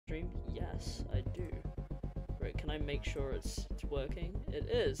Yes, I do. Right, can I make sure it's working? It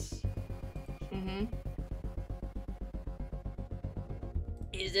is. Mm-hmm.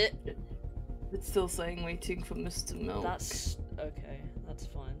 Is it? It's still saying waiting for Mr. Milk. That's okay. That's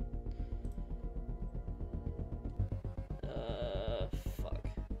fine. Fuck.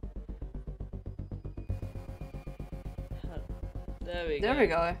 There we go. There we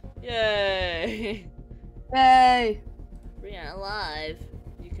go. Yay! Yay! We are live.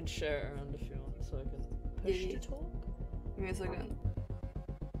 You can share it around if you want, so I can push to talk. Give me a second.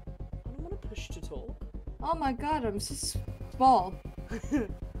 I don't want to push to talk. Oh my god, I'm so small.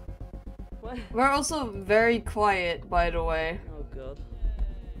 What? We're also very quiet, by the way. Oh god.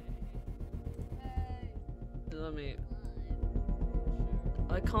 Let me.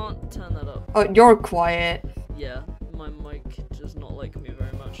 I can't turn that up. Oh, you're quiet. Yeah, my mic does not like me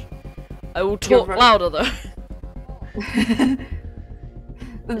very much. I will talk louder though.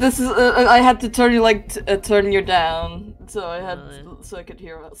 This is I had to turn you turn you down, so I had so I could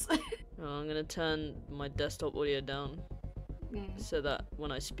hear us. Oh, I'm gonna turn my desktop audio down so that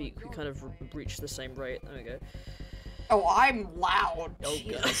when I speak we kind of reach the same rate. There we go. Oh, I'm loud. Oh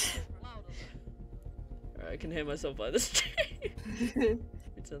god. Alright, I can hear myself by the stream. Let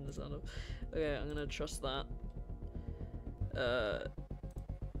me turn the sound up. Okay, I'm gonna trust that.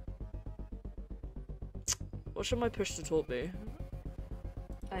 What should my push to talk be?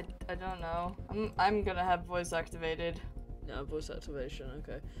 I don't know. I'm gonna have voice activated. Yeah, voice activation.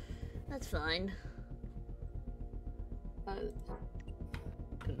 Okay, that's fine.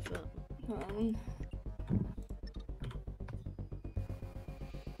 Confirm.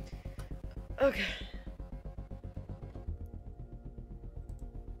 Okay.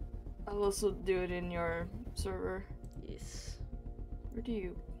 I'll also do it in your server. Yes. Where do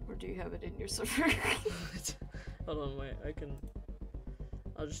you have it in your server? Hold on, wait.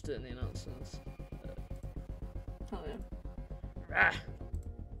 I'll just do it in the announcements. Oh yeah. Rah.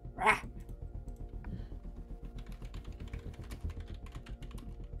 Rah.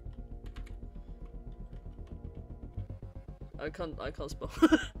 I can't spell.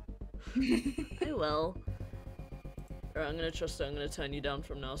 Oh well. Alright, I'm gonna trust it. I'm gonna turn you down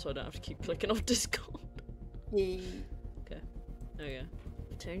from now so I don't have to keep clicking off Discord. Yeah. Okay. There we go.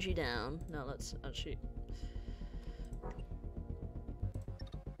 Turned you down. Now let's actually.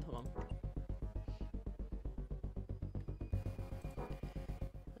 Hold on.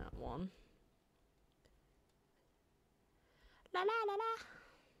 That one. La la la la.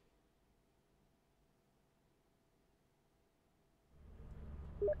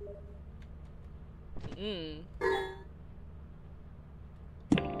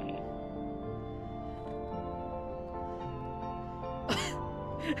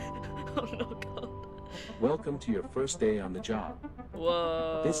 Oh no, God. Welcome to your first day on the job.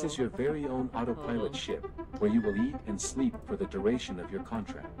 Whoa. This is your very own autopilot ship, where you will eat and sleep for the duration of your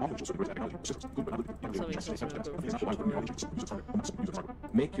contract.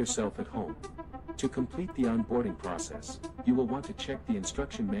 Make yourself at home. To complete the onboarding process, you will want to check the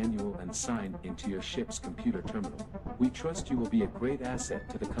instruction manual and sign into your ship's computer terminal. We trust you will be a great asset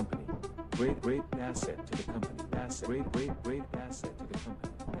to the company. Great asset to the company. Great asset to the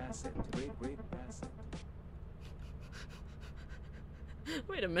company. Great asset.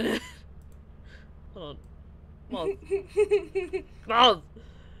 Wait a minute. Hold on. Moth. Moth!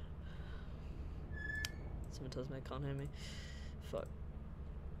 Someone tells me I can't hear me. Fuck.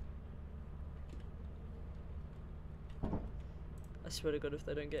 I swear to God, if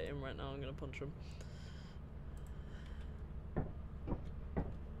they don't get in right now, I'm gonna punch them.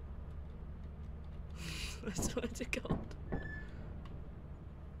 I swear to God.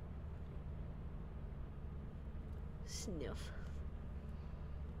 Sniff.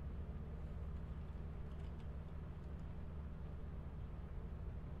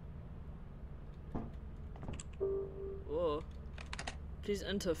 Whoa. Please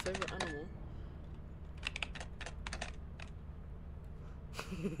enter favorite animal.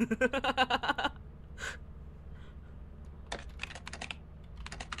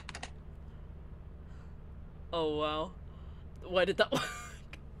 Oh wow. Why did that work?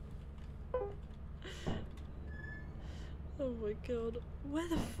 Oh my god. Where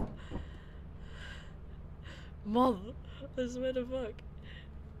the f- Moth! I swear to fuck.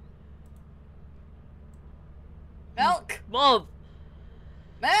 Milk! Moth!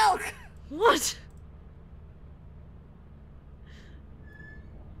 Milk! What?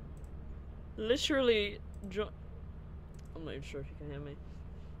 Literally I'm not even sure if you can hear me.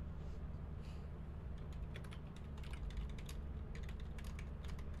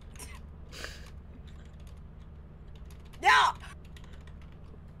 Yeah!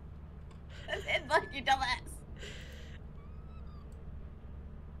 That's it, like you dumbass.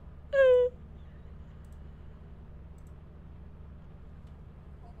 I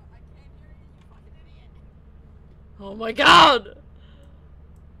can't hear you, you fucking idiot. Oh my god!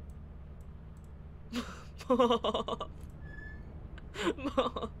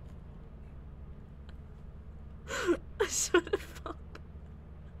 Mom. I swear to fuck.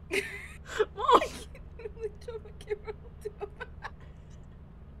 Mom!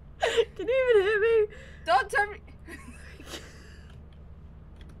 Can you even hear me? Don't turn me.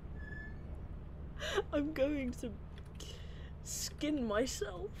 I'm going to skin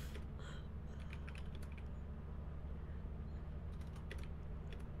myself.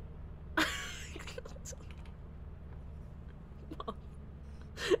 Mom,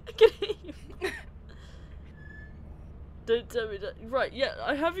 I can hear you. Don't tell me that. Right, yeah,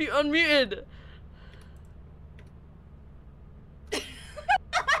 I have you unmuted.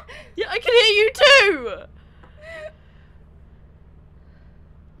 Yeah, I can hear you too!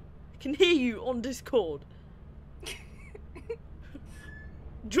 I can hear you on Discord.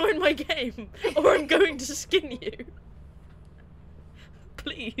 Join my game, or I'm going to skin you.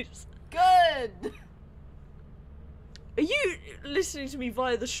 Please. Good. Are you listening to me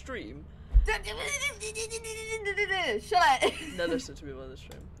via the stream? Shut. No, listen to me via the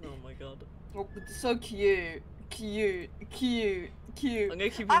stream. Oh my god. Oh, so cute. Cute. Cute. Cute. I'm gonna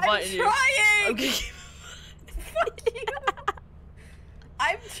keep inviting you. I'm trying! I'm gonna keep Fuck you!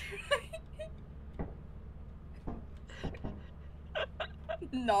 I'm trying.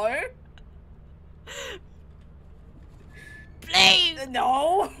 No. Please!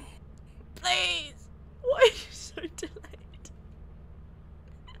 No. Please! Why are you so delayed?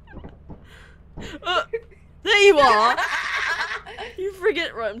 There you are! You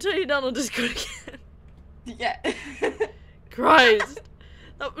forget, right, I'm turning you down on Discord again. Yeah. Christ!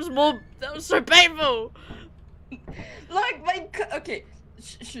 That was so painful! Like my okay.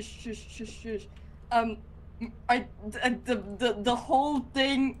 Shush, shush, shush, shush. The whole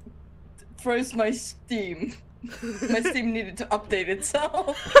thing froze my Steam. My Steam needed to update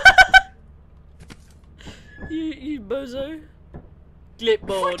itself. You bozo.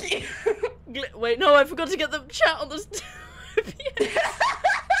 Glitboard. Fuck you. Wait, no, I forgot to get the chat on this.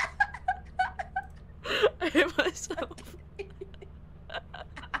 I hit myself.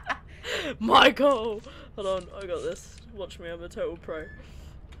 Michael! Hold on, I got this. Watch me, I'm a total pro.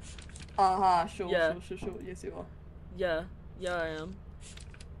 Sure, Yeah. sure. Yes, you are. Yeah, I am.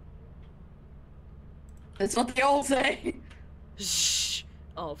 That's what they all say. Shh!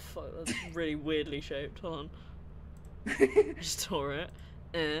 Oh fuck, that's really weirdly shaped. Hold on. Restore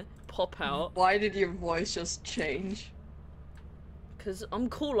it. Pop out. Why did your voice just change? Because I'm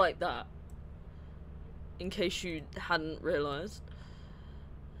cool like that. In case you hadn't realised.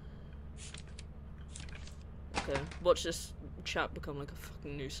 Okay, watch this chat become like a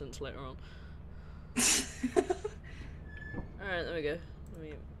fucking nuisance later on. Alright, there we go.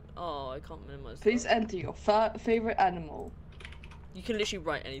 Oh, I can't minimize that. Please enter your favorite animal. You can literally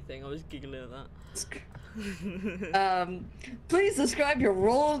write anything, I was giggling at that. Please describe your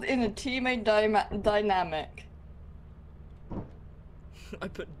role in a teammate dynamic. I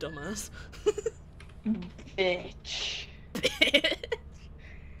put dumbass. Bitch.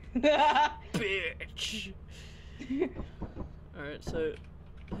 Bitch. Alright, so...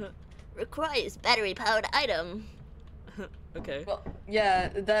 Requires battery-powered item. Okay. Well, yeah,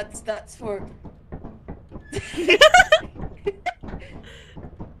 that's for...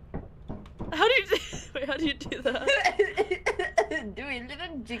 How do you do... Wait, how do you do that? Do a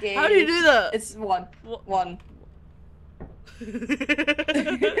little jiggy. How do you do that? It's one. What? One.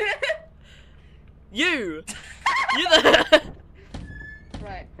 You there?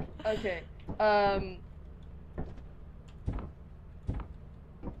 Right. Okay.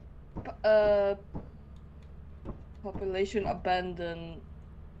 Population abandoned.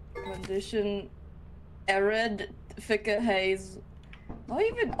 Condition arid, thicker haze. Not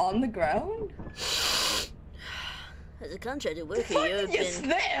even on the ground? As a contracted worker, Fuck, you have you been...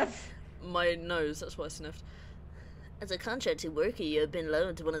 sniff! My nose, that's why I sniffed. As a contracted worker, you have been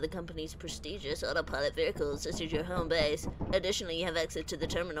loaned to one of the company's prestigious autopilot vehicles. This is your home base. Additionally, you have access to the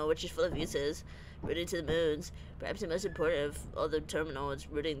terminal, which is full of uses. Routing to the moons. Perhaps the most important of all the terminal is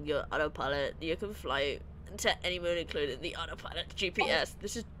routing your autopilot. You can fly to any moon, including the autopilot GPS.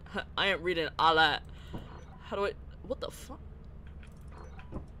 This is... I ain't reading all that. How do I... What the fuck?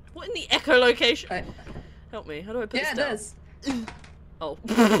 What in the echolocation? Help me, how do I put Yeah, this down? it does. Oh.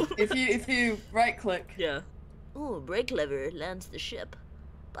 If you right click. Yeah. Ooh, brake lever lands the ship.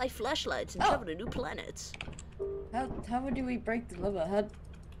 Buy flashlights and travel to new planets. How do we break the lever? How...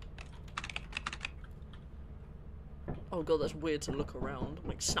 Oh god, that's weird to look around. I'm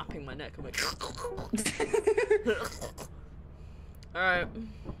like snapping my neck. I'm like. Alright.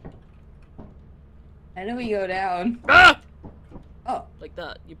 I know we go down. Ah! Oh. Like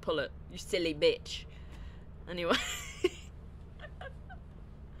that. You pull it. You silly bitch. Anyway.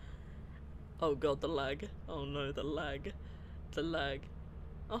 Oh god, the lag. Oh no, the lag. The lag.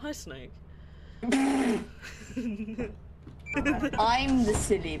 Oh, hi, Snake. I'm the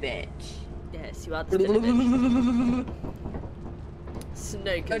silly bitch. Yes, you are the silly bitch.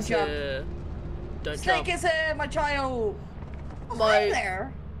 Snake Don't is jump. here. Don't Snake jump. is here, my child. Oh, My- hi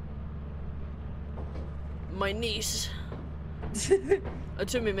there. My niece. It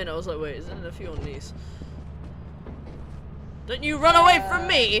took me a minute. I was like, wait, is it enough for your niece? Don't you run away from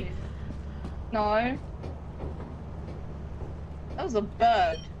me! No. That was a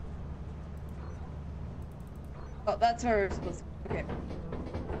bird. Oh, that's her. Okay.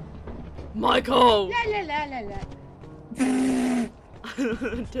 Michael! La la la la la.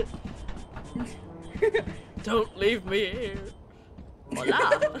 Don't leave me here.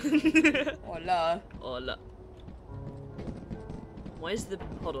 Hola. Hola. Hola. Why is the...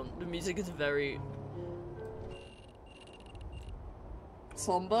 Hold on. The music is very...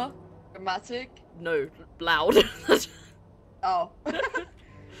 Somber? Dramatic? No, loud. Oh.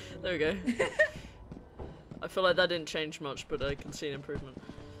 There we go. I feel like that didn't change much, but I can see an improvement.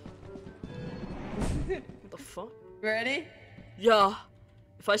 What the fuck? Ready? Yeah.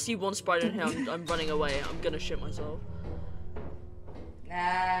 If I see one spider in here, I'm running away. I'm gonna shit myself. Nah,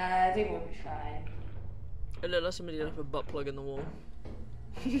 I think we'll be fine. It looked like somebody left a butt plug in the wall.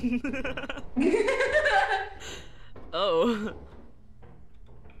 Oh.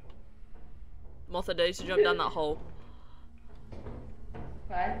 Moth, I dare you to jump down that hole.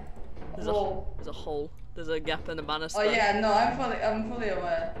 Right? There's a hole. There's a gap in the banister. Oh yeah, no, I'm fully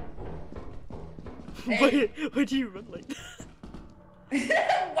aware. Hey. Why do you run like that?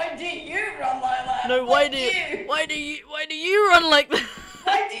 Why do you run like that? No, why do you run like that?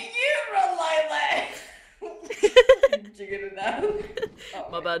 Why do you run like that? Jigging it down. Oh,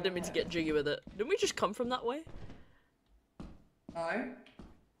 My bad, didn't mean to get jiggy with it. Didn't we just come from that way? No,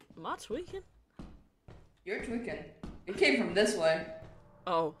 Am I tweaking? you're tweaking. It came from this way.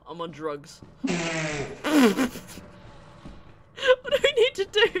 Oh, I'm on drugs. What do we need to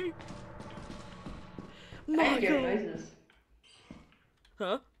do? I hear Michael. noises.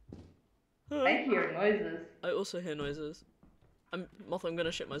 Huh? I hear noises. I also hear noises. Moth, I'm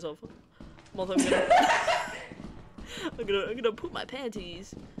gonna shit myself. Moth, I'm gonna I'm gonna poop my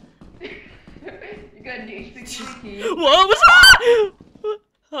panties. You gotta do squeaky. What was that?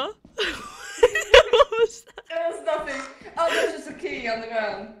 Huh? What was that? It was nothing. Oh, there's just a key on the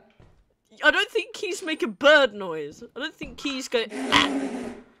ground. I don't think keys make a bird noise. I don't think keys go.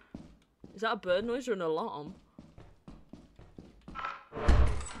 Is that a bird noise or an alarm?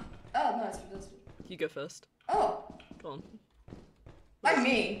 Oh, no, it's this one. You go first. Oh, Go on. like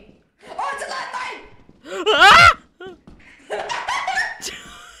me. Oh, it's a landmine! Ah!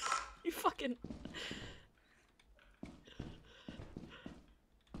 You fucking.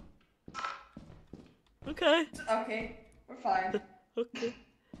 Okay. Okay, we're fine. Okay.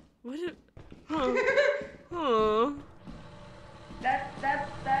 What did? Oh. That's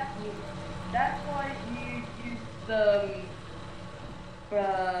why you use the I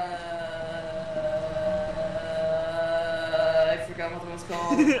forgot what it was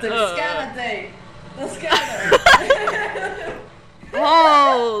called. The scanner thing. The scanner.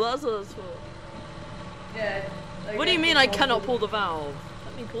 Oh, that's what it's for. Yeah. What do you mean I cannot pull the valve?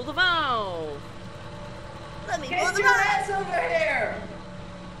 Let me pull the valve. Let me pull Get the your valve. ass over here!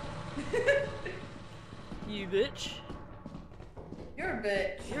 You bitch. You're a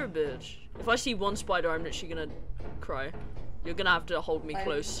bitch. You're a bitch. If I see one spider, I'm literally gonna cry. You're gonna have to hold me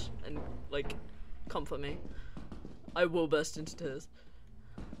close and, like, comfort me. I will burst into tears.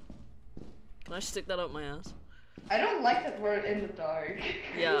 Can I stick that up my ass? I don't like that we're in the dark.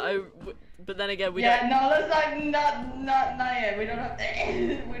 Yeah, but then again, we yeah, don't. no, let's not yet. We don't have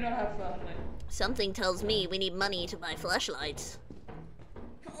we don't have fun. Something tells me we need money to buy flashlights.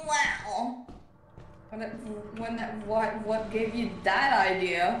 Wow. What gave you that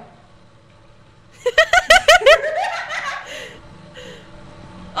idea?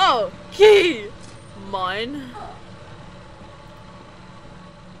 Oh, key! Mine.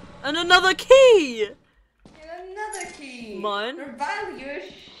 And another key! And another key. Mine. Your value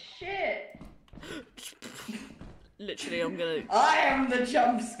is shit. Literally, I'm gonna. I am the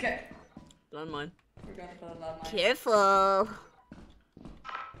jump scare. Landmine. Forgot about the landmine. Careful.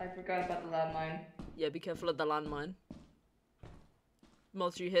 I forgot about the landmine. Yeah, be careful of the landmine.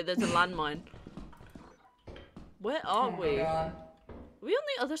 Moth, you hear there's a landmine. Where are Oh my we? God. Are we on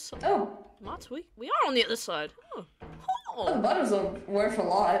the other side? Oh. What? We are on the other side. Oh. The bottles are worth a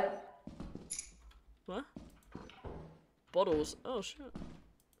lot. What? Bottles. Oh shit.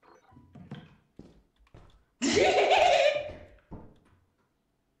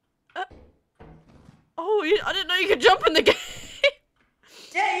 Oh, I didn't know you could jump in the game.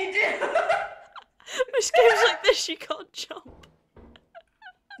 Yeah, you do. Most games like this, you can't jump.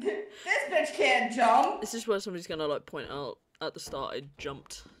 This bitch can't jump. This is where somebody's gonna like point out at the start I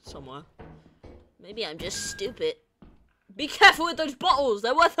jumped somewhere. Maybe I'm just stupid. Be careful with those bottles,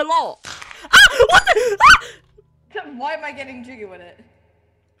 they're worth a lot. Ah! What the? Ah! Why am I getting jiggy with it?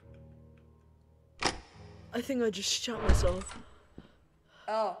 I think I just shot myself.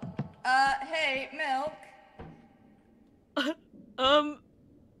 Oh. Hey, Milk. I'm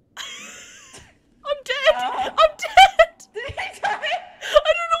dead! I'm dead! Did he die?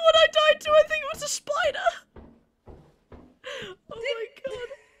 I don't know what I died to, I think it was a spider! Oh my god.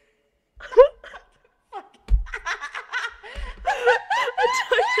 I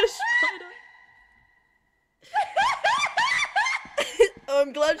died to a spider.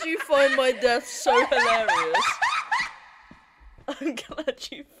 I'm glad you find my death so hilarious. I'm glad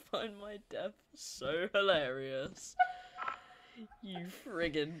you find my death so hilarious. You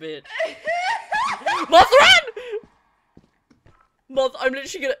friggin' bitch. Moth, run! Moth, I'm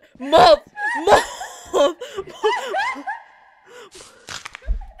literally gonna. Moth! Moth! Moth!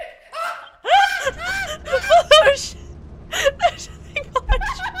 There's a thing behind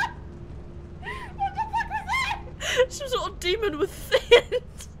you. What the fuck was that? Some sort of demon with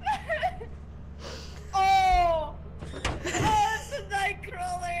fins. Oh! Oh, it's a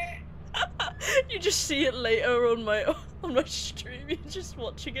nightcrawler! You just see it later on my stream. You're just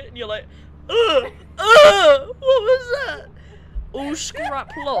watching it and you're like, what was that? All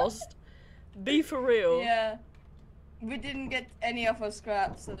scrap lost. Be for real. Yeah. We didn't get any of our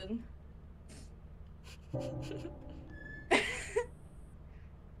scraps then.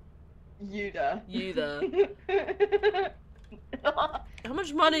 You there. How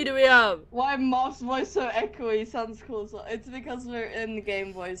much money do we have? Why Moth's voice so echoey sounds cool? So it's because we're in the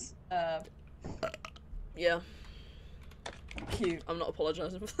game voice. Yeah. Cute. I'm not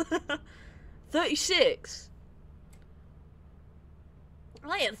apologizing for that. 36.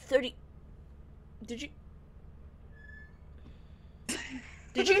 I am 30. Did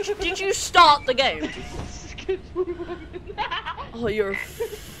you start the game? Oh, you're a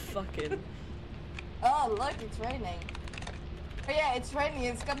fucking. Oh, look, it's raining. Oh yeah, it's raining.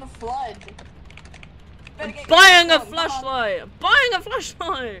 It's gonna flood. I'm buying a flashlight. I'm buying a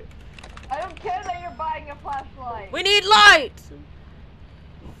flashlight. I don't care that you're buying a flashlight. We need light.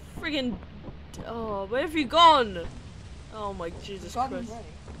 Friggin'. Oh, where have you gone? Oh my Jesus Christ.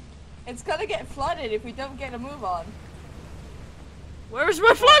 It's gonna get flooded if we don't get a move on. Where is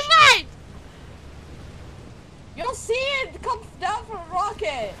my flashlight? You'll see it come down from a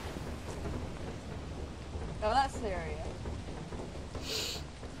rocket. Oh, that's the area.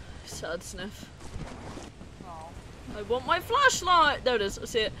 Sad sniff. Oh. I want my flashlight. There it is. I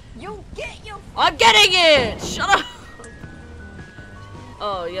see it. You get your. I'm getting it. Shut up.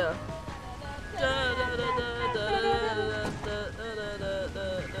 Oh yeah.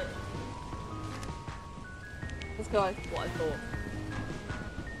 Let's go. What I thought.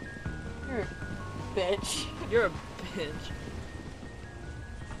 You're a bitch. You're a bitch.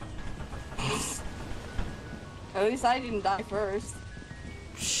 At least I didn't die first.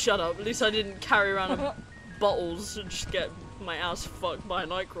 Shut up. At least I didn't carry around bottles and just get my ass fucked by a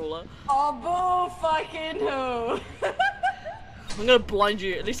nightcrawler. Oh, boo fucking who? I'm gonna blind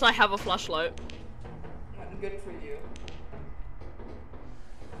you. At least I have a flashlight. Good for you.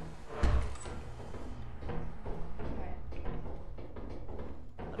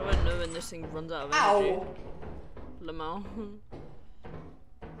 How do I know when this thing runs out of energy? Ow! Lamau.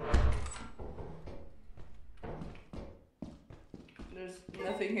 There's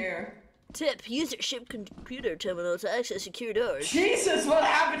nothing here. Tip: use your ship computer terminal to access secure doors. Jesus, what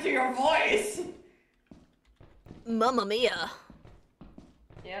happened to your voice? Mamma mia.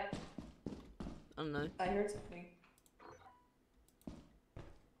 Yep, I don't know. I heard something.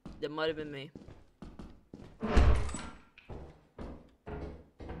 That might have been me.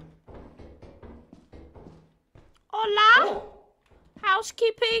 Hola! Oh.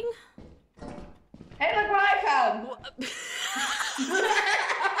 Housekeeping? Hey, look what I found!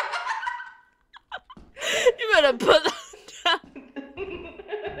 You better put that down.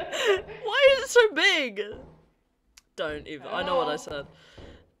 Why is it so big? Don't even. I know what I said.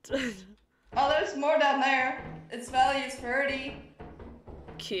 Oh, there's more down there. Its value is 30.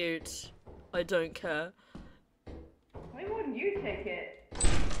 Cute. I don't care. you take it?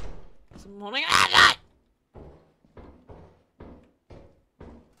 It's morning. Ah,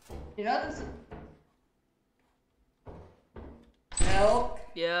 You know this. Help.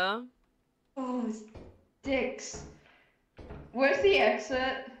 yeah. Oh, dicks. Where's the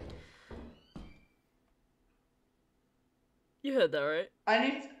exit? You heard that, right?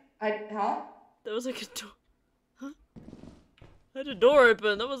 Huh? There was like a door. Huh? I had a door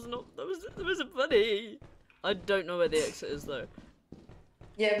open. That wasn't funny. I don't know where the exit is though.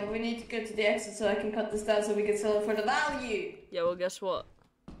 Yeah, but we need to go to the exit so I can cut this down so we can sell it for the value. Yeah, well, guess what?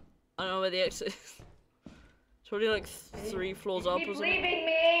 I don't know where the exit is. It's probably like 3 floors up or Keep something. leaving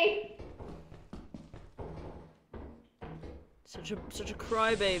me! Such a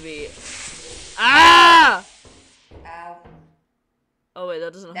crybaby. Ah! Ow. Oh wait,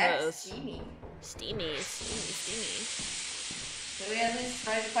 that doesn't hurt That's us. steamy. Steamy. So we at least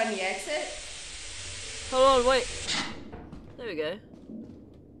try to find the exit? Hold on, wait. There we go.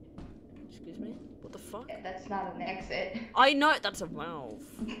 Excuse me. What the fuck? Yeah, that's not an exit. I know that's a valve.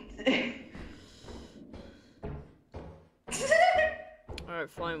 Alright,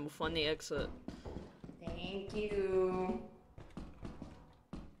 fine. We'll find the exit. Thank you.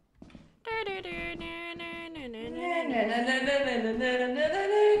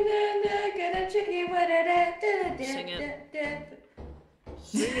 Sing it.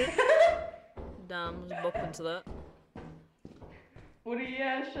 Damn, I was bopping to that. What do you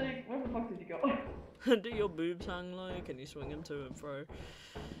shake? Where the fuck did you go? Do your boobs hang low? Can you swing them to and fro?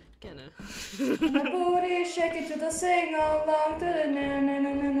 Can it? My booty shaking to the sing along to the na na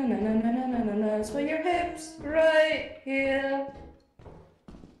na na na na na na na na na. Swing your hips right here.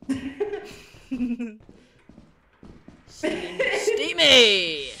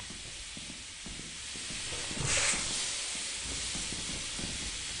 Steamy!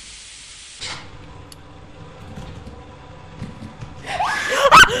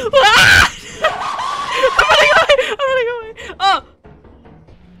 I'm running away! Oh!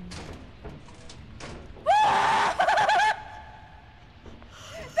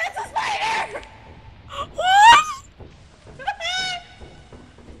 That's a spider! What?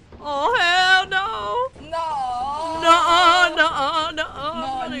 Oh hell no! No! No! I'm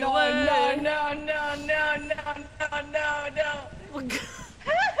running No, away! no.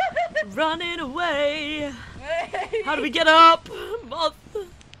 Running away! How do we get up? Moth!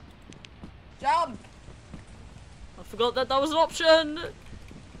 Jump! I forgot that was an option!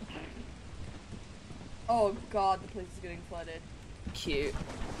 Oh god, the place is getting flooded. Cute.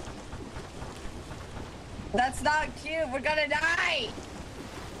 That's not cute, we're gonna die!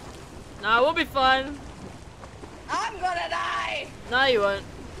 Nah, we'll be fine. I'm gonna die! No, you won't.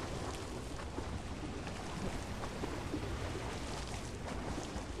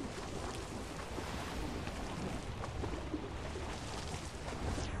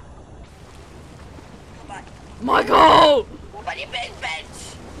 Come on. Michael! What about you,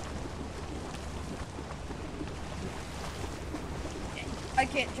 bitch? I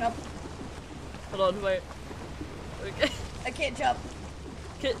can't jump. Hold on, wait. Okay. I can't jump.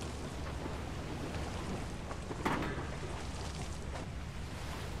 Okay.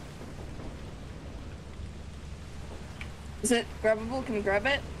 Is it grabbable? Can we grab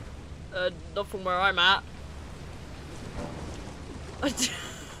it? Not from where I'm at.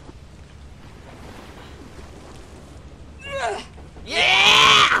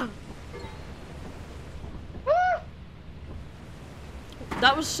 Yeah!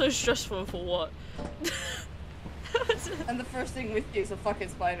 That was so stressful for what? And the first thing we see is a fucking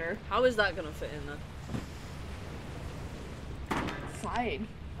spider. How is that gonna fit in there? Fine.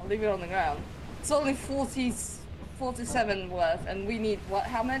 I'll leave it on the ground. It's only 47 worth, and we need what?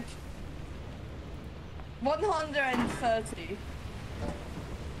 How much? 130.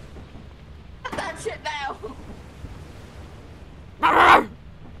 That shit now. I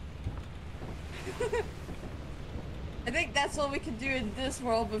think that's all we can do in this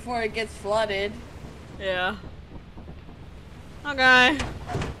world before it gets flooded. Yeah. Okay.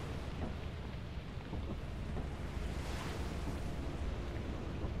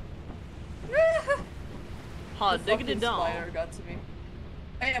 Hard The diggity fucking dong. spider got to me.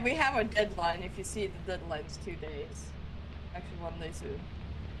 Oh yeah, we have a deadline. If you see the deadline's 2 days. Actually, 1 day soon.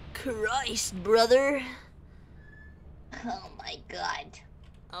 Christ, brother. Oh my god.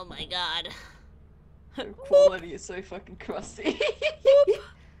 Oh my god. Your quality is so fucking crusty.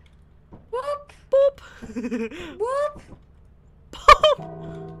 Whoop! Boop. Whoop! Boop.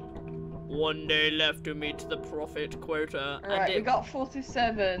 1 day left to meet the profit quota. Alright, we got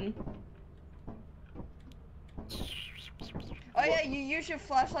 47. Oh yeah, you use your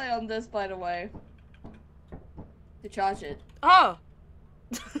flashlight on this, by the way. To charge it. Ah!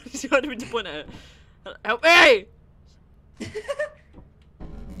 You don't need to point at it. Help me!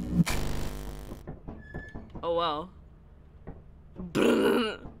 Oh wow.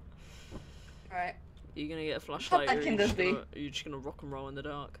 Alright. You're gonna get a flashlight, or How bad can this be? are you just gonna rock and roll in the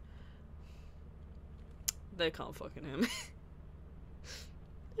dark? They can't fucking hear me.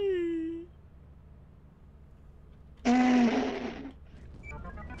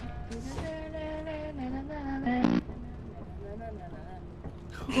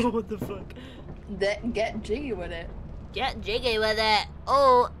 What the fuck? Get jiggy with it. Get jiggy with it.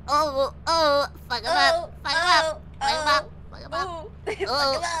 Oh, oh, oh. Fuck him up. Fuck him up. Fuck him up. Fuck him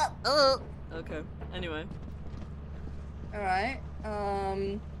up. Oh, oh. Okay, anyway. Alright.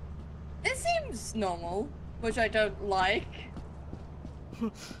 It seems normal, which I don't like.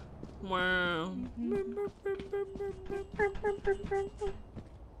 Wow.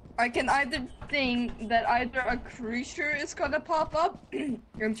 I can either think that either a creature is gonna pop up and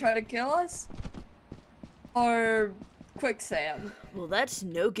try to kill us, or quicksand. Well, that's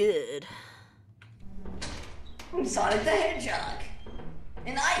no good. I'm Sonic the Hedgehog,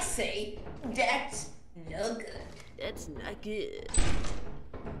 and I say that's no good. That's not good.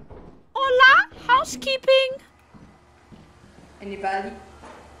 Hola, housekeeping. Anybody?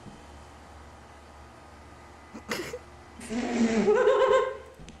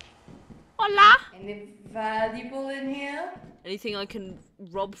 Hola. Any valuable in here? Anything I can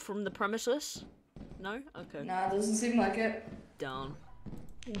rob from the premises? No? Okay. Nah, doesn't seem like it. Darn.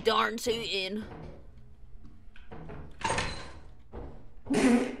 Darn tootin'.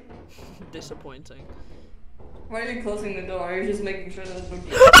 Disappointing. Why are you closing the door? You're just making sure that it's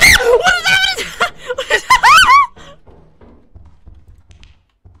okay. What is that? What is that?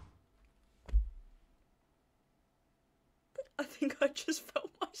 I think I just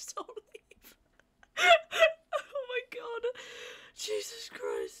felt my soul leave. Oh my god. Jesus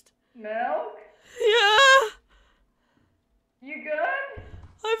Christ. Milk? Yeah. You good?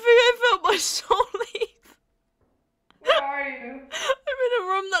 I think I felt my soul leave. Where are you? I'm in a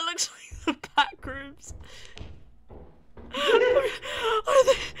room that looks like the back rooms. I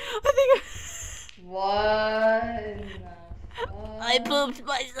think What in the I pooped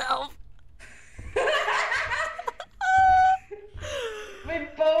myself. We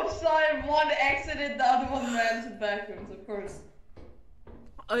both saw it. One exited, the other one ran to the back rooms, of course.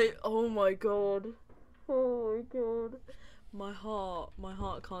 oh my god. Oh my god. My heart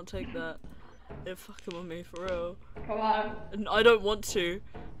can't take that. It fucking with me for real. Come on. And I don't want to.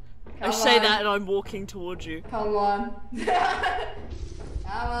 I Come say on. that and I'm walking towards you. Come on. Come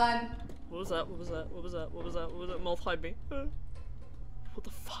on. What was that? What was that? What was that? What was that? What was that? Moth, hide me. What the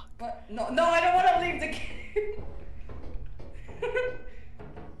fuck? What? No, I don't want to leave the game.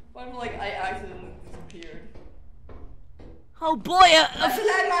 What if, like, I accidentally disappeared? Oh boy! That's a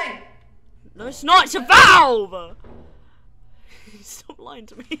landmine! No, it's not. It's a valve. Stop lying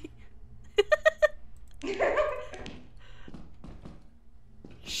to me.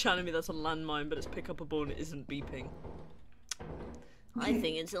 Shouting me that's a landmine, but it's pick up a ball and it isn't beeping. I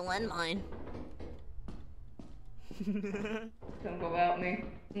think it's a landmine. Don't go about me.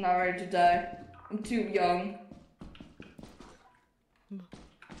 I'm not ready to die. I'm too young.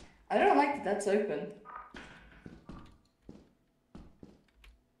 I don't like that that's open.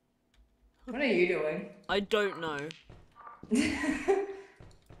 What are you doing? I don't know.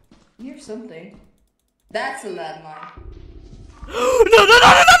 Here's something. That's a landmine. No, no, no,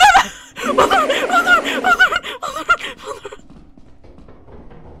 no, no, no, no!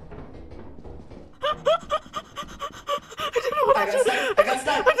 I got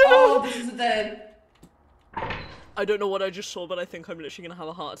stuck. Oh, this is dead. I don't know what I just saw, but I think I'm literally gonna have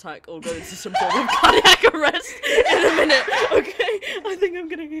a heart attack or go into some form of cardiac arrest in a minute. Okay, I think I'm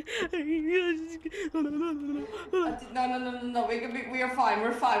gonna. No. We are fine.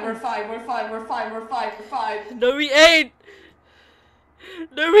 We're fine. No, we ain't.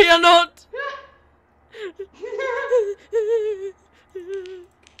 No, we are not.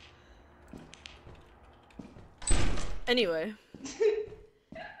 Anyway.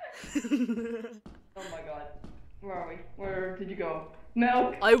 Oh my god. Where are we? Where did you go?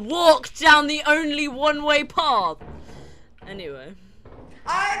 Milk? I walked down the only one-way path. Anyway.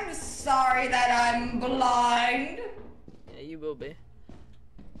 I'm sorry that I'm blind. Yeah, you will be.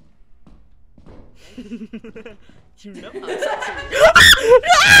 You know how sexy.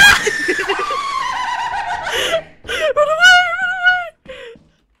 Run away! Run away!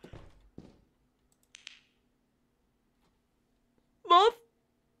 Moth?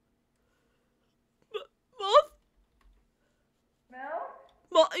 Moth? Milk?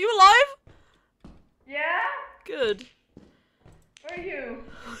 Moth? Are you alive? Yeah? Good. Where are you?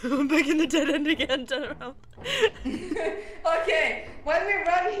 I'm back in the dead end again, turn around. Okay, when we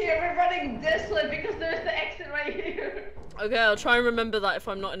run here, we're running this way because there's the exit right here. Okay, I'll try and remember that if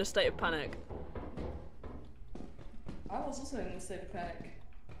I'm not in a state of panic. I was also in a state of panic.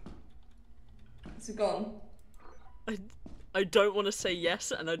 Is it gone? I don't want to say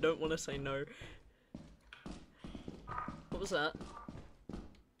yes and I don't want to say no. What was that?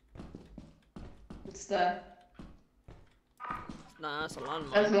 What's that? Nah, that's a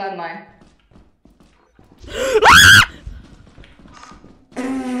landmine. That's a landmine.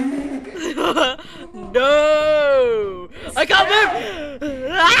 No! I can't move!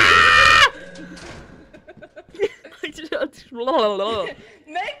 Ah! Maybe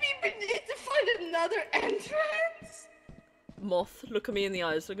we need to find another entrance? Moth, look at me in the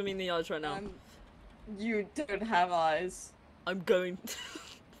eyes. Look at me in the eyes right now. You don't have eyes. I'm going...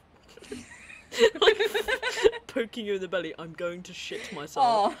 like, poking you in the belly. I'm going to shit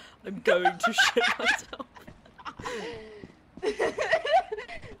myself. Oh. I'm going to shit myself.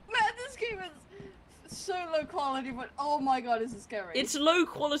 Man, this game is so low quality, but oh my god, this is scary. It's low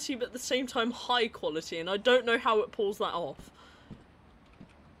quality, but at the same time high quality, and I don't know how it pulls that off.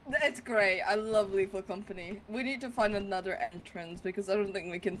 It's great. I love Lethal Company. We need to find another entrance because I don't think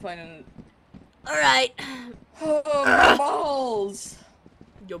we can find an. Alright. Oh, my balls!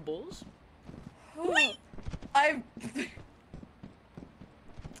 Your balls? I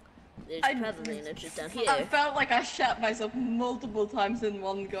There's I- probably an entrance down I here. felt like I shat myself multiple times in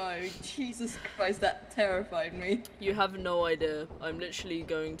one go. Jesus Christ, that terrified me. You have no idea. I'm literally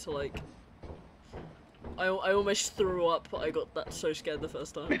going to like... I almost threw up. I got that so scared the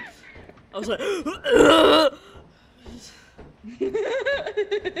first time. I was like...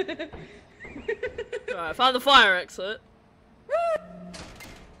 Alright, I found the fire exit.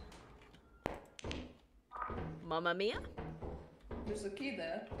 Mamma mia. There's a key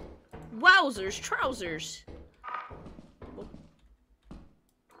there. Wowzers, trousers. Are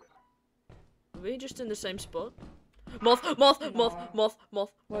we just in the same spot? Moth. What?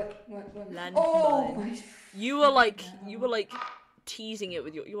 Landmine. Oh my. You were like teasing it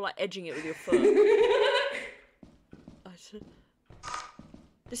with you were like edging it with your foot.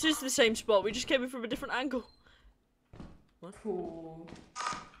 This is the same spot. We just came in from a different angle. What? Cool.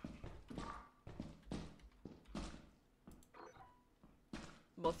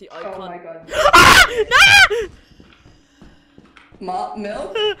 Mothy, I Oh can't. my god. No!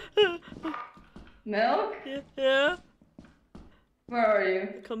 Milk? Milk? Yeah. Where are you?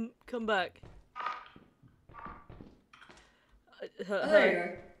 Come back. There you go.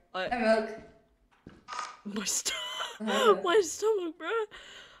 Hey, Milk. My Uh. my stomach, bro.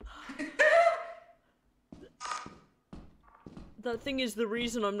 That thing is the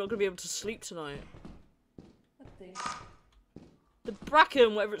reason I'm not gonna be able to sleep tonight. What thing? The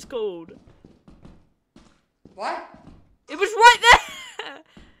bracken, whatever it's called. What? It was right there!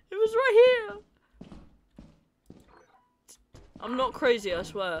 It was right here! I'm not crazy, I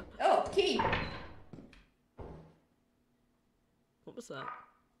swear. Oh, key. What was that?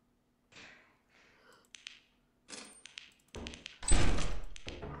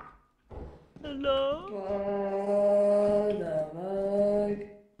 Hello? What the fuck?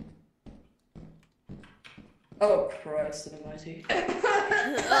 Oh, Christ almighty.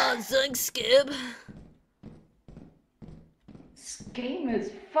 Oh, thanks, Skip. This game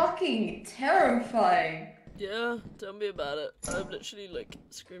is fucking terrifying. Yeah, tell me about it. I'm literally like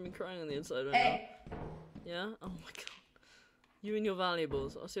screaming, crying on the inside right Hey. now. Yeah? Oh my god. You and your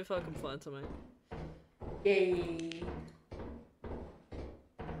valuables. I'll see if I can find something. Yay.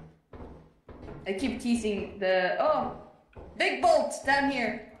 I keep teasing the. Oh! Big bolt down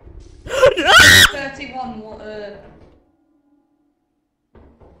here! 31. What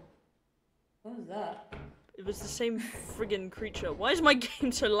was that? It was the same friggin' creature. Why is my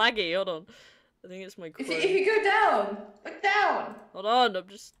game so laggy? Hold on. I think it's my If Chrome. you go down! Look down! Hold on, I'm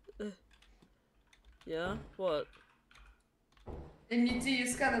just... Yeah? What? And you do your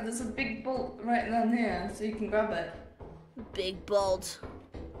scanner, there's a big bolt right down here, so you can grab it. Big bolt.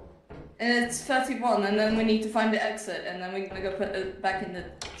 And it's 31, and then we need to find the exit, and then we're gonna go put it back in the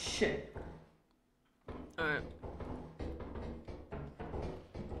ship. Alright.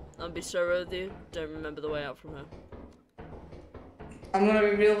 I'll be so real with you. Don't remember the way out from here. I'm gonna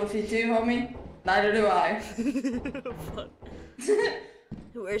be real with you too, homie. Neither do I. Fuck.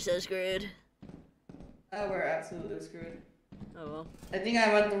 We're so screwed. Oh, we're absolutely screwed. Oh well. I think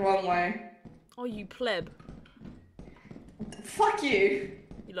I went the wrong way. Oh, you pleb. Fuck you!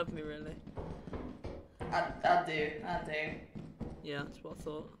 You love me, really. I do. Yeah, that's what I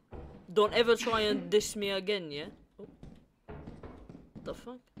thought. Don't ever try and diss me again, yeah? Oh. What the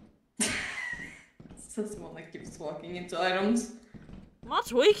fuck? So someone like keeps walking into items. Am I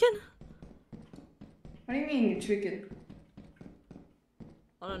tweaking? What do you mean you're tweaking?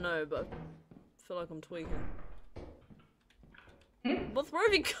 I don't know, but I feel like I'm tweaking. Hmm? Where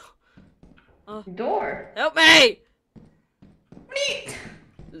have you gone? Door. Help me! Neat.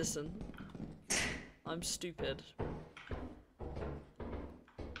 Listen. I'm stupid.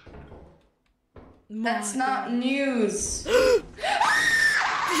 That's not news. No,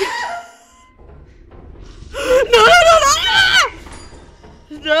 no, no, no!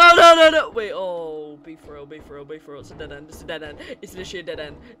 No, no, no, no! Wait, oh, be for real, be for real, be for real. It's a dead end, it's a dead end. It's literally a dead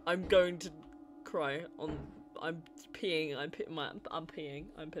end. I'm going to cry on... I'm peeing, I'm peeing,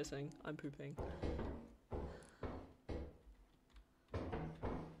 I'm pissing, I'm pooping.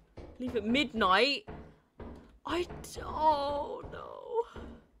 Leave at midnight? Oh no.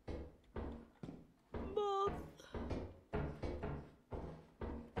 Moth.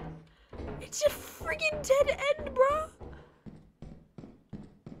 It's a friggin' dead end, bruh.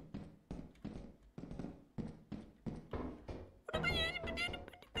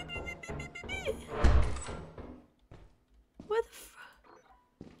 Where the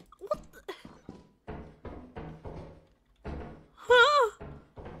what the... Huh?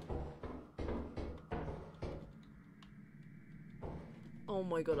 Oh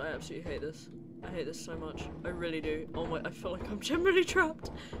my god, I absolutely hate this. I hate this so much. I really do. Oh my, I feel like I'm generally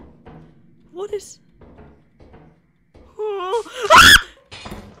trapped. What is... Oh.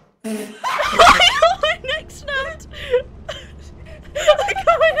 I got my neck snapped! I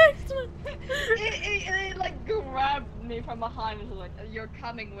got my neck snapped! It like grabbed me from behind and was like, "You're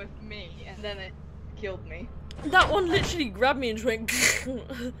coming with me," and then it killed me. That one literally grabbed me and just went...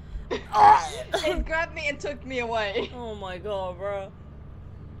 It grabbed me and took me away. Oh my god, bro.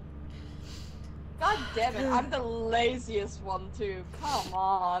 God damn it, I'm the laziest one too. Come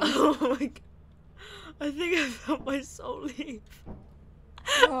on. Oh my god. I think I felt my soul leave.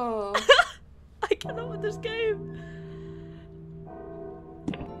 Oh. I cannot with this game.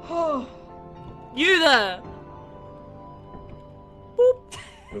 Oh. You there! Boop.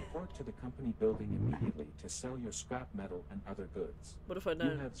 Report to the company building immediately to sell your scrap metal and other goods. What if I You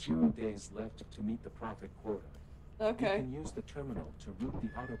don't? have 0 days left to meet the profit quota. Okay. You can use the terminal to route the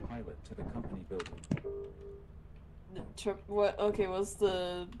autopilot to the company building. What? Okay, what's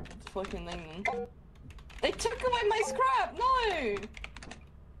the fucking thing then? They took away my scrap! No!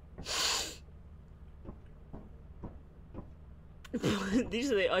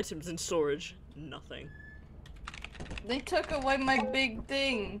 These are the items in storage. Nothing. They took away my big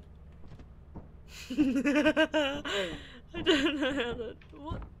thing. I don't know how to...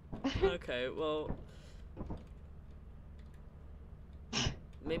 What? Okay, well...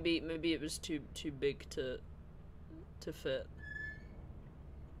 Maybe it was too big to fit.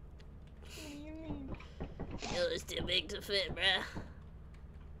 What do you mean? It was too big to fit, bruh.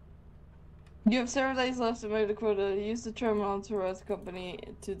 You have 0 days left to make the quota. Use the terminal to route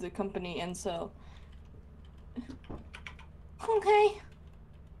the company and sell. Okay.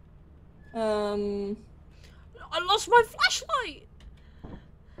 I lost my flashlight!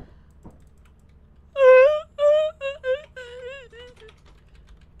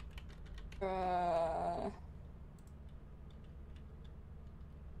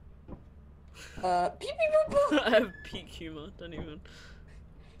 Pew pew poo poo. I have peak humor, don't even.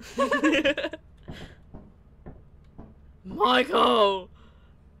 Michael!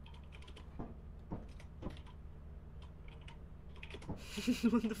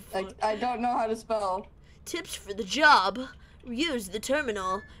 What the fuck? I don't know how to spell. Tips for the job. Use the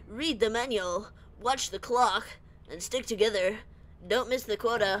terminal. Read the manual. Watch the clock. And stick together. Don't miss the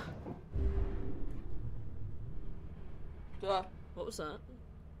quota. Duh. What was that?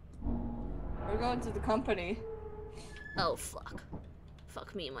 We're going to the company. Oh, fuck.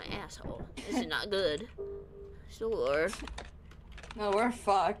 Fuck me in my asshole. This is not good. Sure. No, we're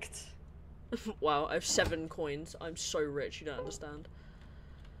fucked. Wow, I have 7 coins. I'm so rich, you don't understand.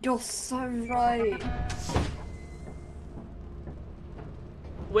 You're so right.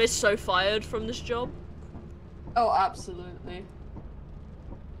 We're so fired from this job. Oh, absolutely.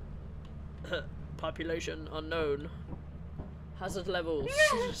 Population unknown. Hazard levels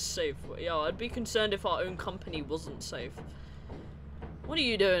safe. Yeah, I'd be concerned if our own company wasn't safe. What are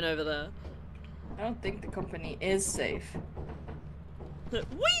you doing over there? I don't think the company is safe.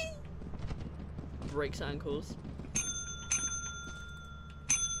 Whee! Breaks ankles.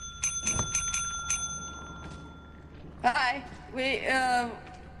 Hi. We,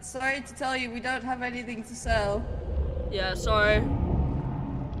 sorry to tell you, we don't have anything to sell. Yeah, sorry.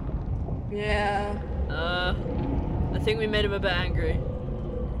 Yeah. I think we made him a bit angry.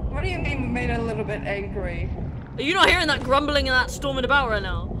 What do you mean we made it a little bit angry? Are you not hearing that grumbling and that storming about right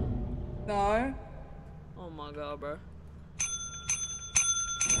now? No. Oh my god, bro.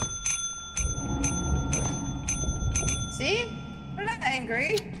 See? We're not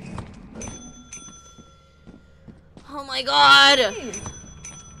angry. Oh my god!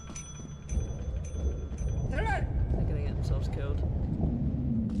 They're not. They're gonna get themselves killed.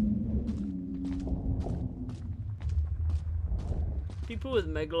 People with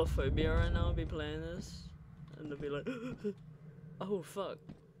megalophobia right now will be playing this, and they'll be like, oh fuck.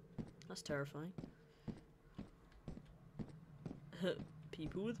 That's terrifying.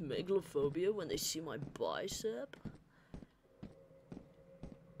 People with megalophobia when they see my bicep?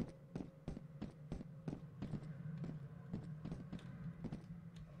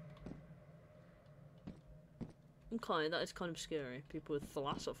 That is kind of scary. People with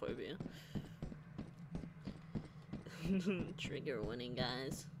thalassophobia. Trigger warning,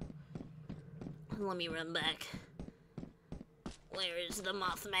 guys. Let me run back. Where is the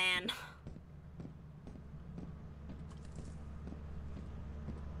Mothman?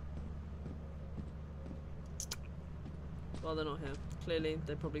 Well, they're not here. Clearly,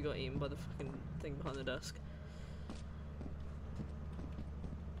 they probably got eaten by the fucking thing behind the desk.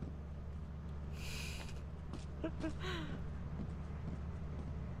 La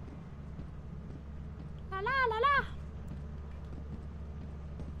la la la.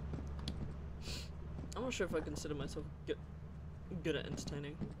 I'm not sure if I consider myself good at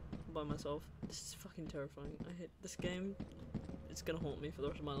entertaining by myself. This is fucking terrifying. I hate this game. It's gonna haunt me for the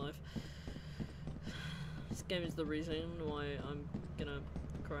rest of my life. This game is the reason why I'm gonna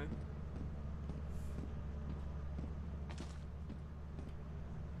cry.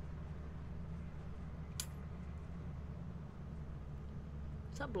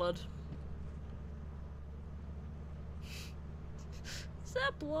 Is that blood? Is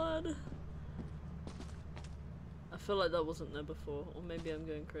that blood? I feel like that wasn't there before, or maybe I'm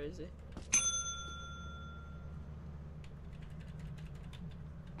going crazy.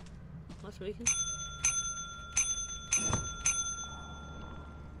 Am I speaking?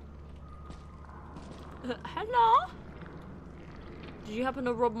 Hello? Did you happen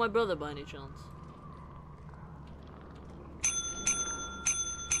to rob my brother by any chance?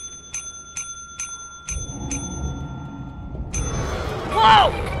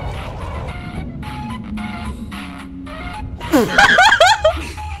 Whoa!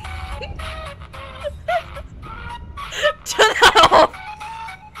 Turn that off!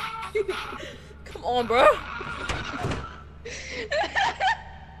 Come on, bro.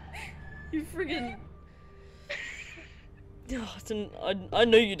 You friggin'. Oh, I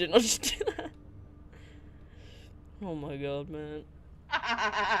know you didn't understand that. Oh my god, man.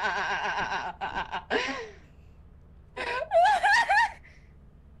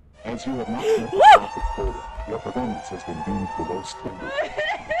 As you have not met the profit quota, your performance has been deemed below standard.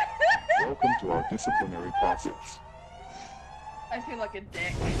 Welcome to our disciplinary process. I feel like a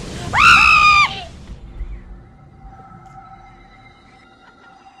dick.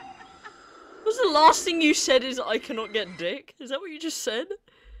 What's the last thing you said is I cannot get dick? Is that what you just said?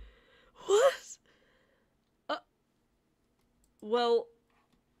 What? Well...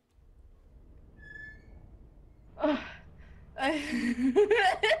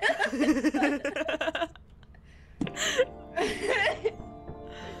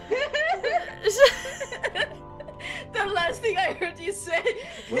 The last thing I heard you say.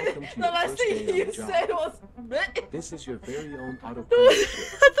 Welcome to The your last first thing day on you the job. said was. This is your very own autopilot.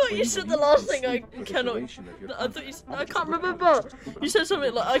 I thought you said the last thing I cannot. I thought you. I can't remember. You said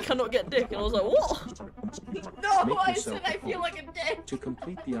something like I cannot get dick, and I was like, what? No, Make I yourself said I at feel home. like a dick. To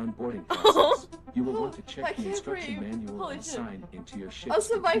complete the onboarding Oh. process, you will want to I check the can't instruction breathe. manual Holy and shit. sign into your ship's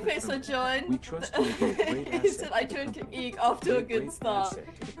Also, my computer face I terminal. joined. We trust you will be a great He asset said I to the turned to company. Eek off to a Be good great start. asset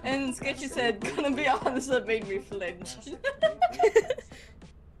to the And company. Sketchy said, gonna be honest, that made me flinch.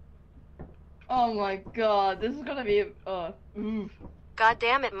 Oh my god, this is gonna be oof. God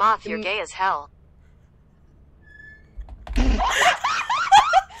damn it, Moth, you're gay as hell.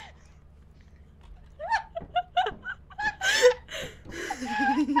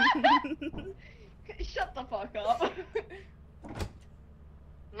 Shut the fuck up.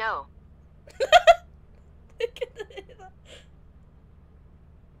 No.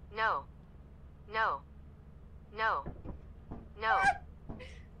 No. No. No. No.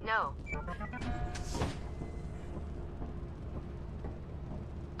 No.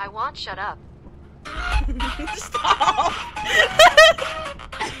 I want shut up. Stop!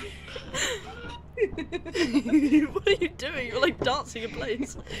 What are you doing? You're like dancing in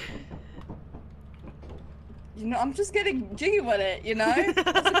place. You know, I'm just getting jiggy with it, you know?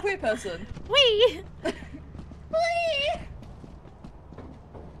 As a queer person. Wee! Whee!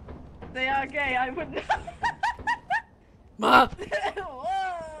 They are gay, I would know. Ma!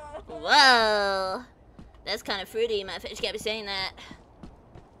 Whoa! Whoa. That's kind of fruity. My fish kept saying that.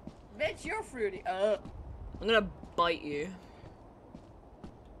 Bitch, you're fruity. I'm gonna bite you.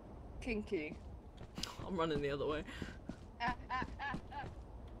 Kinky. I'm running the other way.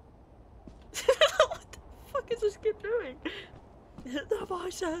 What the fuck is this kid doing? The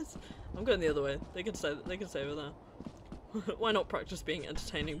voices. I'm going the other way. They can stay. They can stay over there. Why not practice being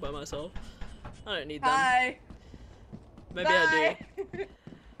entertaining by myself? I don't need them. Hi. Maybe I do.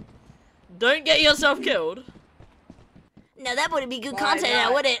 Don't get yourself killed. No, that wouldn't be good Why content now,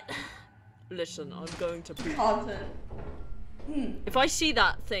 not? would it? Listen, I'm going to poop. Content. If I see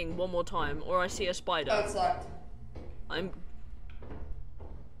that thing one more time, or I see a spider, Oh, it sucked. I'm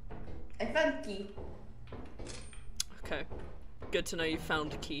I found key. okay. Good to know you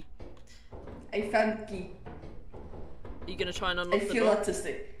found a key. I found key. Are you gonna try and I unlock the feel door?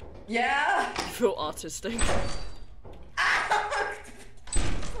 autistic. Yeah! You feel artistic.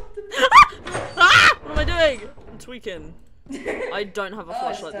 Ah! What am I doing? I'm tweaking. I don't have a Oh,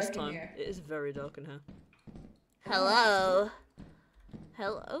 it's flashlight this dark in time. here. It is very dark in here. Hello.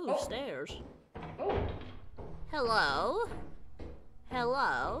 Hello. Oh. Stairs. Oh, Hello.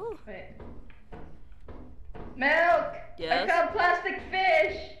 Hello. wait. Milk! Yes? I found plastic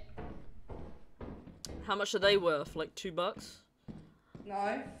fish! How much are they worth? Like $2?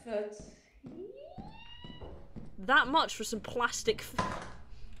 No, but... That much for some plastic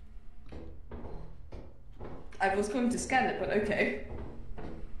I was going to scan it, but okay.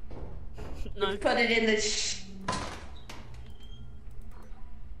 No. Put it in the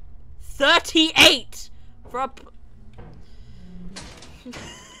 38 for a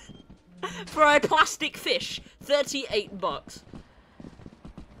for a plastic fish. $38.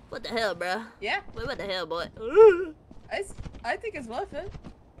 What the hell, bruh? Yeah, What the hell, boy? I think it's worth it.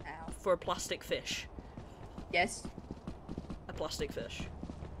 Ow. For a plastic fish. Yes. A plastic fish.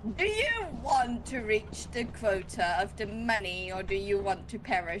 Do you want to reach the quota of the money, or do you want to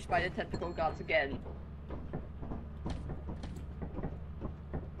perish by the tentacle gods again?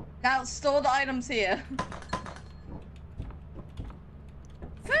 Now, store the items here.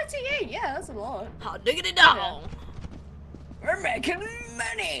 38, yeah, that's a lot. Hot diggity dog. We're making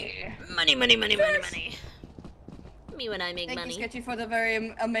money! Money, money, money, money, money. Me when I make Thank you, money. Sketchy, for the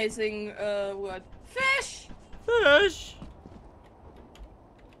very amazing word. Fish! Fish.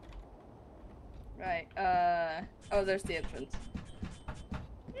 Right, oh, there's the entrance.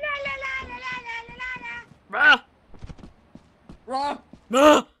 La la la la la la la la. Bruh. Raw!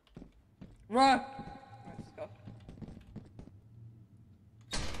 Bruh. Raw! Let's go.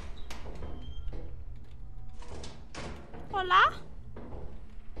 Hola.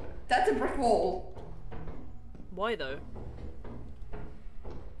 That's a brick wall. Why though?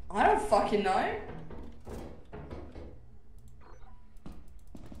 I don't fucking know.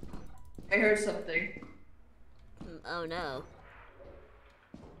 I heard something. Oh no.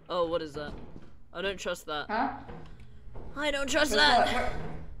 Oh, what is that? I don't trust that. Huh? I don't trust What's that. what? Where-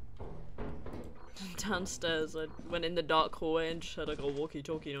 Downstairs, I went in the dark hallway and just heard like a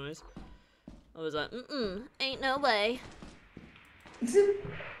walkie-talkie noise. I was like, Ain't no way.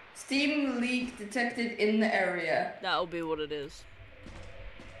 Steam leak detected in the area. that'll be what it is.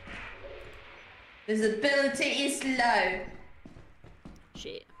 Visibility is low.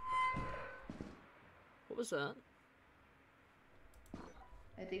 Shit. What was that?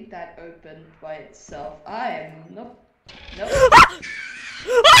 I think that opened by itself. I am not. Nope.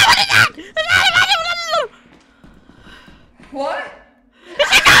 What?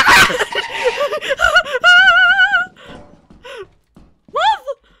 What?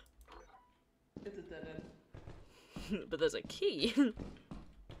 It's a dead end. But there's a key.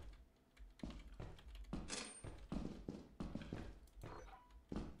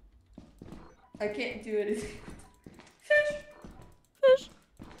 I can't do anything. Fish. Fish.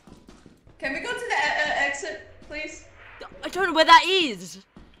 Can we go to the exit, please? I don't know where that is.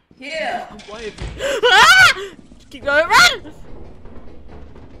 Here. Why have you... Ah! Keep going, run!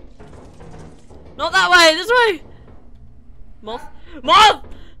 Not that way, this way! Moth. Moth!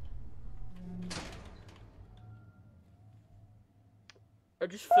 I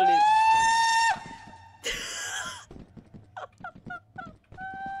just fully...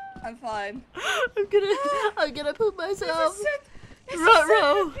 I'm fine. I'm gonna poop myself. It's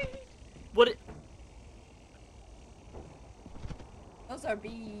Ruh-roh. What it... Those are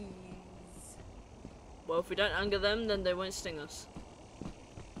bees. Well, if we don't anger them, then they won't sting us.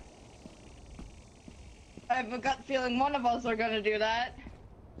 I have a gut feeling one of us are gonna do that.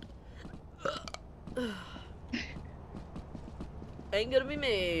 Ain't gonna be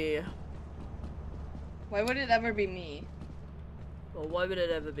me. Why would it ever be me? Well, why would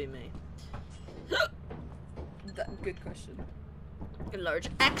it ever be me? Good question. A large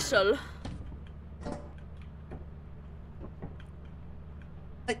axle.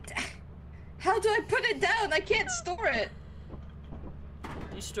 How do I put it down? I can't store it.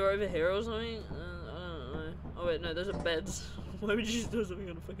 You store over here or something? I don't know. Oh wait, no, there's a bed. Why would you store something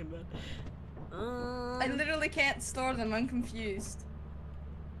on a fucking bed? I literally can't store them. I'm confused.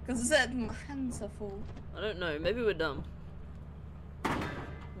 Because it said my hands are full. I don't know. Maybe we're dumb.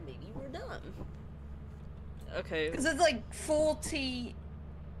 Maybe we're dumb. Okay. Because it's like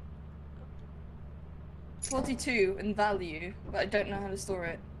 42 in value, but I don't know how to store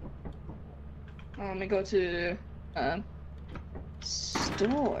it. Let me go to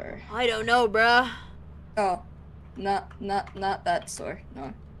store. I don't know, bruh. Oh, not that store.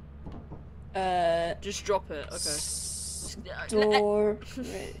 No. Just drop it. Okay. Store.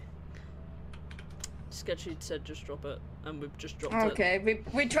 Wait. Sketchy said just drop it, and we've just dropped it. Okay,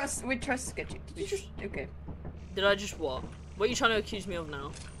 we trust Sketchy. Okay. Did I just what? What are you trying to accuse me of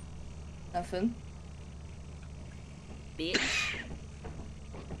now? Nothing. Bitch.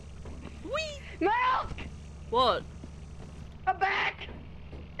 Whee! Milk! What? I'm back!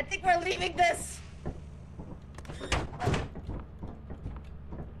 I think we're leaving this!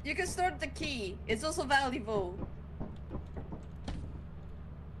 You can store the key. It's also valuable.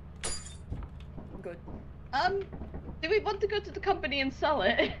 Good. Do we want to go to the company and sell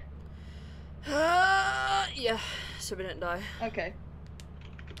it? Yeah, so we didn't die. Okay.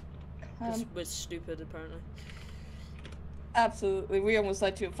 'Cause we're stupid, apparently. Absolutely. We almost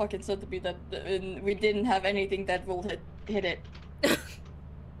died to a fucking centipede that and we didn't have anything that will hit it.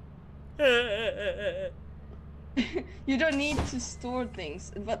 You don't need to store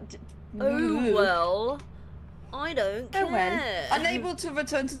things, but Oh well, I don't care. Farewell. Unable to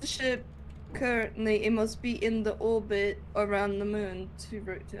return to the ship. Currently, it must be in the orbit around the moon to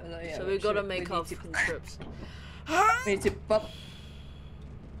rotate. Yeah, So we've got to make our fucking trips. We need to bump.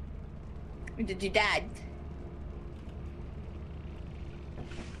 Did you dad?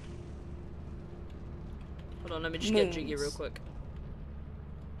 Hold on, let me just get jiggy real quick.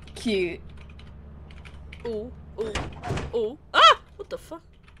 Cute. Ooh, ooh, ooh. Ah! What the fuck?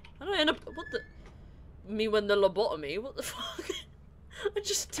 How do I end up? What the? Me when the lobotomy? What the fuck? I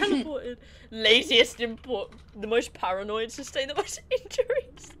just teleported. Laziest import. The most paranoid. Sustain the most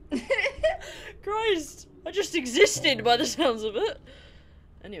injuries. Christ. I just existed by the sounds of it.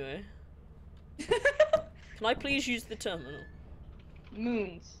 Anyway. Can I please use the terminal?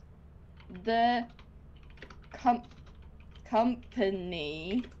 Moons. The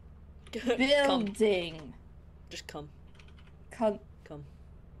company building. Come. Just come. Cunt. Come.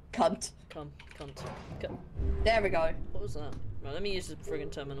 Cunt. Come. Cunt. There we go. What was that? Right, let me use the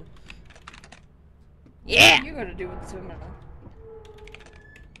friggin' terminal. Yeah! What are you gonna do with the terminal?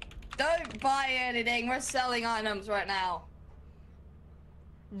 Don't buy anything. We're selling items right now.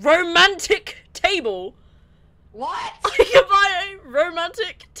 Romantic table? What? I can buy a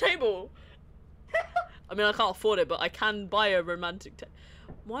romantic table. I mean, I can't afford it, but I can buy a romantic table.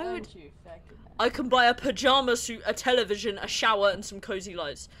 Why would Don't you fucking know. I can buy a pajama suit, a television, a shower, and some cozy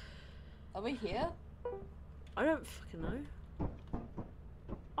lights. Are we here? I don't fucking know.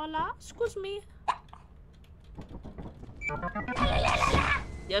 Hola, excuse me.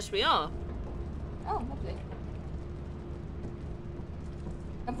 Yes, we are. Oh, lovely.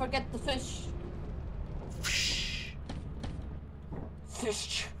 Don't forget the fish.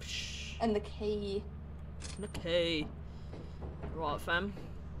 Fish. And the key. Okay. Right, fam.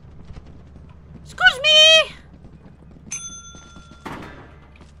 Excuse me!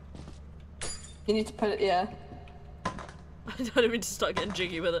 You need to put it, yeah. I don't mean to start getting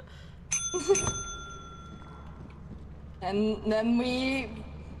jiggy with it. And then we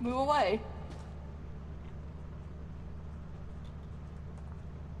move away.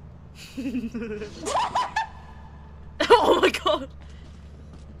 Oh my god!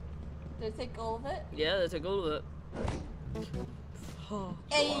 Did I take all of it? Yeah, they took all of it. Oh.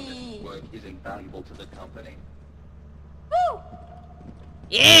 Hey! Work is invaluable to the company. Woo!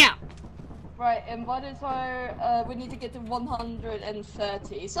 Yeah! Right, and what is our, we need to get to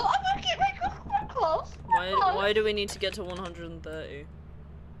 130, so I'm okay, we're close. Why do we need to get to 130?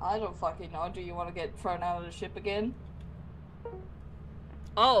 I don't fucking know, do you want to get thrown out of the ship again?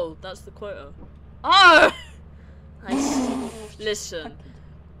 Oh, that's the quota. Oh! Listen.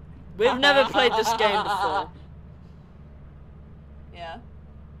 We've never played this game before. Yeah.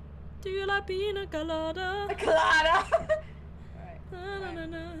 Do you like pina colada? Colada. Na, na, na,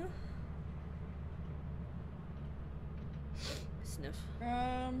 na. Sniff.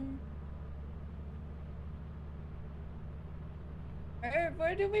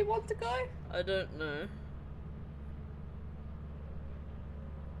 Where do we want to go? I don't know.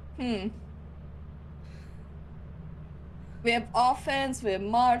 We have offense, we have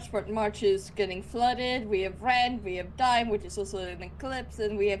March, but March is getting flooded. We have Rand, we have Dime, which is also an eclipse,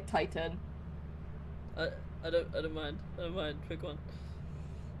 and we have Titan. I don't mind. I don't mind. Pick one.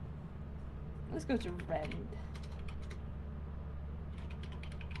 Let's go to Rand.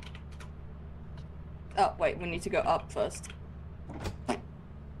 Oh, wait, we need to go up first.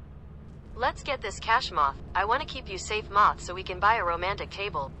 Let's get this cash, Moth. I want to keep you safe, Moth, so we can buy a romantic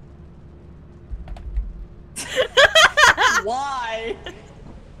table. Why?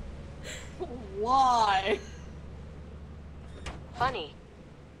 Why? Funny.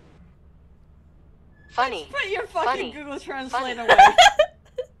 Funny. Put your fucking Funny. Google Translate Funny. away.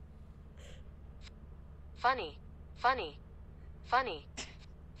 Funny. Funny. Funny.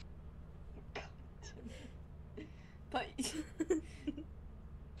 But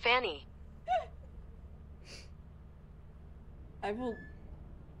Fanny. I will.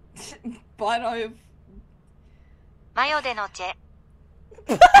 But I have. マヨでのチェ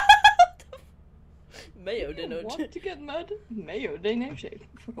Mayo de noche. Want to get mad? Mayo de noche.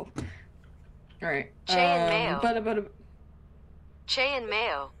 Fuck off. Alright. Che and mayo. But. Che and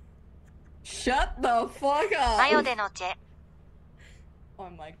mayo. Shut the fuck マヨ up! でのチェ Oh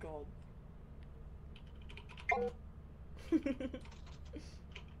my god.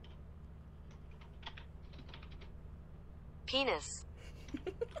 Penis.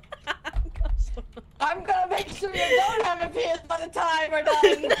 I'm gonna make sure you don't have a penis by the time we're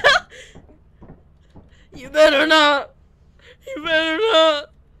done! You better not. You better not.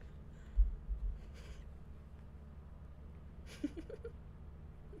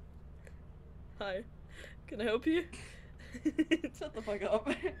 Hi. Can I help you? Shut the fuck up.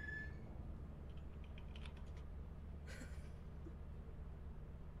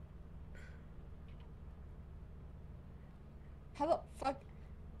 How the fuck?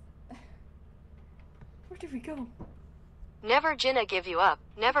 Where did we go? Never Jinna give you up.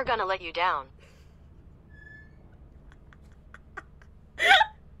 Never gonna let you down.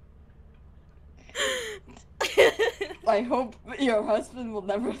 I hope your husband will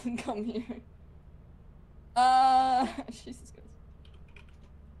never come here. Jesus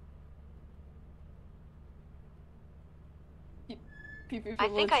Christ. I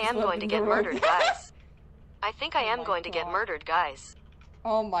think I am going to get murdered, guys. I think I am going to get murdered, guys.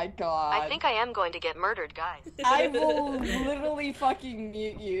 Oh my god. I think I am going to get murdered, guys. I will literally fucking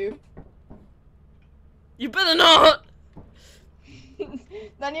mute you. You better not.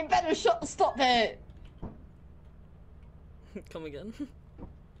 Then you better stop it. Come again.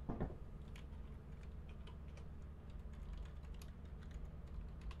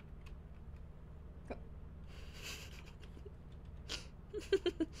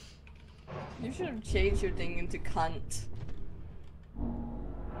 You should have changed your thing into cunt.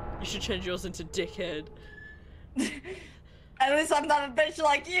 You should change yours into dickhead. At least I'm not a bitch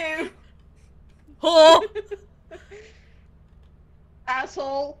like you. Whore!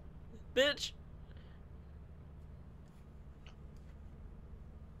 Asshole. Bitch!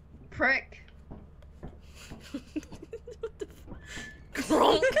 Prick. What the f-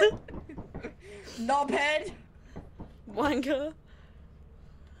 Gronk! Knobhead. Wanker!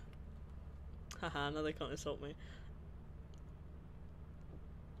 Haha, now they can't insult me.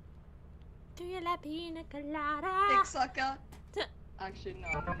 Do you like pina colada? Dick sucker. D- Actually,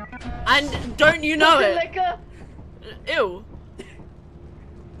 no. And don't you know it? Liquor. Ew.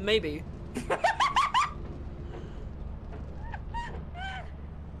 Maybe.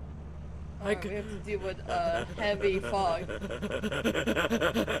 Alright, we have to deal with heavy fog.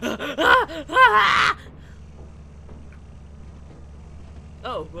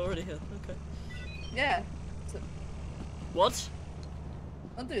 Oh, we're already here. Okay. Yeah. So, What?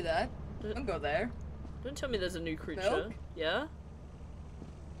 don't do that. Don't go there. Don't tell me there's a new creature. Milk? Yeah?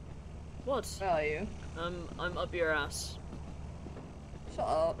 What? Where are you? I'm up your ass. Shut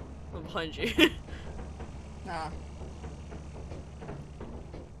up. I'm behind you. Nah.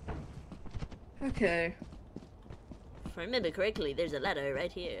 Okay. If I remember correctly, there's a ladder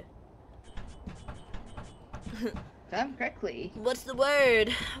right here. Damn correctly. What's the word?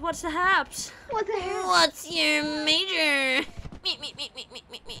 What's the haps? What the hell? What's your major? Me.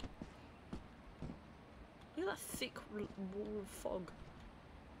 Look at that thick wall of fog.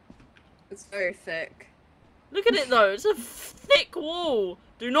 It's very thick. Look at it though, it's a thick wall.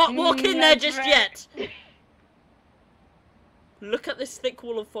 Do not walk in there just That's yet! Look at this thick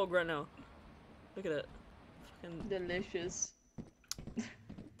wall of fog right now. Look at it. Fucking Delicious.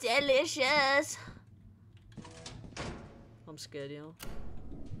 Delicious. I'm scared, yo.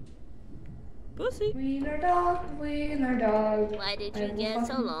 Pussy. Wiener dog, wiener dog. Why did you get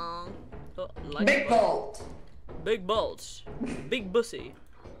so long? Oh, like Big bolt. Big bolts. Big bussy.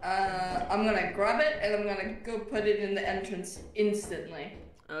 I'm gonna grab it and I'm gonna go put it in the entrance instantly.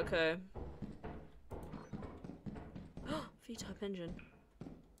 Okay. V-type engine.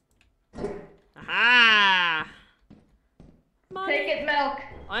 Aha! Money. Take it, milk.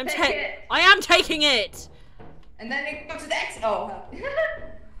 I Take am taking it! And then it goes to the exit. Oh.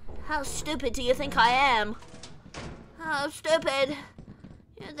 How stupid do you think I am? How stupid?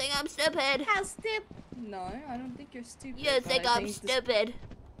 You think I'm stupid? How stupid? No, I don't think you're stupid. You but think I I'm stupid?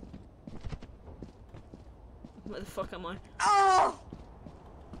 Where the fuck am I? Oh!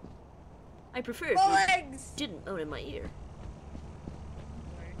 I prefer if My you legs! didn't moan in my ear.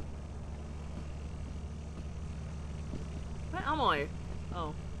 Where am I?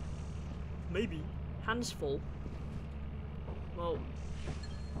 Oh. Maybe. Hands full. Well.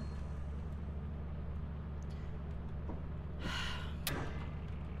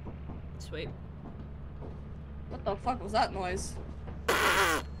 Sweet. What the fuck was that noise?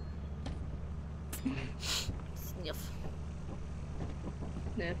 Sniff.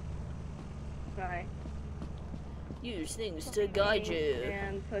 Sniff. Right. Use things to guide you.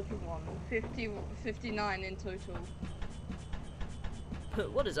 And 31. 59 in total.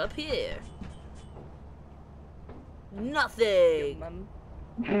 What is up here? Your Nothing! mum.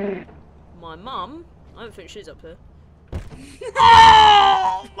 My mum? I don't think she's up here.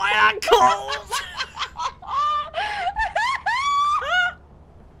 Oh! My ankles!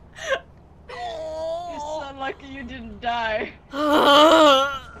 You're so lucky you didn't die.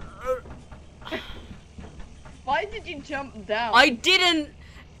 Why did you jump down? I didn't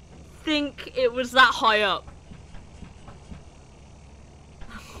think it was that high up.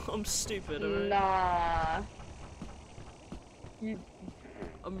 I'm stupid, alright? Nah.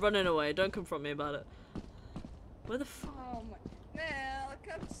 I'm running away, don't confront me about it. Where the fuck? Oh my. Milk,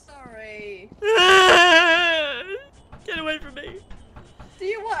 I'm sorry. Get away from me. Do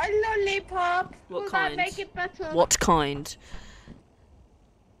you want a lollipop? What Will kind? that make it better? What kind?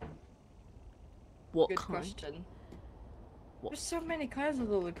 What Good kind? question. What? There's so many kinds of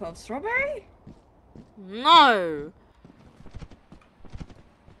lollipops. Strawberry? No!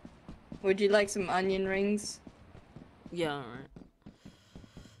 Would you like some onion rings? Yeah, alright.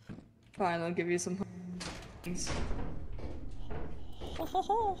 Fine, I'll give you some rings.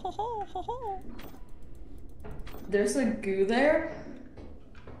 There's a goo there.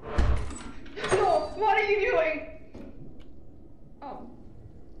 No, what are you doing? Oh,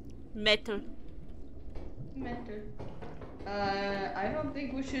 Metal. matter. I don't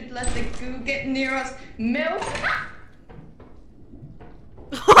think we should let the goo get near us. Milk.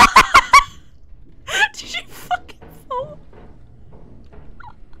 Did you fucking fall?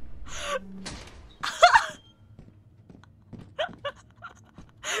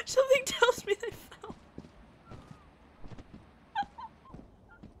 Something tells me they fell.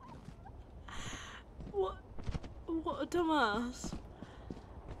 What? What a dumbass.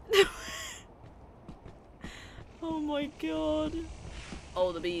 Oh my god.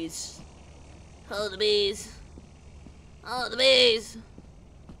 Oh, the bees. Oh, the bees. Oh, the bees.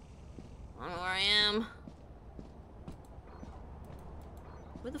 I don't know where I am.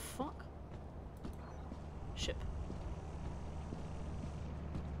 Where the fuck? Ship.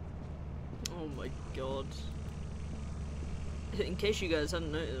 Oh my god. In case you guys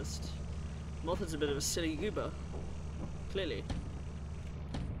hadn't noticed, Moth is a bit of a silly goober. Clearly.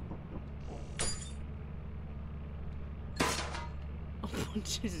 Oh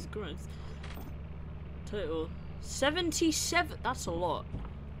Jesus Christ. Total 77. That's a lot.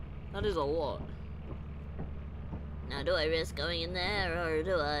 That is a lot. Now, do I risk going in there, or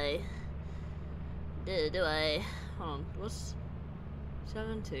do I... Do I... Hold on. What's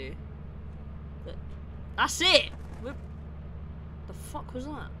 70? That's it! The fuck was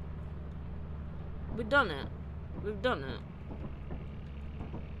that? We've done it. We've done it.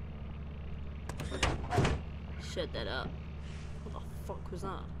 Shut that up. What the fuck was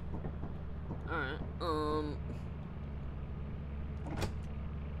that? Alright,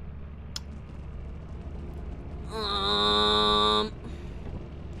 Are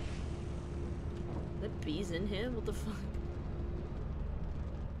there bees in here? What the fuck?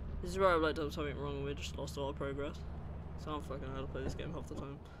 This is where I've like done something wrong and we just lost all our progress. So I don't fucking know how to play this game half the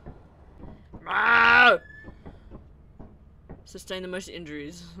time. No! Sustain the most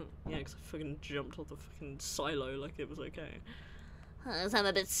injuries. Yeah, because I fucking jumped off the fucking silo like it was okay. Cause I'm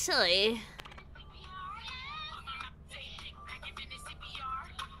a bit silly.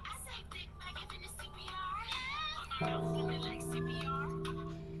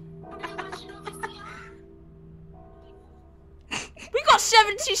 We got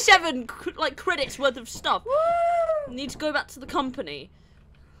 77 like credits worth of stuff. Woo! Need to go back to the company.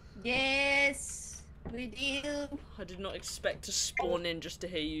 Yes, we do. I did not expect to spawn in just to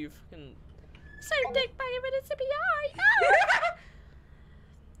hear you fucking save dick bag of an CPR.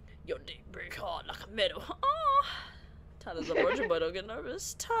 Your dick break hard like a metal. Oh, Tyler's a virgin, but don't get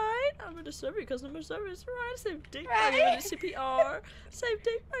nervous. Tight. I'm gonna serve you customer service. Right. Save dick bag of an CPR. Save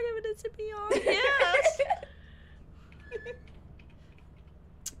dick bag of an CPR. Yes.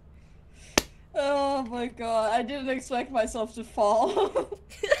 Oh my god, I didn't expect myself to fall.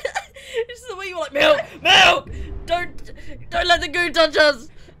 It's the way you were like, milk, milk. Don't let the goo touch us.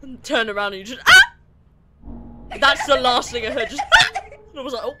 And turn around and you just That's the last thing I heard. Just and I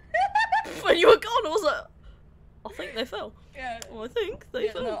was like, oh. When you were gone, I was like, I think they fell. Yeah. Oh, I think they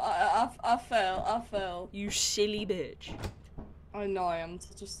fell. No, I fell. You silly bitch. I know I am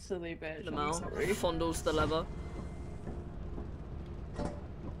such a silly bitch. The I'm mouth sorry. fondles the leather.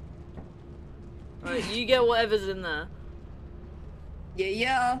 Alright, you get whatever's in there.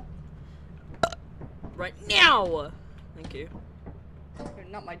 Yeah. Right now! Thank you. You're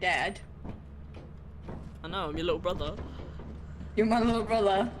not my dad. I know, I'm your little brother. You're my little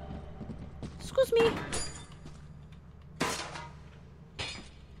brother. Excuse me.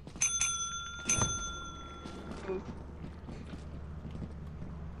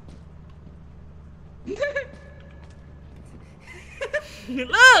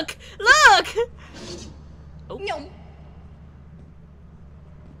 Look! Look! Oh. No.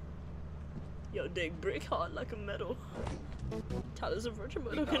 Your dick break hard like a metal. Tyler's a virgin,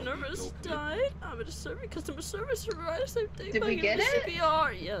 but looking nervous. Died. I'm at a service, customer service provider. Same thing. Did we get it?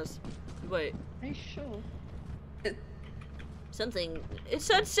 CPR. Yes. Wait. Are you sure? Something. It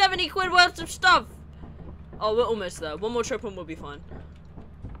said 70 quid worth of stuff. Oh, we're almost there. One more trip and we'll be fine.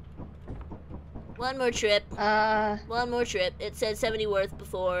 One more trip. Uh. One more trip. It said 70 worth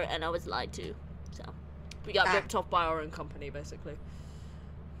before, and I was lied to. So. We got ripped off by our own company, basically.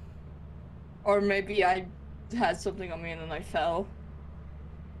 Or maybe I had something on me and then I fell.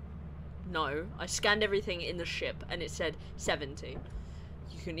 No, I scanned everything in the ship and it said 70.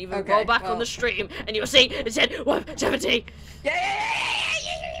 You can even Okay, go back well. on the stream and you'll see it said 70.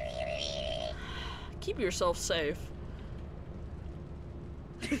 Yeah. Keep yourself safe.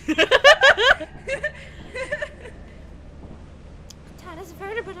 Tyler's a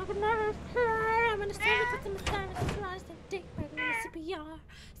virgin, but I'm gonna stay with the service. Dick back in the CPR.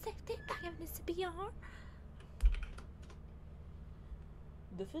 Save dick back in the CPR.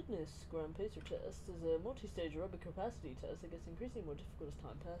 The fitness gram pacer test is a multi-stage aerobic capacity test that gets increasingly more difficult as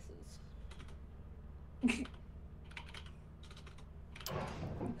time passes.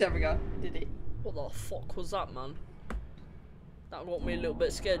 There we go. Did it. What the fuck was that, man? That got me a little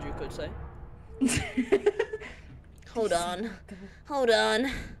bit scared, you could say. Hold on. Hold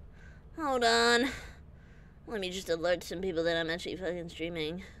on. Hold on. Let me just alert some people that I'm actually fucking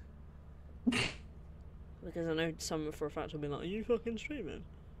streaming. Because I know some for a fact will be like, are you fucking streaming?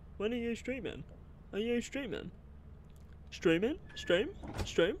 When are you streaming? Are you streaming? Streaming? Stream?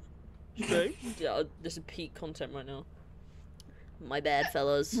 Stream? Stream? Yeah, this is peak content right now. My bad,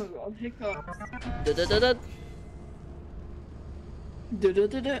 fellas. Oh god, hiccups. Da-da-da-da.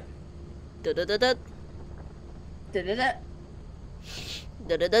 Da-da-da-da. Da-da-da-da. Da-da-da.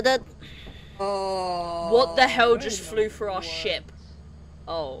 Da-da-da-da. Oh. What the hell just flew for our ship?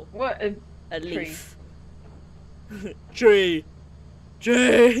 Oh, What a a tree. leaf. Tree!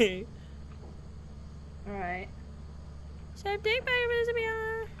 Tree! Alright. Save dick back of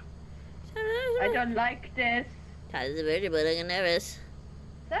SBR. I don't like this. Tyler's a virgin, but looking nervous. Is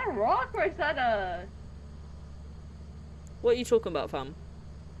that a rock or is that a... What are you talking about, fam?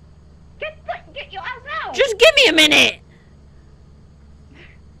 Get your ass out! Just give me a minute!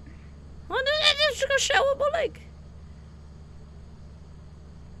 I'm just gonna show up my leg.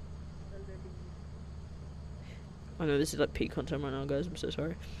 I know this is like peak content right now, guys. I'm so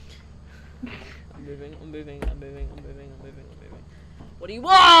sorry. I'm moving. What do you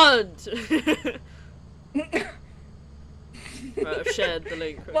want? Right, I've shared the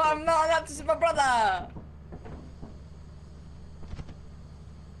link. Well, I'm not allowed to see my brother!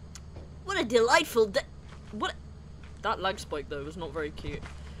 What a delightful day. What? That lag spike though was not very cute.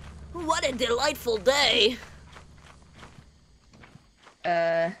 What a delightful day.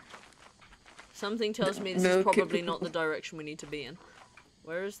 Something tells me this is probably not the direction we need to be in.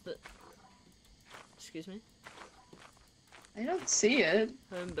 Where is the... Excuse me? I don't see it.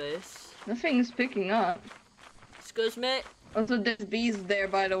 Home base. Nothing's picking up. Excuse me? Also, there's bees there,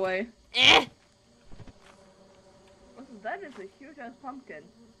 by the way. Eh! Also, that is a huge ass pumpkin.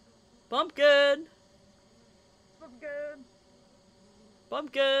 Pumpkin! Pumpkin!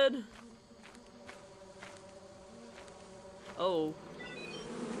 Pumpkin! Oh.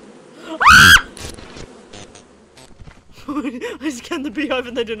 I scanned the beehive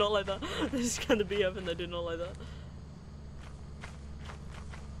and they did not like that. I scanned the beehive and they did not like that.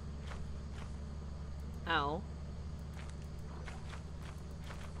 Ow.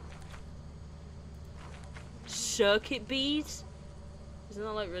 Circuit bees? Isn't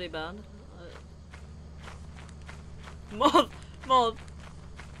that like really bad? Moth! Moth!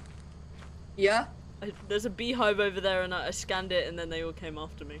 Yeah? There's a beehive over there and I scanned it and then they all came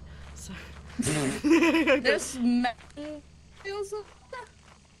after me. So... There's also.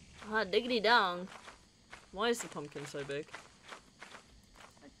 Ah, diggity dong. Why is the pumpkin so big?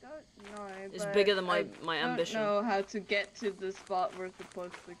 I don't know. It's bigger than my ambition. I don't know how to get to the spot we're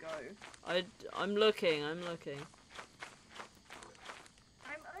supposed to go. I'm looking. I'm also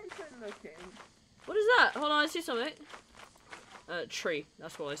looking. What is that? Hold on, I see something. Tree.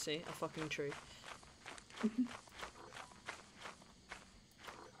 That's what I see. A fucking tree.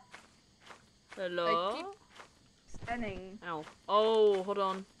 Hello? I keep scanning. Ow. Oh, hold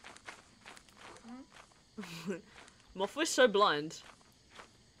on. Moth was so blind.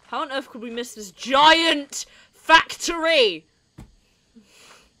 How on earth could we miss this giant factory?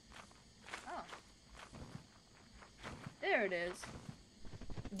 Oh. There it is.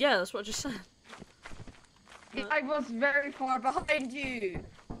 Yeah, that's what I just said. I was very far behind you.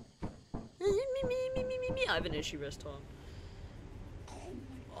 I have an issue wrist on.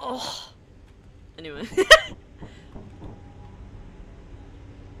 Oh. Anyway.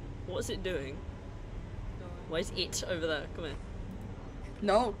 What's it doing? Why is it over there? Come here.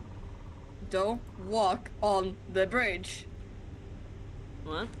 No. Don't walk on the bridge.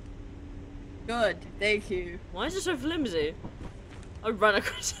 What? Good, thank you. Why is it so flimsy? I ran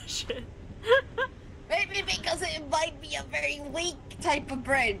across that shit. Maybe because it might be a very weak type of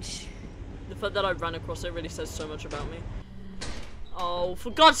bridge. The fact that I ran across it really says so much about me. Oh,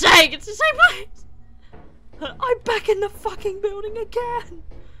 for God's sake, it's the same place! I'm back in the fucking building again!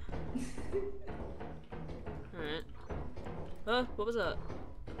 Alright. What was that?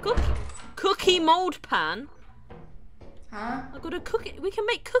 Cookie mold pan? Huh? I got a cookie. We can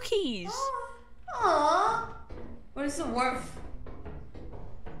make cookies! Aww. What is it worth?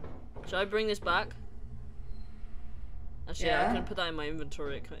 Should I bring this back? Actually, yeah, I Yeah. can put that in my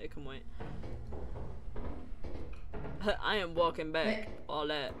inventory. It can wait. I am walking back. Wait. All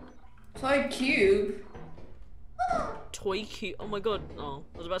that. Toy cube. Toy cube. Oh my god. Oh,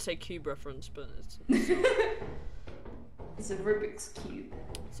 I was about to say cube reference, but it's It's a Rubik's cube.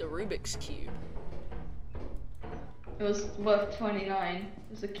 it's a Rubik's cube. It was worth 29.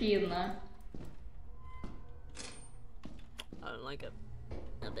 There's a key in there. I don't like it.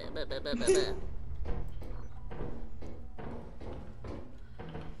 I don't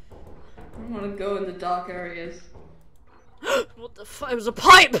want to go in the dark areas. What the fuck? It was a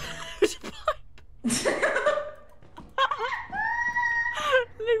pipe! It was a pipe!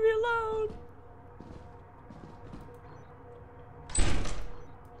 Leave me alone!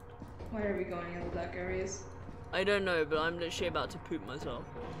 Why are we going in the dark areas? I don't know, but I'm literally about to poop myself.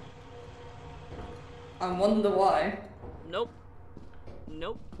 I wonder why. Nope.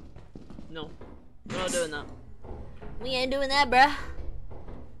 Nope. No. We're not doing that. We ain't doing that, bruh.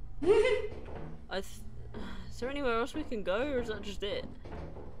 Is there anywhere else we can go, or is that just it?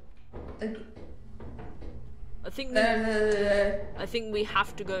 I think we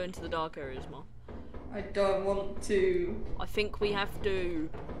have to go into the dark areas more. I don't want to. I think we have to.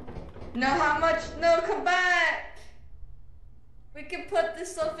 No, how much? No, come back! We can put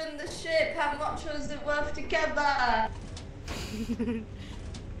this stuff in the ship. How much was it worth together?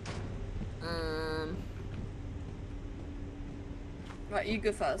 Right, you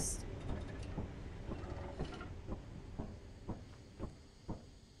go first.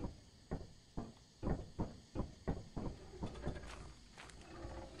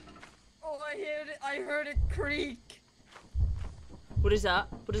 Oh, I heard it creak. What is that?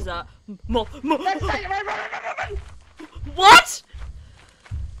 What is that? Moth! Moth! That's not run! What?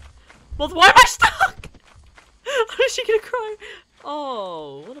 Moth, why am I stuck? Is she gonna cry?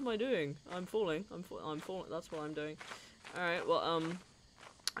 Oh, what am I doing? I'm falling. I'm falling. That's what I'm doing. All right. Well,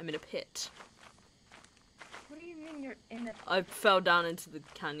 I'm in a pit. What do you mean you're in a... I fell down into the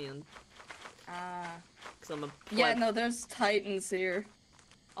canyon. Ah. Because I'm a Yeah, pleb. no, there's titans here.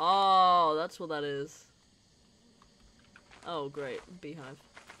 Oh, that's what that is. Oh, great. Beehive.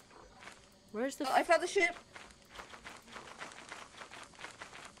 Where's the... Oh, I found the ship!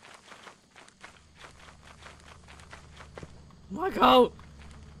 Michael!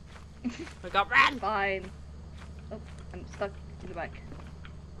 I got ran! Fine. Oh, I'm stuck in the back.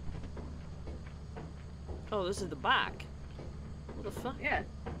 Oh, this is the back. What the fuck? Yeah.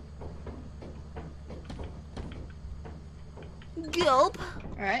 Gulp.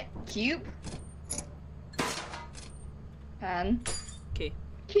 Alright, cube. Pan. Okay.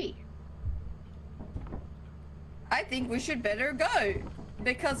 Key. I think we should better go.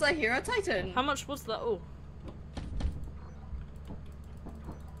 Because I hear a titan. How much was that? Oh.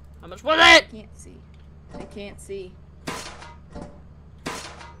 How much was it? I can't see. I can't see.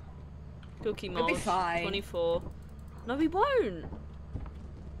 Cookie We'll be mold. fine. 24. No, we won't.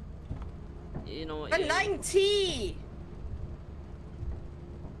 You know what? But Yeah. 90!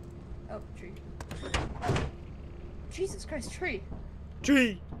 Oh, tree. Jesus Christ, tree.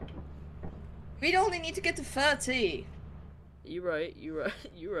 Tree. We'd only need to get to 30. You right. You right.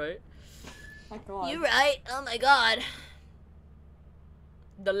 You right. My god. You're right. Oh my god.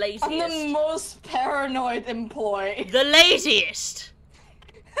 The laziest. I'm the most paranoid employee. The laziest.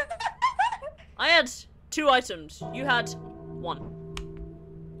 I had 2 items. You had 1.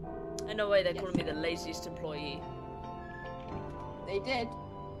 In no way they're calling me the laziest employee. They did.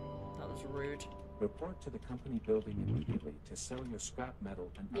 That was rude. Report to the company building immediately to sell your scrap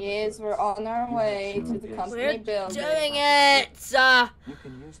metal and other Yes, goods. we're on our You way have to 2 the days company We're to building. doing it! You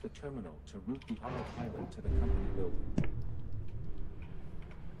can use the terminal to route the autopilot to the company building.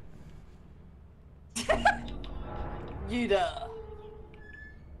 Yuda.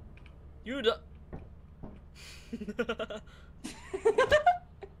 You the.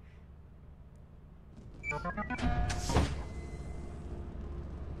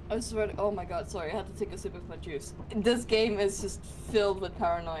 I swear to, oh my god, sorry, I had to take a sip of my juice. This game is just filled with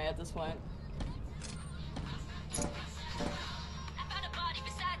paranoia at this point.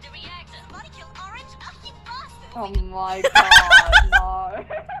 Oh my god, no.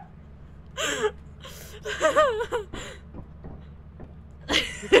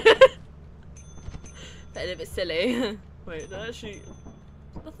 That a bit silly. Wait, that actually.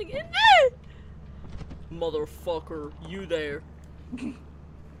 Nothing in there! Motherfucker, you there.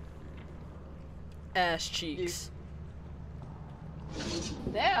 Ass cheeks.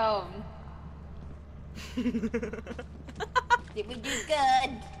 Damn. Did we do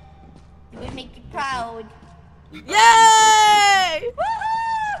good? Did we make you proud? Yay!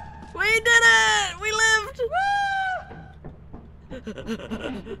 We did it! We lived!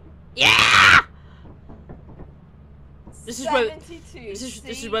 Yeah! This is where 72.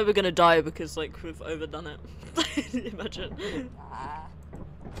 this is where we're gonna die because like we've overdone it. Imagine. Ah.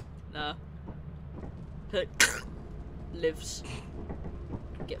 Nah. Lives.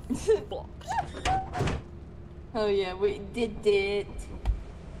 Get fucked. Oh yeah, we did it.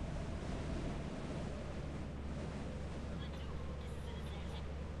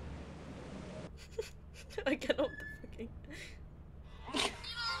 I cannot fucking.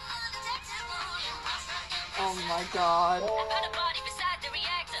 Oh my god.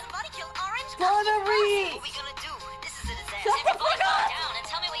 Gotta read! What we gonna do? This is a disaster. Shut the Everybody fuck calm up! down and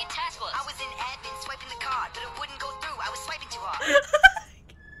tell me what your task was. I was in admin swiping the card, but it wouldn't go through. I was swiping too hard.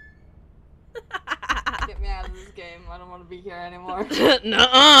 Get me out of this game. I don't want to be here anymore.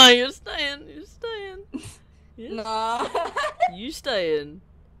 Nuh-uh, you're staying. You're staying. Nah. You staying.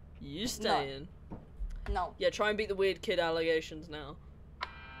 You staying. No. Yeah, try and beat the weird kid allegations now.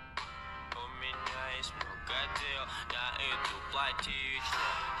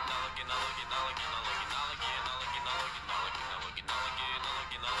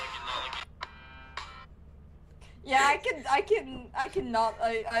 Yeah, I cannot.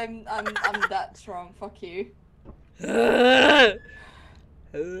 I'm that strong. Fuck you. Oh,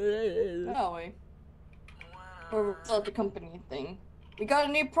 Oh wait. We're still at the company thing. We got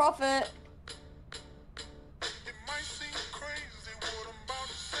a new prophet.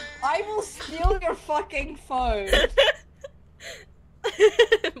 I will steal your fucking phone.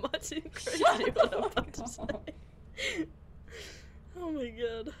 Much too crazy Shut what the I'm about fuck to up. say. Oh my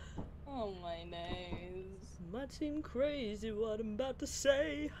god. Oh my nose. Might seem crazy what I'm about to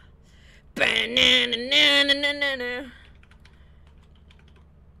say. Ba-na-na-na-na-na-na.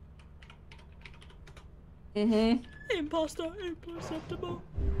 Imposter, imperceptible.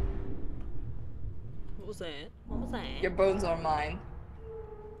 What was that? What was that? Your bones are mine.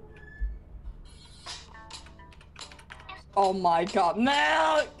 Oh my god,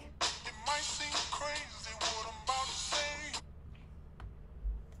 milk!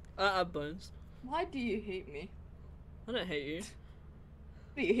 I have bones. Why do you hate me? I don't hate you.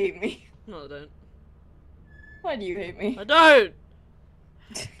 Do you hate me? No, I don't. Why do you hate me? I don't!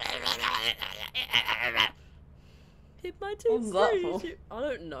 Hit my teeth. What's that for? I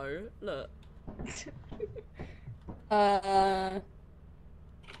don't know. Look.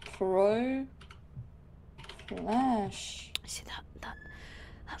 Pro Flash. See that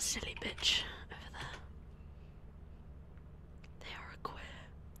silly bitch over there? They are a queer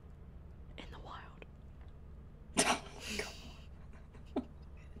in the wild.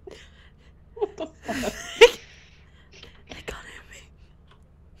 What the fuck? They can't hear me.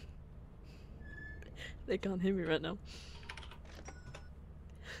 They can't hear me right now.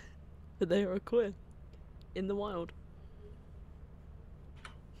 But they are a queer in the wild.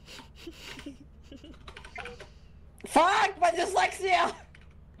 Fuck my dyslexia!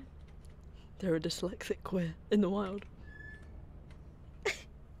 They're a dyslexic queer in the wild.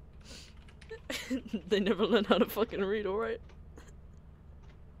 They never learn how to fucking read, alright?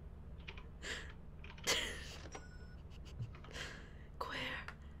 Queer.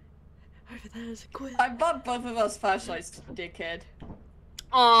 Over there's a queer. I bought both of us flashlights, dickhead.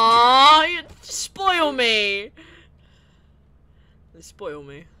 Aww, you spoil me! They spoil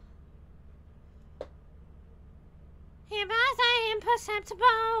me. If I say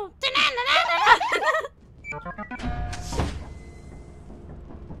imperceptible.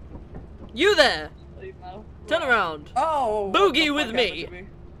 You there! Turn around. Oh! Boogie with me.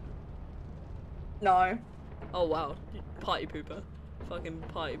 No. Oh wow, party pooper. Fucking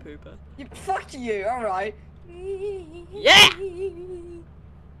party pooper. Fuck you, alright. Yeah!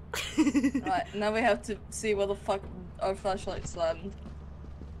 Right, now we have to see where the fuck our flashlights land.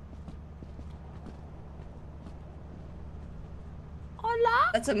 Hola?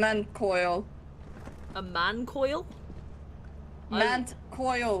 That's a man coil. A man coil? Man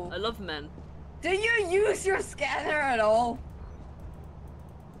coil. I love men. Do you use your scanner at all?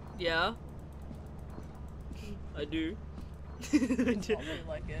 Yeah. I do. I don't really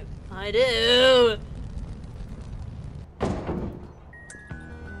like it. I do!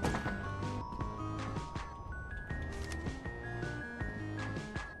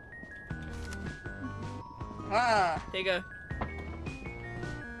 Ah, There you go.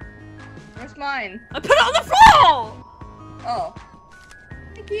 where's mine? I put it on the floor! Oh.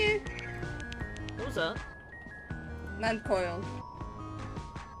 Thank you. What was that? Man coil.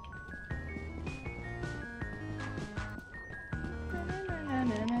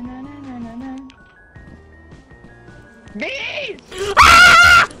 Bees!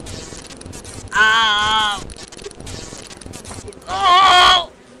 Ah!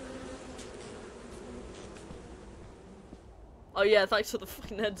 Oh! Oh yeah, thanks for the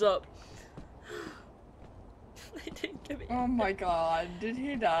fucking heads up. They didn't give me. Oh my god, did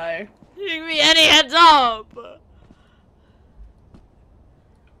he die? They didn't give me any heads up.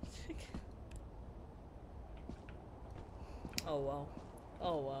 Oh wow.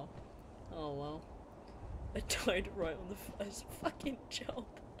 Oh wow. Oh wow. I died right on the first fucking jump.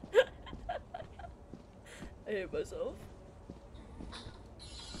 I hit myself.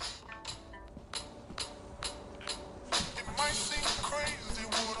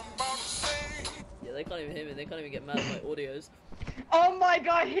 Yeah, they can't even hear me. They can't even get mad at my audios. Oh my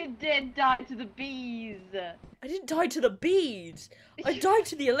god, he did die to the bees! I didn't die to the bees. I died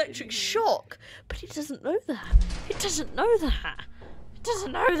to the electric shock. But he doesn't know that. He doesn't know that. He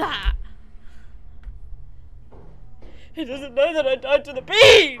doesn't know that. He doesn't know that I died to the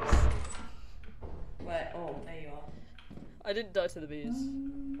bees. Wait, oh, there you are. I didn't die to the bees.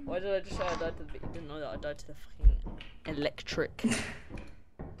 Why did I just say I died to the bees? I didn't know that I died to the fucking electric.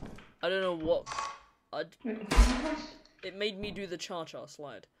 I don't know what. It made me do the cha-cha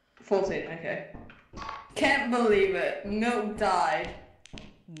slide. 14, okay. Can't believe it. Milk died.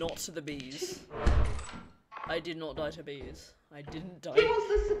 Not to the bees. I did not die to bees. I didn't die. He was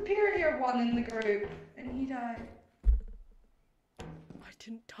the superior one in the group, and he died. I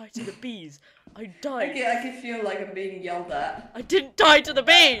didn't die to the bees. I died. Okay, I can feel like I'm being yelled at. I didn't die to the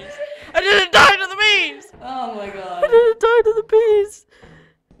bees. I didn't die to the bees. Oh my I god. didn't die to the bees.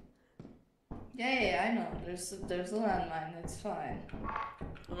 Yeah, I know. There's a landmine. It's fine.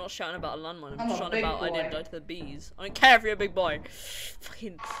 I'm not shouting about a landmine. I'm I'm a shouting big about I boy. didn't die to the bees. I don't care if you're a big boy.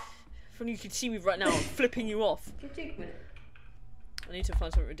 Fucking. If only you could see me right now, I'm flipping you off. I need to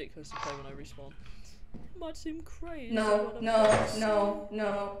find something ridiculous to play when I respawn. It might seem crazy. No. What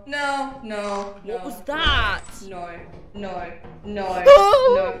What was that?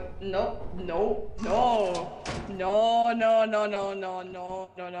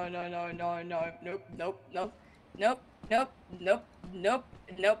 No. Nope.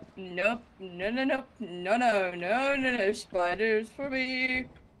 Nope. Nope. No. No. Nope. No. No. No. No. No. Spiders for me.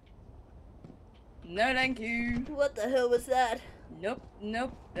 No, thank you. What the hell was that? Nope.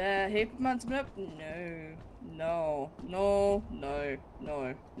 Nope. Heap amounts of nope. No. No. No. No.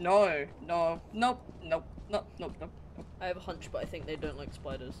 No. No. No. Nope. Nope. Nope. Nope. Nope. I have a hunch, but I think they don't like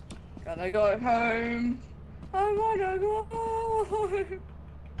spiders. Gotta go home. I wanna go home.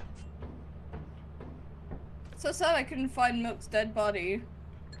 So sad I couldn't find Milk's dead body.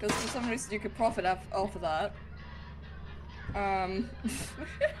 Because for some reason you could profit off of that. Right.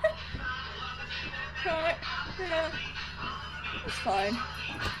 Yeah. It's fine.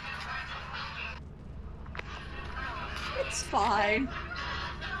 It's fine.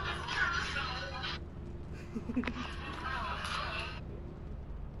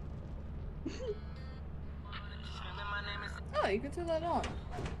 Oh, you can turn that on.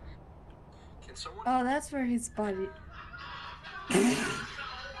 Oh, that's where his body.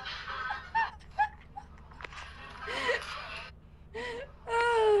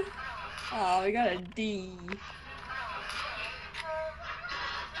 Oh, we got a D.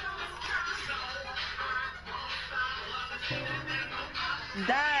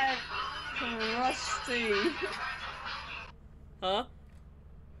 That crusty. Huh?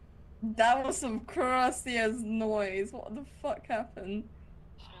 That was some crusty as noise. What the fuck happened?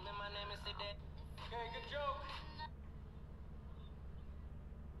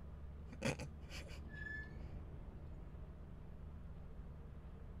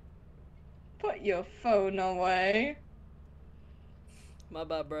 Put your phone away. My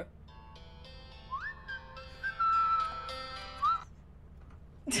bad, bro.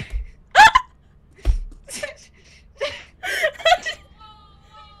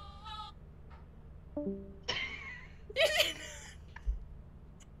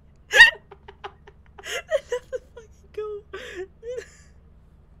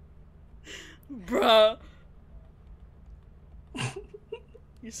 Bruh.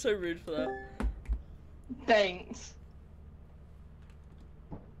 You're so rude for that. Thanks.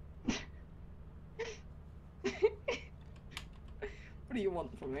 What do you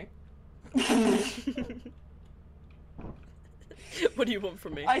want from me? What do you want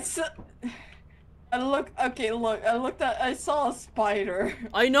from me? I saw I saw a spider.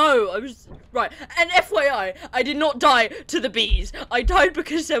 I know, I was... Right, and FYI, I did not die to the bees. I died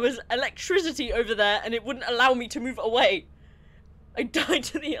because there was electricity over there and it wouldn't allow me to move away. I died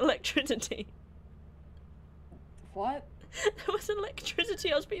to the electricity. What? There was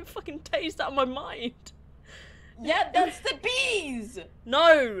electricity, I was being fucking tased out of my mind. Yeah, that's the bees!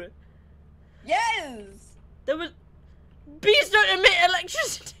 No! Yes! There was... Bees don't emit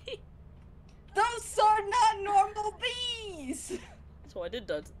electricity! Those are not normal bees! So I did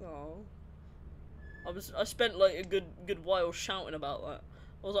die to... Oh. I spent like a good while shouting about that.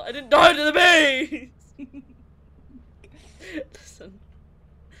 I was like, I didn't die to the bees! Listen.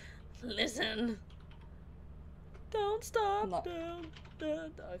 Listen. Don't stop. No.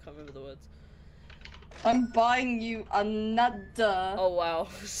 Don't. I can't remember the words. I'm buying you another. Oh wow.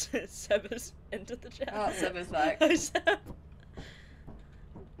 Seb has entered the chat. Oh, Seb is back. Hi, Seb.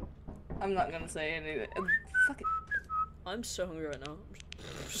 I'm not gonna say anything. Fuck it. I'm so hungry right now.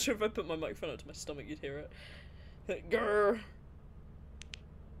 I'm sure if I put my microphone up to my stomach, you'd hear it. Grrr.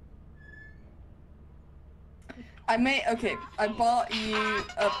 Okay, I bought you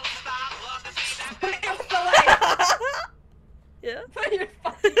a... Put your phone Yeah? Put your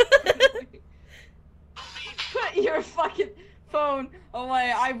fucking Put your fucking phone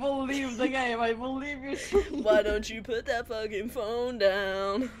away. I will leave the game. I will leave you. Why don't you put that fucking phone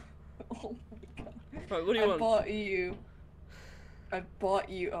down? Oh my god. Right, what do you want? I bought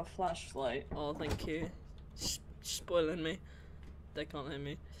you a flashlight. Oh, thank you. Spoiling me. They can't hear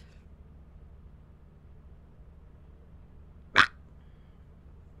me.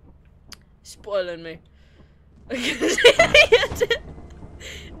 Spoiling me.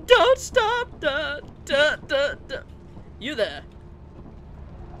 Don't stop. Da. You there?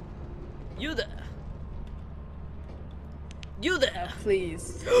 You there? You there? Oh,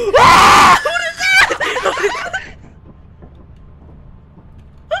 please. Ah! What is that?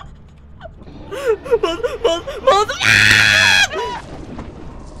 Mother.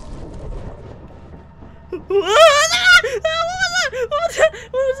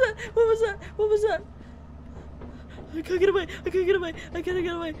 What was that? I can't get away. I can't get away.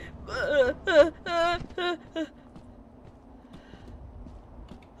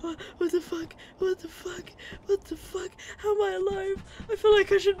 What the fuck? How am I alive? I feel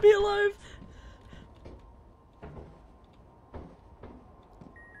like I shouldn't be alive.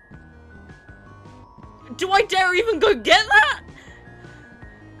 Do I dare even go get that?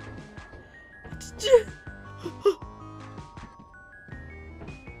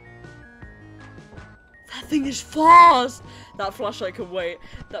 That thing is fast! That flashlight can wait.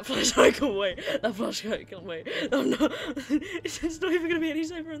 That flashlight can wait. That flashlight can wait. Oh no! It's not even gonna be any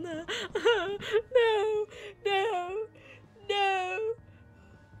safer in there. No! No! No!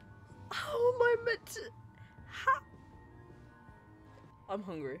 How am I meant to... How? I'm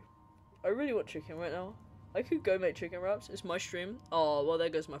hungry. I really want chicken right now. I could go make chicken wraps. It's my stream. Oh, well, there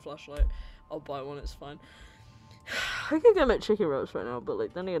goes my flashlight. I'll buy one, it's fine. I could go make chicken wraps right now, but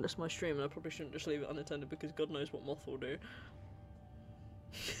like, then again, it's my stream, and I probably shouldn't just leave it unattended because God knows what Moth will do.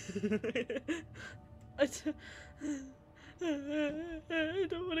 I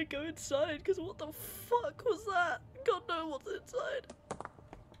don't want to go inside, because what the fuck was that? God knows what's inside.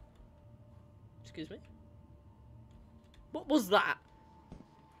 Excuse me? What was that?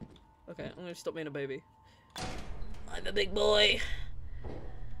 Okay, I'm gonna stop being a baby. I'm a big boy.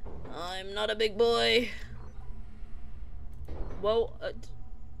 I'm not a big boy. Well,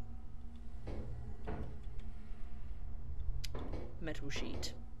 metal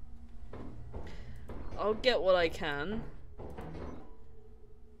sheet. I'll get what I can.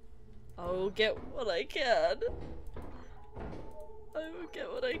 I will get what I can. I will get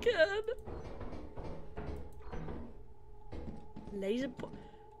what I can. Laser po-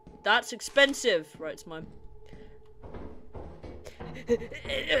 That's expensive. Right, it's mine.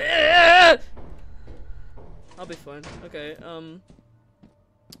 I'll be fine. Okay,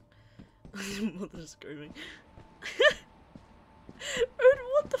 Mother's screaming.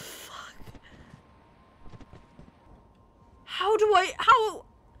 What the fuck? How am I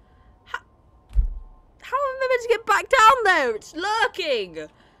meant to get back down there? It's lurking!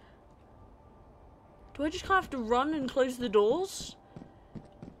 Do I just kind of have to run and close the doors?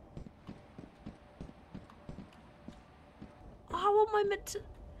 How am I meant to...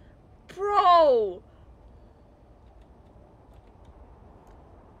 Bro!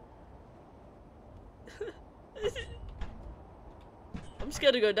 I'm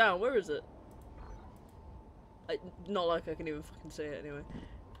scared to go down. Where is it? Not like I can even fucking say it anyway.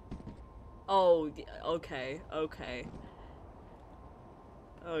 Oh, okay, okay.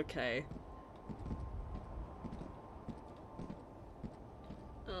 Okay.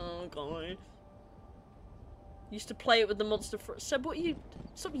 Oh, God. Used to play it with the monster for- Seb, what are you-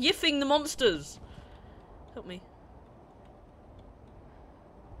 Stop yiffing the monsters! Help me.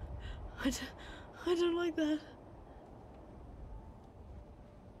 I don't like that.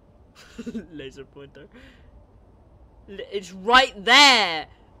 Laser pointer. It's right there!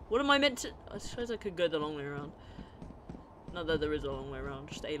 What am I meant to- I suppose I could go the long way around. Not that there is a long way around,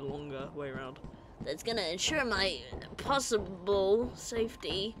 just a longer way around. That's gonna ensure my possible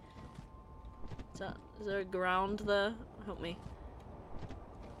safety. Is there a ground there? Help me.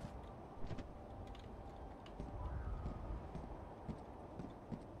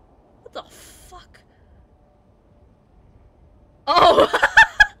 What the fuck? Oh!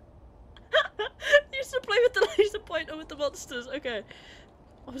 Used to play with the laser pointer with the monsters. Okay.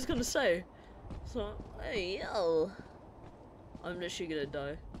 I was gonna say. So, Hey, yo. I'm literally gonna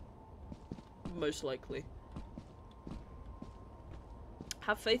die. Most likely.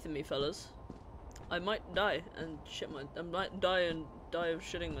 Have faith in me, fellas. I might die and shit I might die and die of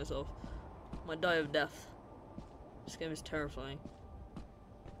shitting myself. I might die of death. This game is terrifying.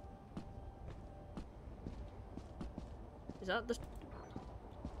 Is that the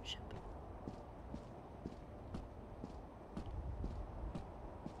ship?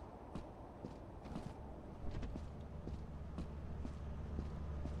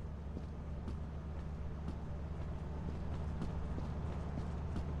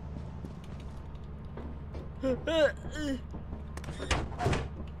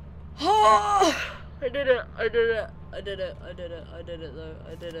 I did it! I did it! I did it! I did it! I did it though!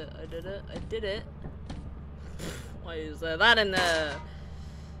 I did it! I did it! I did it! Why is there that in there?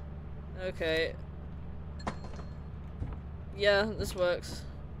 Okay. Yeah, this works.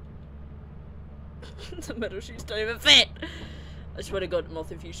 The metal sheets don't even fit! I swear to God,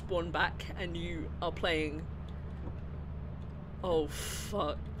 Moth, if you spawn back and you are playing... Oh,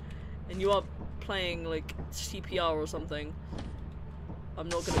 fuck. And you are playing, like, CPR or something, I'm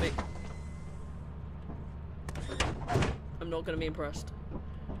not gonna be impressed.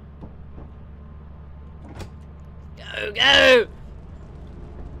 Go, go!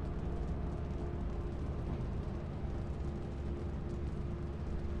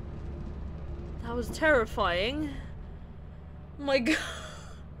 That was terrifying. My God.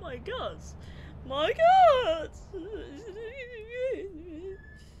 My God. My God.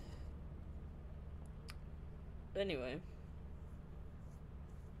 Anyway.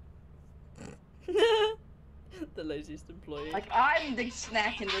 The laziest employee. Like, I'm the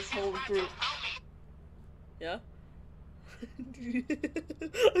snack in this whole group. Yeah? I'm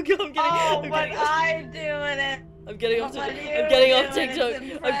getting off TikTok.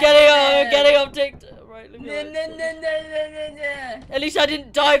 I'm getting off TikTok. Right, look at that. At least I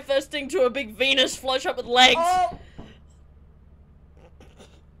didn't die fisting to a big Venus flytrap with legs. Oh.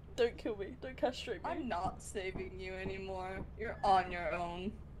 Don't kill me. Don't castrate me. I'm not saving you anymore. You're on your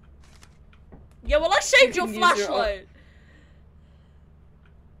own. Yeah, well, I saved your can use your flashlight.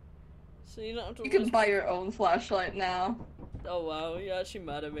 So you don't have to. You can buy your own flashlight now. Oh wow, you're actually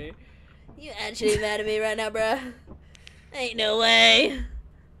mad at me. You actually mad at me right now, bruh? Ain't no way.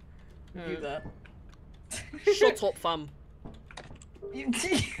 Do that. Shut up, fam.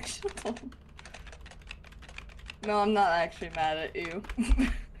 Shut up. No, I'm not actually mad at you.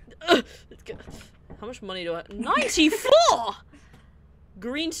 How much money do I have? 94!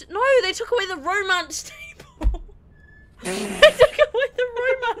 Green. No, they took away the romance table. They took away the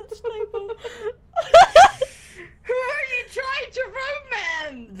romance table. Who are you trying to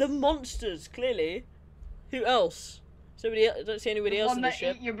romance? The monsters, clearly. Who else? Somebody else? I don't see anybody else in the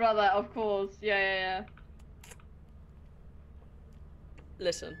ship. Eat your brother, of course. Yeah.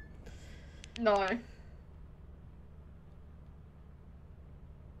 Listen. No.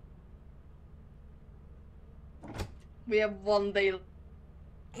 We have 1 day.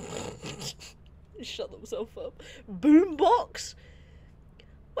 Shut themselves up. Boombox?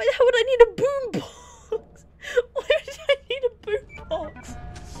 Why the hell would I need a boombox? Why would I need a boombox?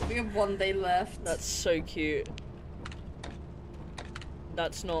 We have 1 day left. That's so cute.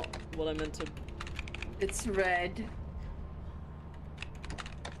 That's not what I meant to. It's red.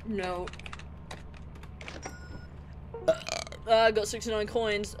 No. I got 69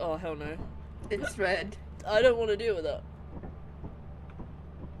 coins. Oh, hell no. It's red. I don't want to deal with that.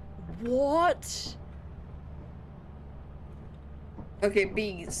 What? Okay,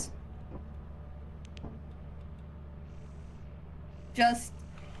 bees. Just.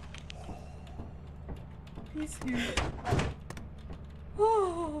 He's here.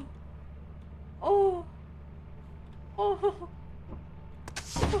 Oh. Oh. Oh.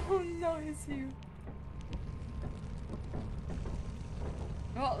 Oh no, he's here.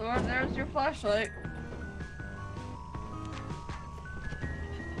 Oh, there's your flashlight.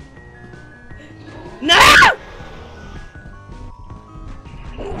 No!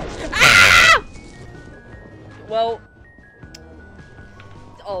 Ah! Well.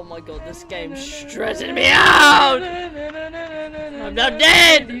 Oh my god, this game's stressing me out! I'm not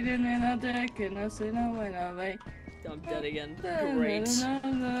dead! I'm dead again. Great.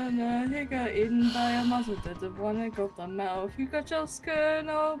 You got eaten by a monster that wanna go the mouth. You got your skin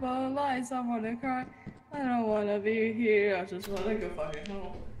over lies. I wanna cry. I don't wanna be here. I just wanna go fucking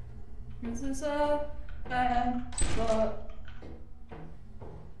home. This is a bad thought.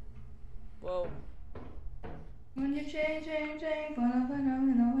 Well. When you change,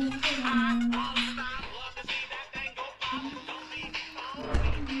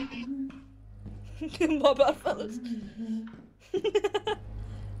 My bad, fellas.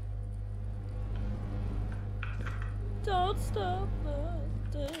 Don't stop.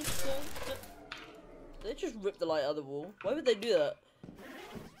 They just ripped the light out of the wall. Why would they do that?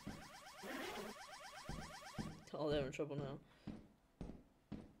 Oh, they're in trouble now.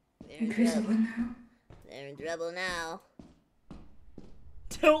 They're in trouble now. They're in trouble now.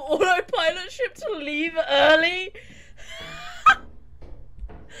 Tell autopilot ship to leave early.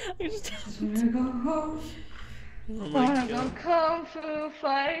 I just wanna go home. Oh my Wanna god. go kung fu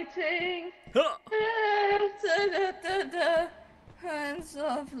fighting. Hands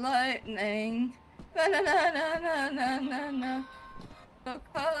of lightning. Na na na na na na na na. Go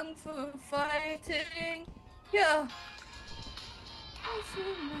kung fu fighting. Yeah. Kung fu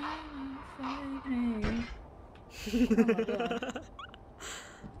fighting. Oh my god.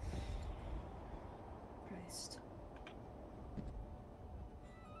 Christ.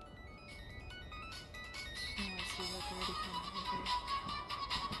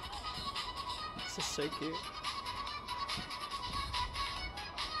 This is so cute.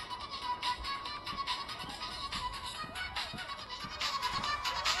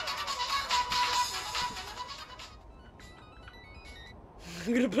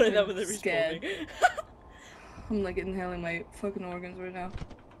 I'm gonna play that with it respawning. I'm like inhaling my fucking organs right now.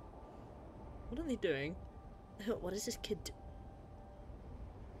 What are they doing? What is this kid do?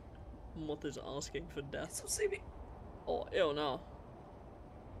 Moth is asking for death. So see me. Oh, ew, no.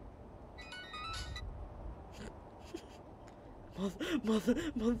 Moth,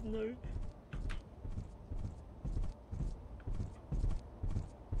 no.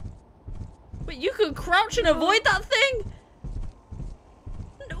 But you can crouch and avoid that thing?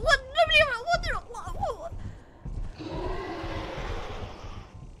 What? Nobody ever. What?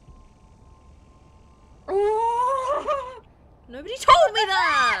 Nobody told me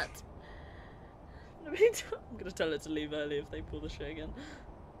that! I'm gonna tell it to leave early if they pull the shit again.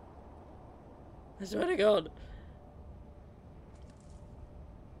 I swear to God.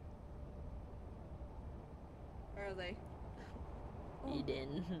 Where are they?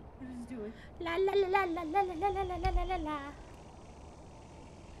 Eden. What is he doing? La la la la la la la la la la la la.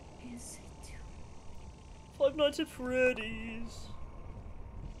 Is it doing? Five Nights at Freddy's.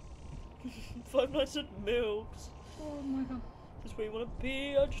 Five Nights at Milk's. Oh my god. This where you wanna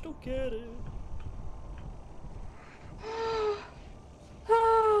be, I just don't get it.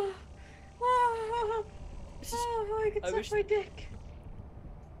 I can suck my dick.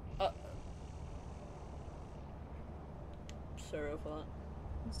 Sorry for that.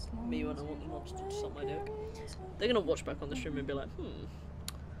 Me when I want the mobs to suck my dick. They're gonna watch back on the stream and be like,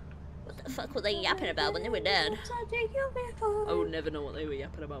 What the fuck were they yapping about when they were dead? I will never know what they were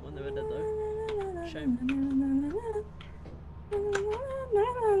yapping about when they were dead though. Shame.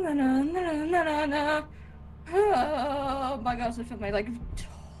 Oh my gosh, I feel my like.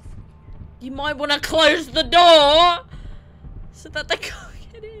 You might want to close the door so that they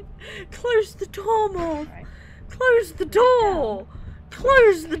can't get in. Close the door, Mom. Right. Close the door.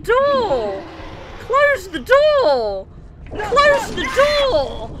 Close the door. Close the door. Close the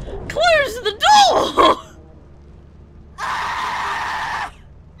door. Close the door.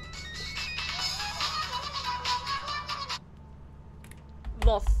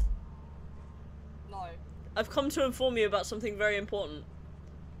 Moth. No. I've come to inform you about something very important.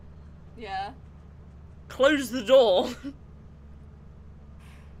 Yeah. Close the door.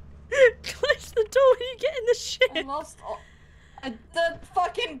 Close the door when you get in the ship. I lost all. The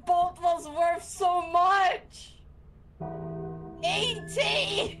fucking bolt was worth so much!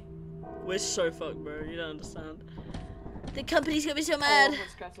 80! We're so fucked, bro. You don't understand. The company's gonna be so All mad. of the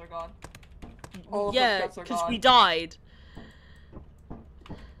scraps are gone. All of the Yeah, scraps are because gone. we died.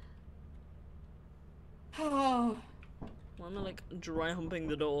 Oh. Why am I like dry humping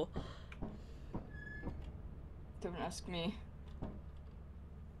the door? Don't ask me.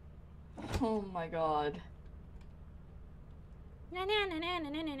 Oh my god. We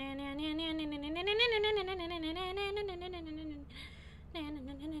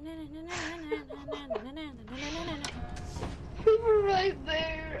were right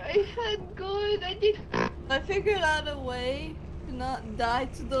there. I had good. I figured out a way to not die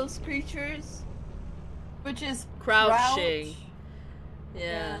to those creatures, which is Crouching. crouch.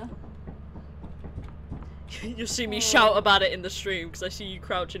 Yeah. You'll see me shout about it in the stream because I see you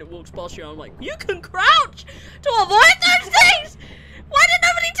crouch and it walks past you and I'm like, you can crouch to avoid those things! Why did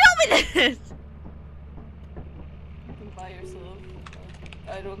nobody tell me this? You can buy yourself.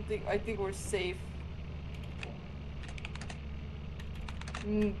 I think we're safe.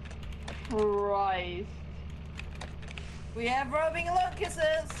 Christ. We have roaming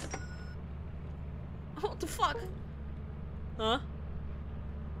locusts! What the fuck? Huh?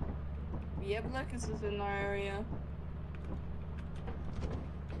 We have locusts in our area.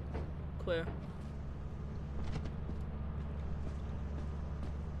 Clear.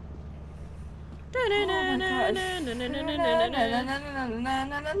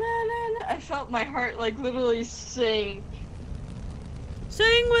 I felt my heart like literally sink.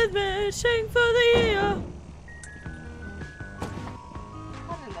 Sing with me, sing for the year.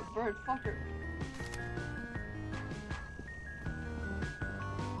 What in the bird fucker?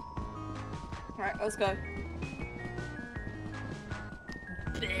 Alright, let's go.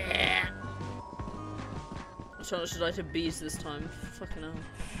 So much should I to bees this time? Fucking hell.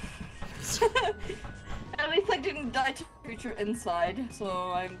 At least I didn't die to a creature inside,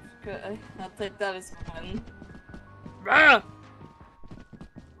 so I'm good. I'll take that as a win. Rah!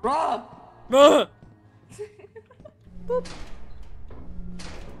 Raw! Rah! Boop.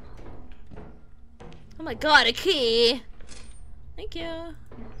 Oh my god, a key! Thank you.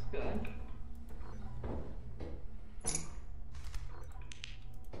 That's good.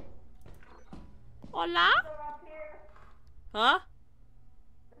 Hola? Huh?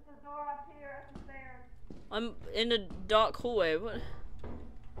 There's a door up here at the stairs. I'm in a dark hallway. What?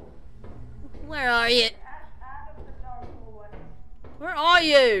 Where are you? Out of the dark hallway. Where are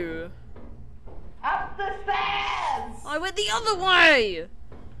you? Up the stairs! I went the other way!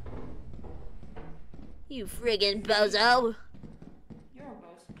 You friggin' bozo. You're a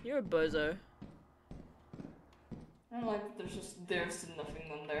boss. You're a bozo. I don't like that there's nothing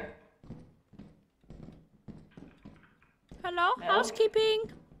on there. Hello? No.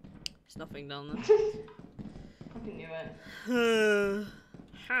 Housekeeping? There's nothing down Fucking knew it.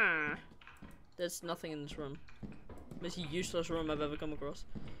 there. There's nothing in this room. Most useless room I've ever come across.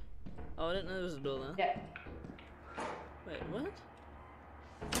 Oh, I didn't know there was a door there. Yeah. Wait, what?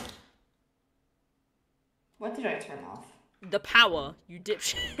 What did I turn off? The power, you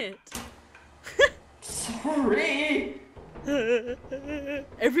dipshit. Sorry!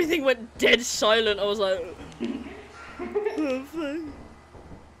 Everything went dead silent. I was like, oh, fuck.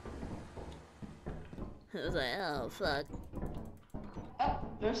 I was like, oh fuck. Oh,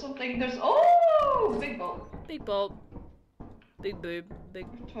 there's something. Oh! Big bolt. Big bulb. Big boob. Big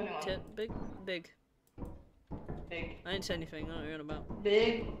 21. tit. Big. Big. I didn't say anything. I don't know what you're on about.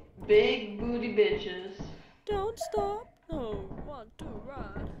 Big booty bitches. Don't stop. No, want to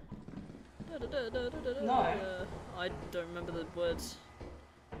ride. No. I don't remember the words.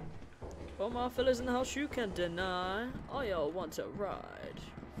 All my fellas in the house, you can't deny. All y'all want to ride.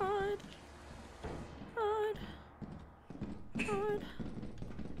 Ride.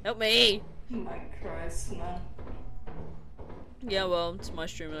 Help me! Oh my Christ, man. Yeah, well, it's my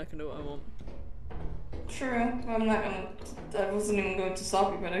stream and I can do what I want. True. I'm not gonna. I wasn't even going to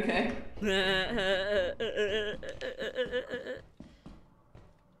stop you, but okay.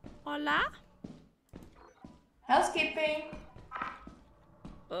 Hola? Housekeeping!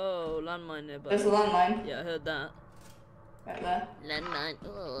 Oh, landmine nearby. There's a landline. Yeah, I heard that. Right there. Landmine.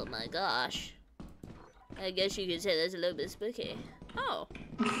 Oh my gosh. I guess you could say that's a little bit spooky. Oh.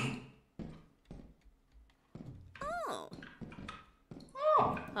 Oh.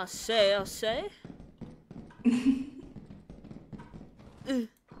 Oh! I say.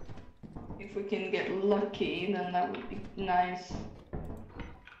 If we can get lucky, then that would be nice.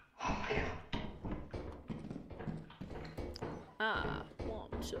 Oh my god. I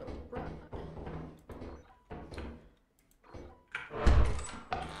want to ride.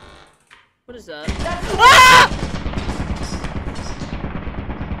 What is that? Ah!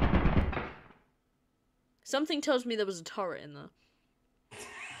 Something tells me there was a turret in there.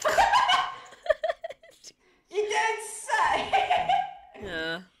 You didn't say!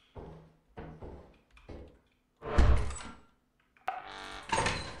 Yeah.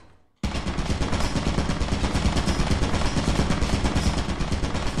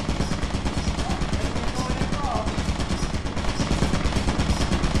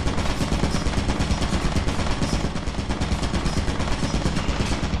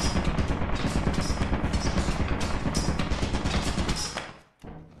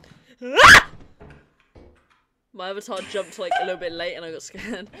 Ah! My avatar jumped like a little bit late and I got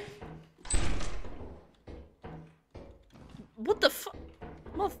scared. What the fuck?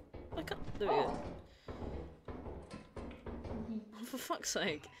 Moth, I can't. There we go. Oh, for fuck's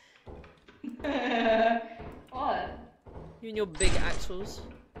sake. What? You and your big axles.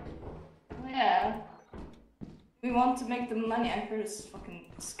 Yeah. We want to make the money. I heard this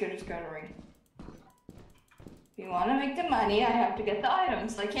fucking skitters guttering. If you want to make the money, I have to get the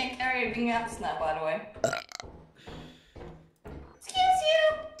items. I can't carry everything else now, by the way. Excuse you!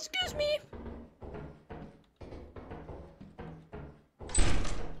 Excuse me.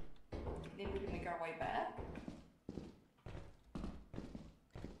 Think we can make our way back?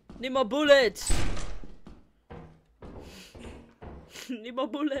 Need more bullets. Need more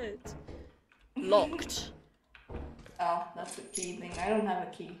bullets. Locked. Oh, that's the key thing. I don't have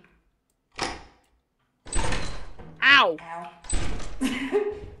a key. Ow! Ow.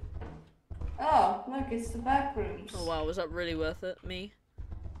 Oh, look, it's the back rooms. Oh wow, was that really worth it? Me?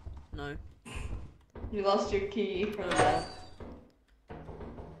 No. You lost your key for that.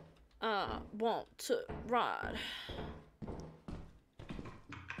 I want to ride.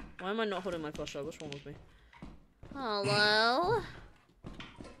 Why am I not holding my flashlight? What's wrong with me? Hello?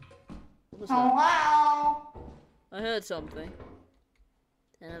 What was that? Hello! I heard something.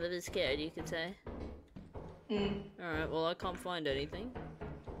 And I'm a bit scared, you could say. Alright, well I can't find anything.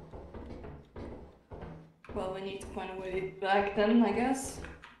 Well, we need to find a way back then, I guess.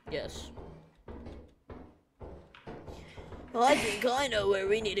 Yes. Well, I think I know where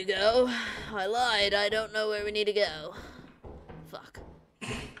we need to go. I lied, I don't know where we need to go. Fuck.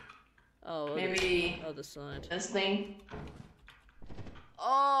 Oh, Maybe other side. this thing.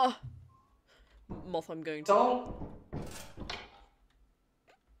 Oh! Moth, I'm going to. Don't.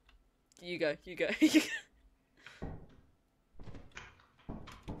 You go, you go.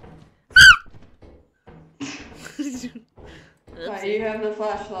 Right, you have the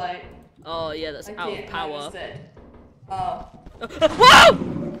flashlight. Oh yeah, that's I out of can't power. instead. Oh.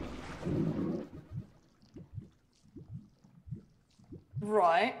 Whoa!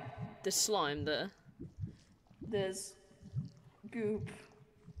 Right. There's slime there. There's goop.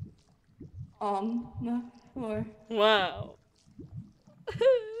 on the floor. Wow.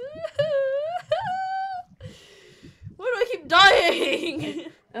 Why do I keep dying?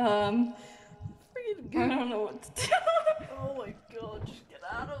 Freaking I don't know what to do. Oh my god, just get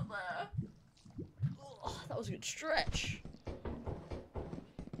out of there. Oh, that was a good stretch.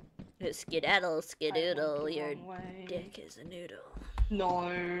 Skedaddle, skedoodle, your wrong way. dick is a noodle. No,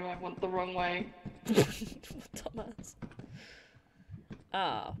 I went the wrong way. Dumbass.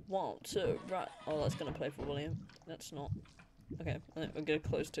 Ah, 1, 2, right. Oh, that's gonna play for William. That's not. Okay, we're gonna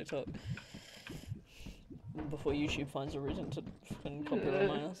close TikTok before YouTube finds a reason to fucking copyright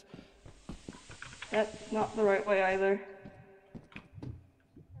my ass. That's not the right way either.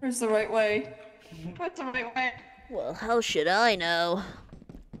 Where's the right way? What's the right way? Well, how should I know?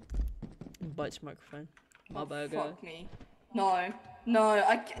 Bites microphone. My Oh, bad, guy. fuck me. No. No,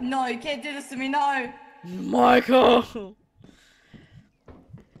 no, you can't do this to me, no! Michael!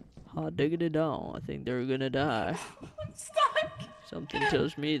 Hot diggity down. I think they're gonna die. I'm stuck! Something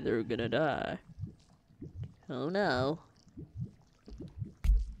tells me they're gonna die. Oh no.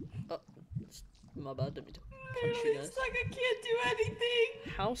 Oh, my bad. Didn't mean to punch you guys. It's like I can't do anything!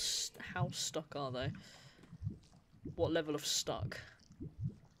 How stuck are they? What level of stuck?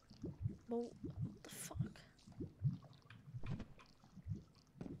 Well, what the fuck?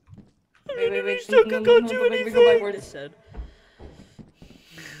 Wait, I can't do anything! go backwards. It said.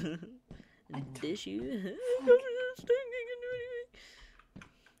 Dish you?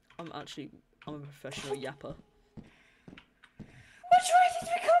 I'm a professional yapper. Which way did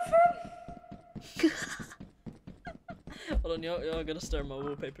we come from? Hold on, you're gonna stare at my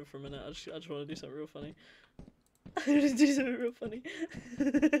wallpaper for a minute. I just want to do something real funny. I want to do something real funny.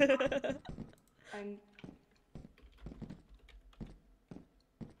 I'm...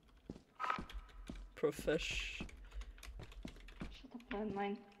 Profesh. Shut up,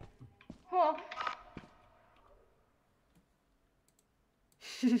 landmine. Oh.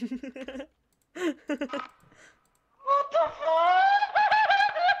 What the fuck?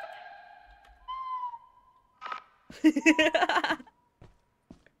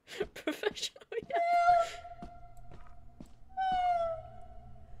 Professional, yeah.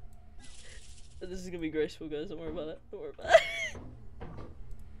 This is gonna be graceful, guys. Don't worry about it. Don't worry about it.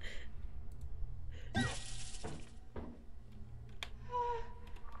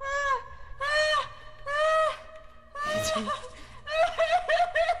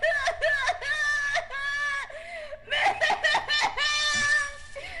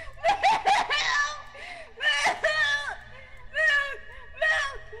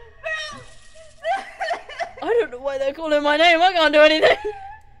 I don't know why they're calling my name. I can't do anything. I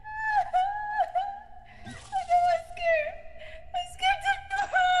know, I'm scared. I'm scared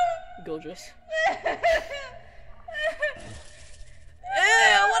to... Gorgeous.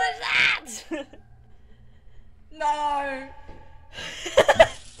 Ew, what is that? No.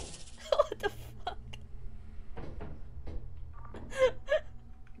 What the fuck?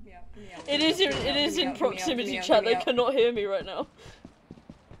 Give me out, give me out. It is in proximity chat. They cannot hear me right now.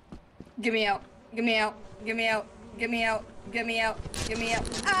 Give me out. Give me out. Give me out. Give me out. Give me out. Give me out.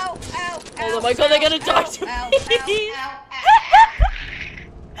 Ow! Ow! Oh my god, they're gonna die to ow, me! ow,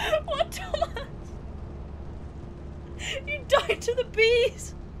 What, Thomas? You died to the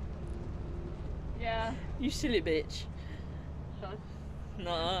bees! Yeah. You silly bitch. Shut.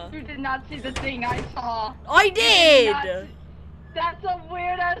 Nah. You did not see the thing I saw. I did! That's a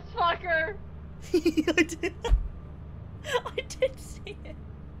weird ass fucker. I did. I did see it.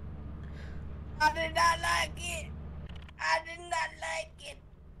 I did not like it. I did not like it.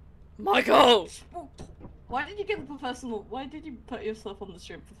 Michael! Why did you get the professional? Why did you put yourself on the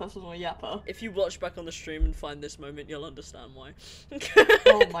stream, professional yapper? If you watch back on the stream and find this moment, you'll understand why.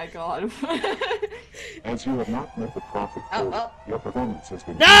 Oh my god. As you have not met the profit quota, your performance has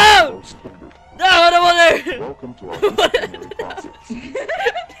been No! below standard. No, I don't want to! Welcome to our disciplinary process.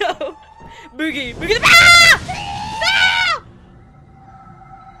 No! Boogie! Boogie! Ah! No!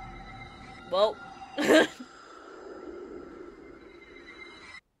 Well.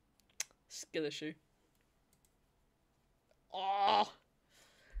 Skill issue. Oh.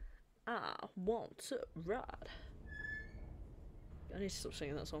 I want to ride. I need to stop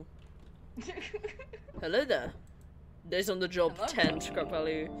singing that song. Hello there. Days on the job, Hello. 10 scrap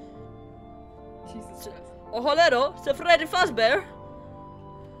value. Jesus Christ. Oh, hello, c'est Freddy Fazbear.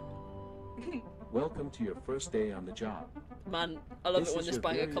 Welcome to your first day on the job. Man, I love it when is this your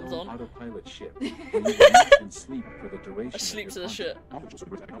banger very comes own on. autopilot ship. And you will eat and sleep for the duration I sleep of to your the shit. contract.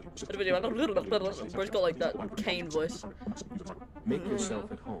 Bro's got like that cane voice. Make yourself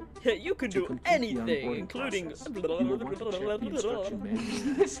at home. Yeah, you can To do complete the anything, onboarding including. process, you will want to check the instruction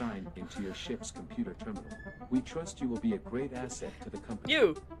manual and sign into your ship's computer terminal. We trust you will be a great asset to the company.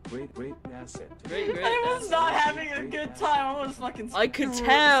 You! Great asset to the Great I was asset. not having a good time. I was fucking. I could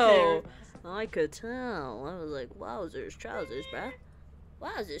tell! I could tell. I was like, wowzers, trousers, bruh.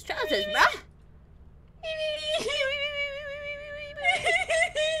 Wowzers, trousers, bruh!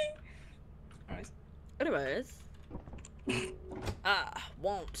 Anyways. I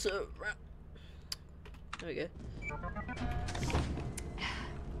want to. There we go.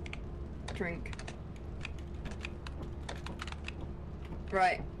 Drink.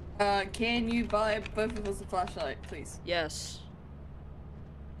 Right. Can you buy both of us a flashlight, please? Yes.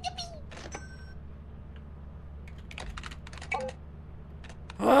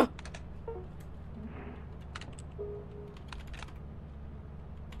 Huh?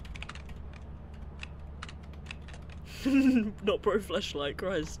 Not pro flashlight,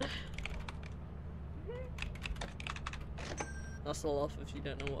 Christ. That's a laugh if you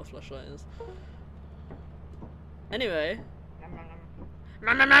don't know what a flashlight is. Anyway.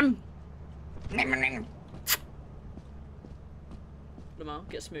 Lamar,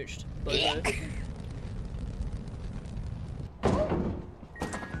 get smooched. Bozo.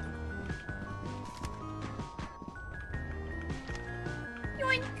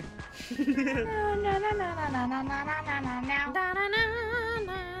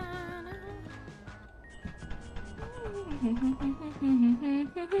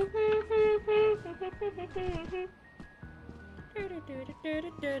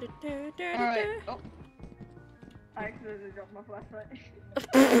 Alright. Oh. I accidentally dropped my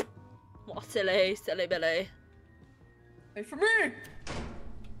flashlight. What silly Billy. Wait for me!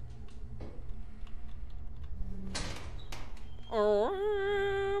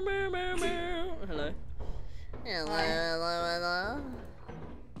 Hello. Hello.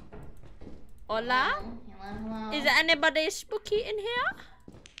 Hola? Is there anybody spooky in here?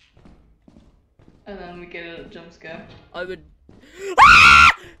 And then we get a jump scare. I would.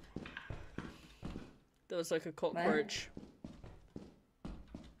 There was like a cockroach.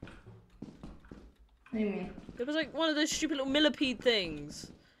 What do you mean? There was like one of those stupid little millipede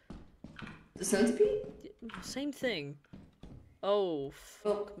things. The centipede? Same thing. Oh,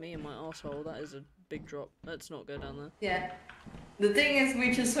 fuck me and my asshole. That is a big drop. Let's not go down there. Yeah. The thing is,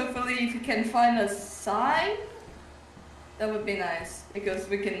 we just hopefully, if you can find a sign, that would be nice. Because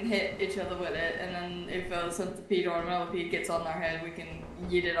we can hit each other with it, and then if a centipede or a millipede gets on our head, we can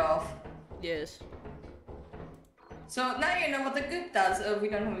yeet it off. Yes. So now you know what the goop does. We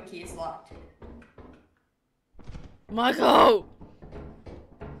don't have a key, it's locked. Michael!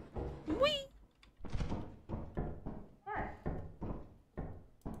 Wee! Hi.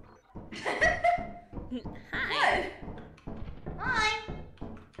 Hi! Hi!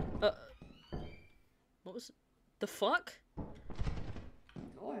 What was the fuck?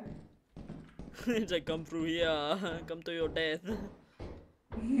 Door. It's like, come through here, come to your death.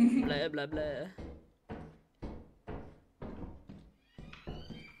 Blah blah blah.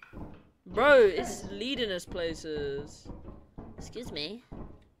 Bro, it's leading us places. Excuse me.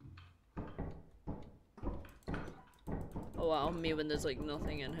 Oh wow, me when there's like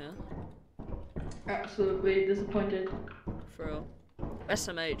nothing in here. Absolutely disappointed. For real.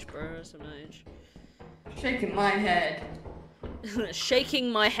 SMH, bro, SMH. Shaking my head. Shaking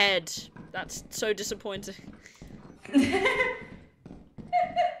my head. That's so disappointing.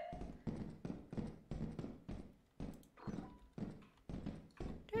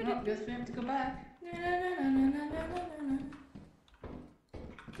 No, guess we have to go back.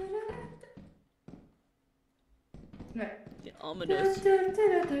 Right. Yeah, ominous.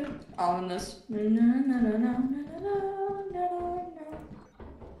 Ominous.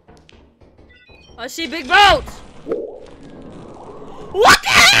 I see big boats! What the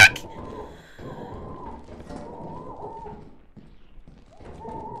heck?!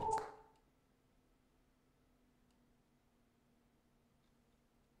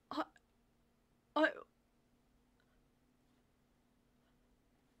 I...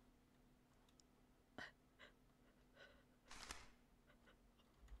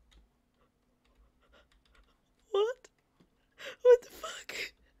 What? What the fuck?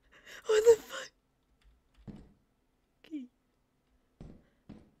 What the fuck? Key.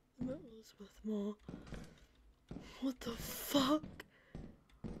 The metal's worth more. What the fuck?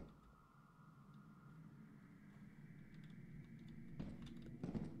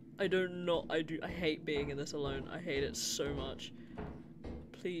 I hate being in this alone. I hate it so much.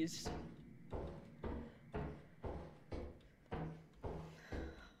 Please.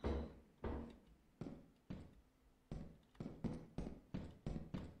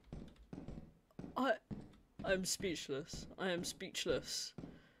 I'm speechless. I am speechless.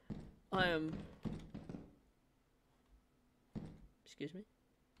 I am... Excuse me?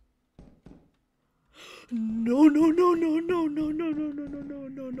 No, no, no, no, no, no, no, no, no, no, no,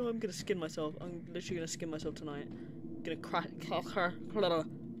 no, no, I'm gonna skin myself. I'm literally gonna skin myself tonight. I'm gonna crack. What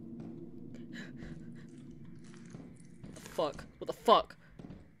the fuck? What the fuck?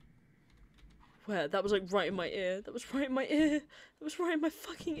 Where? That was like right in my ear. That was right in my ear. That was right in my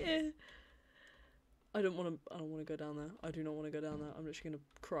fucking ear. I don't want to go down there. I do not want to go down there. I'm literally gonna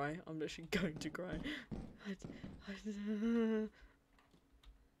cry. I'm literally going to cry.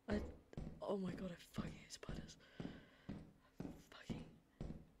 Oh my god, I fucking hate spiders.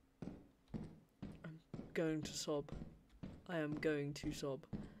 I'm going to sob. I am going to sob.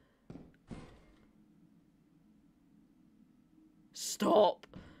 Stop!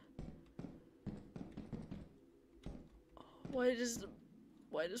 Why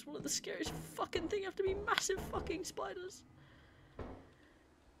does one of the scariest fucking thing have to be massive fucking spiders?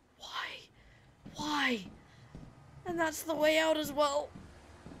 Why? Why? And that's the way out as well.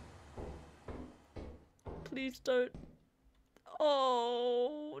 Please don't.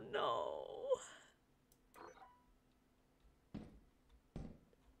 Oh no.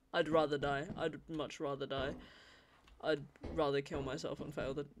 I'd rather die. I'd much rather die. I'd rather kill myself and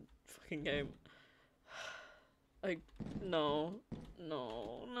fail the fucking game. No.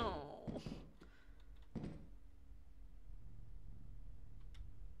 No. No.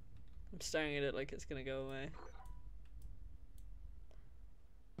 I'm staring at it like it's gonna go away.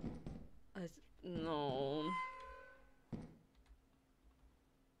 No.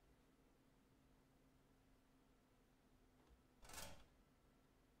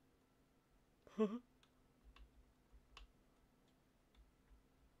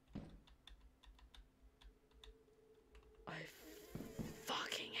 I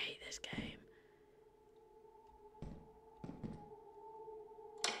fucking hate this game.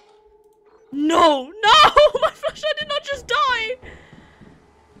 No! No! My flashlight did not just die!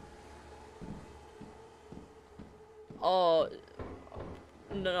 Oh,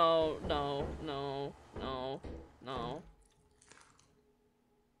 no, no, no, no, no.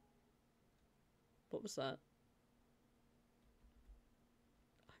 What was that?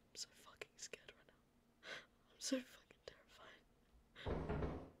 I'm so fucking scared right now. I'm so fucking terrified.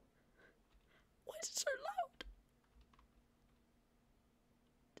 Why is it so loud?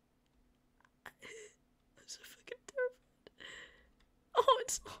 I'm so fucking terrified. Oh,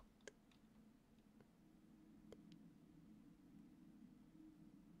 it's not.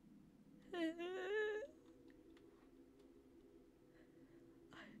 I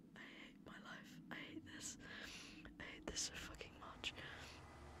hate my life. I hate this. I hate this so fucking much.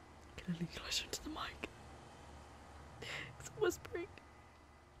 Can I lean closer to the mic? It's whispering.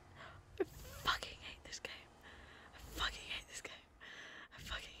 I fucking hate this game. I fucking hate this game. I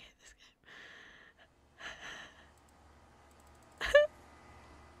fucking hate this game. I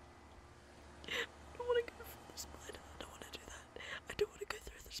don't want to go through the spider. I don't want to do that. I don't want to go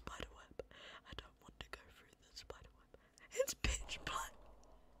through the spider web. I don't want to go through the spider web. It's pitch black.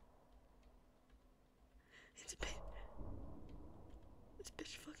 It's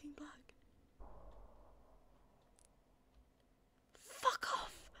pitch fucking black. Fuck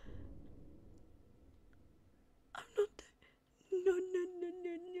off. I'm not. No, no, no,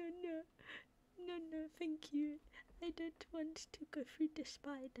 no, no, no. No, no, thank you. I don't want to go through the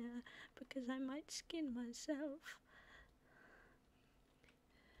spider because I might skin myself.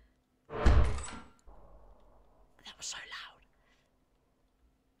 That was so loud.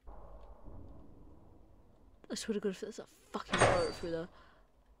 I swear to God, if there's a fucking bullet through there.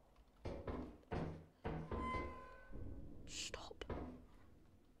 Stop.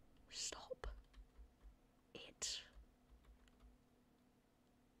 Stop. It.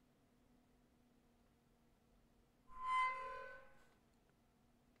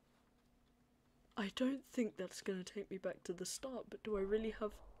 I don't think that's gonna take me back to the start, but do I really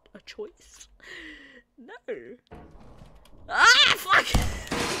have a choice? No. Ah, fuck!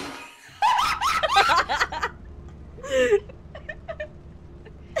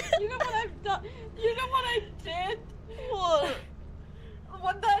 You know what I've done? You know what I did? What?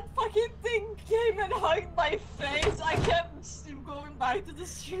 When that fucking thing came and hugged my face, I kept going back to the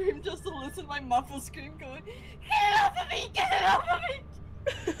stream just to listen to my muffled scream going, "Get off of me! Get off of me!"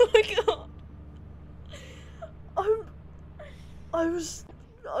 Oh my god.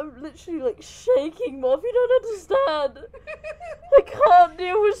 I'm literally like shaking, Moth. You don't understand. I can't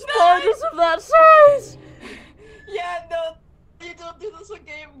deal with spiders of that size. Yeah, no, you don't do this with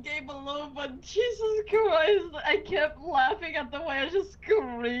game alone, but Jesus Christ, I kept laughing at the way I just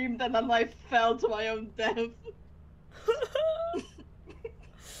screamed and then I fell to my own death.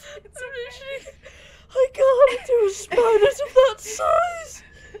 I can't deal with spiders of that size.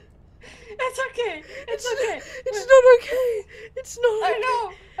 It's okay. It's okay. It's not okay. It's not okay.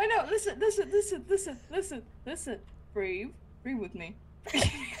 I know. Listen. Breathe with me.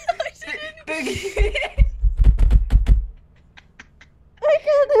 Boogie. I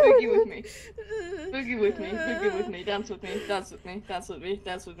can't do Boogie it. with me. Boogie with me. Dance with me. Dance with me. Dance with me.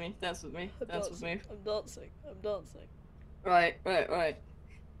 Dance with me. Dance with me. Dance with me. I'm dancing. Right.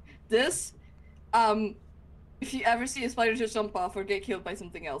 This, if you ever see a spider just jump off or get killed by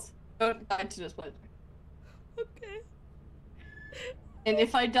something else, don't die to the spider. Okay. And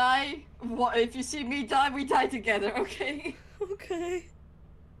if I die, if you see me die, we die together, okay? Okay.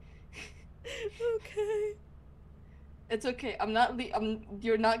 It's okay.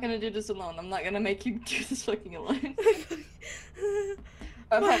 You're not gonna do this alone. I'm not gonna make you do this fucking alone.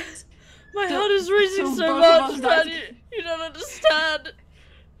 My heart is racing so much, man. You don't understand.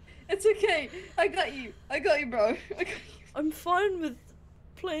 It's okay. I got you, bro. I got you. I'm fine with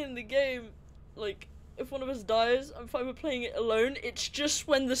playing the game. Like, if one of us dies, I'm fine with playing it alone. It's just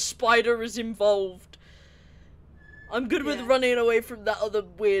when the spider is involved. I'm good with running away from that other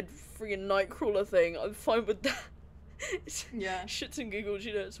weird freaking nightcrawler thing. I'm fine with that. It's shits and giggles,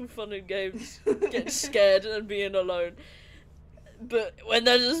 you know, it's all fun and games. Getting scared and being alone. But when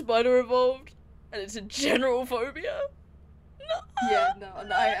there's a spider involved, and it's a general phobia, no. Yeah, no,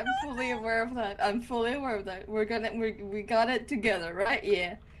 I am fully aware of that. We got it together, right?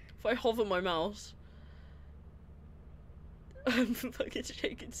 Yeah. If I hover my mouse, I'm fucking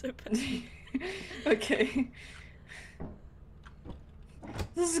shaking so bad. Okay.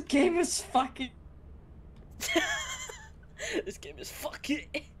 This game is fucking. This game is fucking.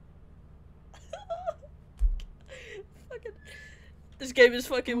 Fucking. This game is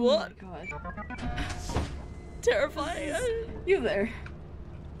fucking what? Oh my god. Terrifying. You there?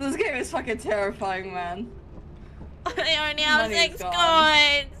 This game is fucking terrifying, man. I only have Money's 6 gone.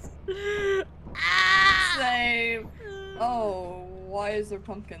 coins. Ah! Save. Oh, why is there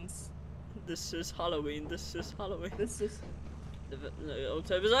pumpkins? This is Halloween. This is. No,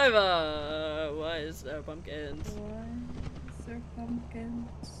 October's over. Why is there pumpkins? Why is there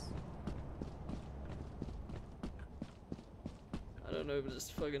pumpkins? I don't know, but it's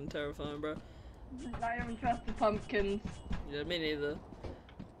fucking terrifying, bro. I don't trust the pumpkins. Yeah, me neither.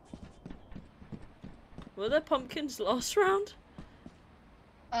 Were there pumpkins last round?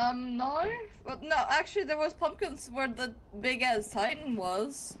 No. But no, actually there was pumpkins where the big ass Titan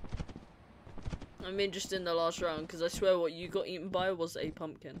was. I mean, just in the last round, because I swear what you got eaten by was a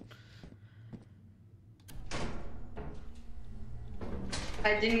pumpkin.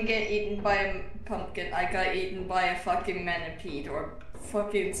 I didn't get eaten by a pumpkin, I got eaten by a fucking manipede or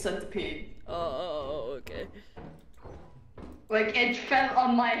fucking centipede. Oh, okay. Like, it fell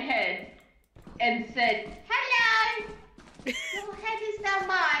on my head and said, "Hello! Your head is now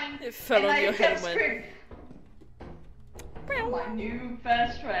mine!" It fell on your head and went... screaming, "My new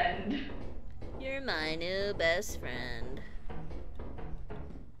best friend." You're my new best friend.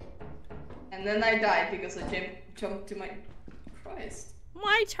 And then I died because I jumped to my... Christ.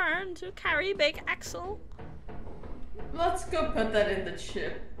 My turn to carry Big Axel. Let's go put that in the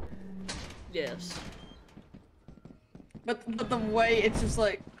chip. Yes. But the way it's just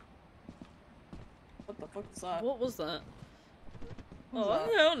like... What the fuck is that? What was that? What was Oh,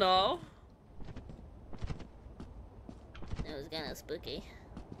 that? hell no. It was kinda spooky.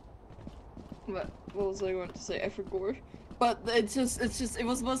 What was I going to say? I forgot. But it was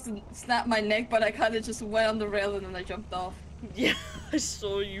supposed to snap my neck, but I kind of just went on the rail and then I jumped off. Yeah, I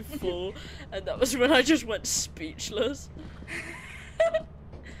saw you fall, and that was when I just went speechless.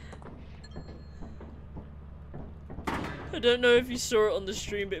 I don't know if you saw it on the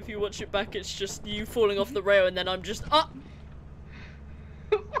stream, but if you watch it back, it's just you falling off the rail, and then I'm just What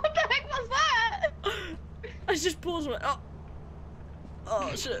the heck was that? I just paused and went,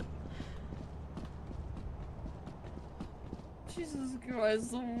 oh shit. Jesus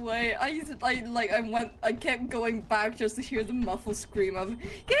Christ, the way I kept going back just to hear the muffled scream of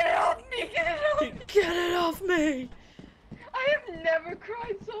 "Get it off me! Get it off me!" Get it off me! I have never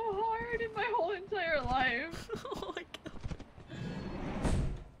cried so hard in my whole entire life. Oh my god.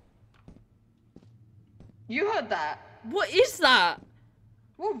 You heard that? What is that?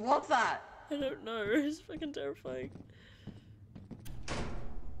 What was that? I don't know, it's fucking terrifying.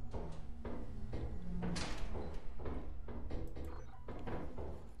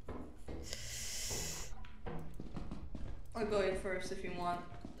 I'll go in first if you want.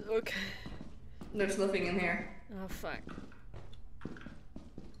 Okay. There's nothing in here. Oh, fuck.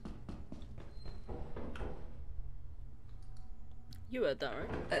 You heard that,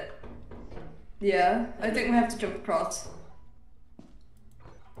 right? Yeah, I think we have to jump across.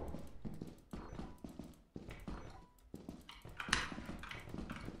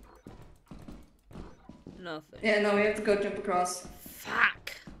 Nothing. Yeah, no, we have to go jump across.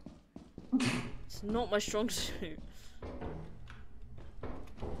 Fuck! It's not my strong suit.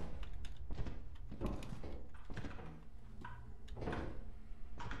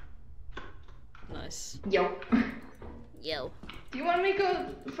 Nice. Yo. Yo. Do you want me to go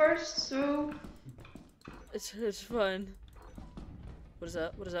first, so? It's fine. What is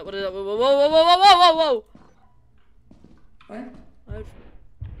that? What is that? What is that? Whoa, whoa, whoa, whoa, whoa, whoa, whoa, whoa! What?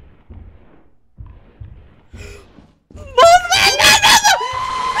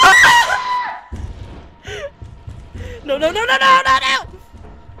 No, no, no, no, no, no, no!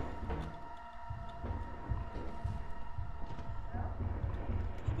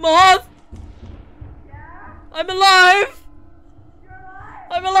 Moth! I'm alive!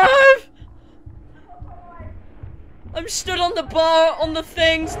 I'm alive! I'm stood on the bar, on the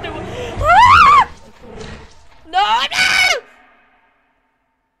thing, still. Ah! No, no!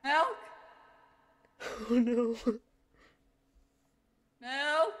 Milk? Oh no.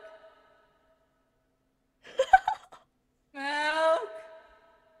 Milk? Milk?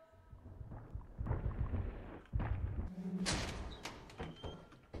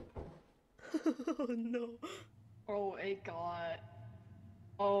 Oh no. Oh, it got...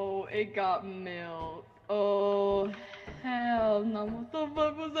 Oh, it got milk. Oh, hell no. What the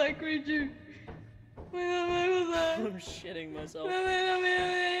fuck was that creature? What the fuck was that? I'm shitting myself.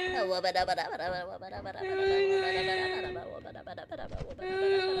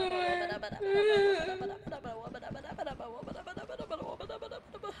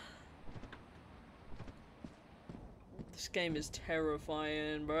 This game is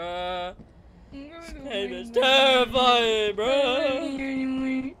terrifying, bruh. This game is terrifying,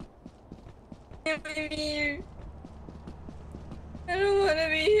 bruh. I don't want to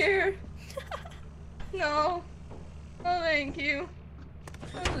be here. No. Oh, thank you.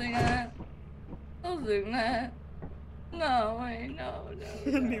 Don't do that. Don't do that. No, wait, no,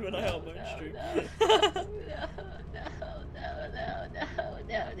 no. Me when I help my stream.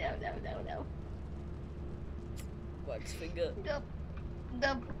 No. Wax finger. Nope.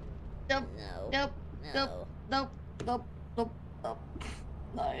 Nope. Nope. No. Nope. No. Nope. Nope. Nope. Nope. Nope.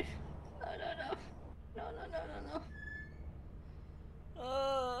 No. No, no, no. No, no, no, no, no.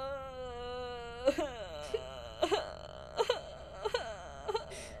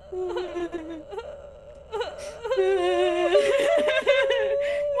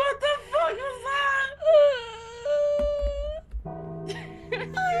 What the fuck was that?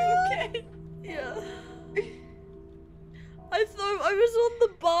 Are you okay? Yeah. I thought I was on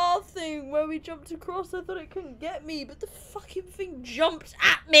the bar thing where we jumped across. I thought it couldn't get me, but the fucking thing jumped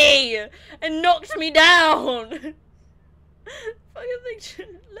at me and knocked me down. Fucking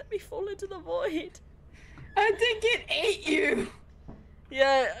thing let me fall into the void. I think it ate you.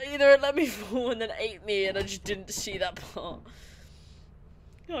 Yeah, either it let me fall and then ate me, and I just didn't see that part.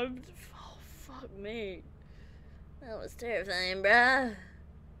 Oh, fuck me. That was terrifying, bruh.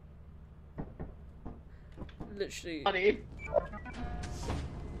 Literally. Buddy.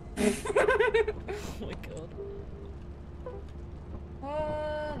 Oh my god.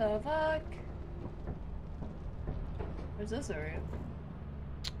 What the fuck? Where's this area?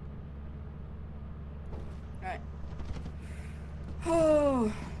 Alright.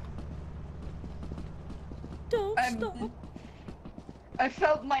 Oh. Don't stop. I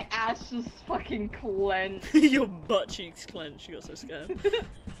felt my ass just fucking clench. Your butt cheeks clenched. You got so scared.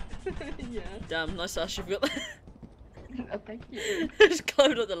 Yeah. Damn, nice ass you've got. Oh, thank you. I just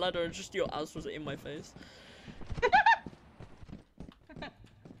climbed up the ladder and just your ass was in my face.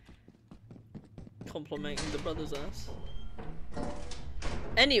 Complimenting the brother's ass.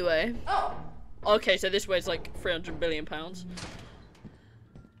 Anyway. Oh. Okay, so this weighs like 300 billion pounds.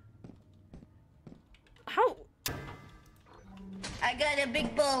 How? I got a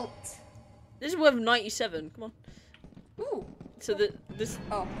big boat. This is worth 97. Come on. Ooh. So this.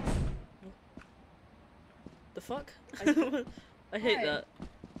 Oh. The fuck? I hate Why? that.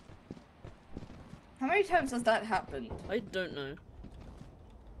 How many times has that happened? I don't know.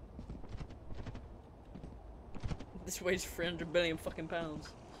 This weighs 300 billion fucking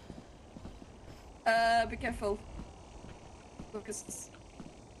pounds. Be careful. Focus.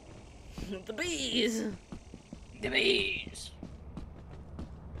 The bees! The bees.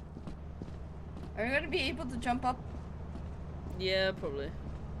 Are we gonna be able to jump up? Yeah, probably.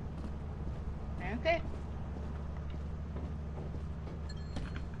 Okay.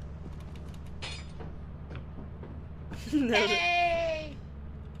 No. Hey!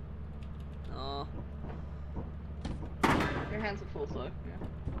 Aw. Your hands are full, so yeah.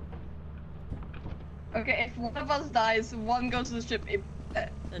 Okay, if one of us dies, one goes to the ship And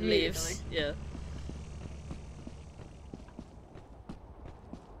immediately. leaves. Yeah.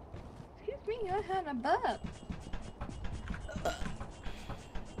 Excuse me, I had a burp.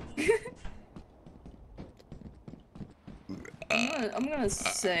 I'm gonna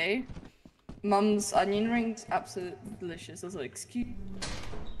say, Mum's onion rings absolutely delicious. I was like, excuse.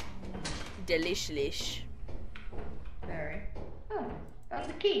 Delicious. Very. Oh, found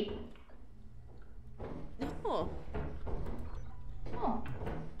the key. Oh. Oh,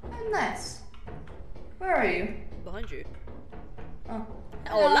 nice. Where are you? Behind you. Oh.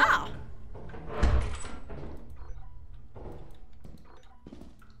 Hola!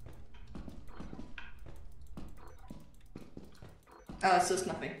 Oh, it's just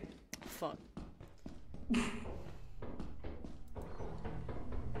nothing. Fuck.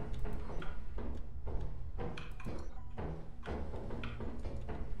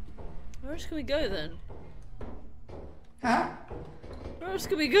 Where else can we go then? Huh? Where else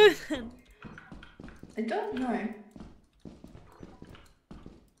can we go then? I don't know.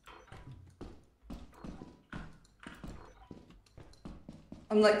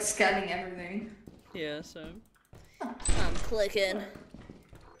 I'm like scanning everything. Yeah, so. I'm clicking.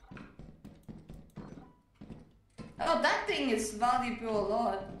 Oh, that thing is valuable a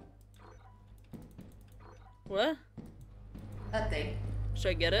lot. What? That thing. Should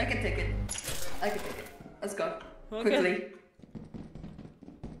I get I it? can take it. I can take it. Let's go. Okay. Quickly.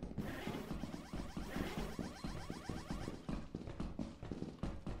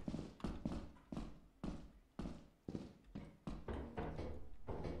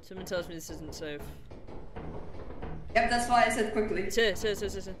 Someone tells me this isn't safe. Yep, that's why I said quickly. It's here, it's here, it's here,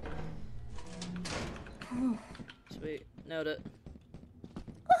 it's here. Sweet. Nailed it.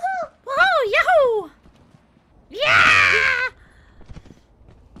 Woohoo! Woohoo! Yahoo! Yeah!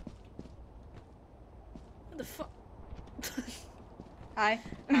 What the fuck? Hi.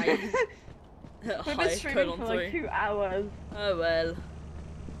 Hi. We've Hi, been streaming colon for like 3. 2 hours. Oh well.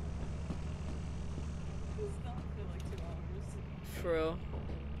 For real.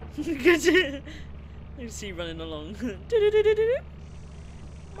 Good. I see you running along. I did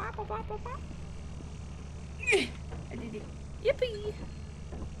it. Yippee!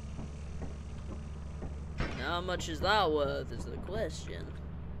 How much is that worth is the question.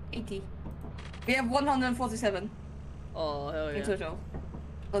 80. We have 147 Oh, hell in yeah. total.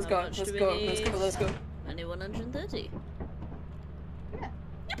 Let's How go, much let's do we go, let's go, need? let's go. Only 130. Yeah.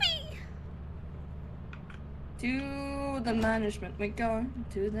 Yippee! To the management we go.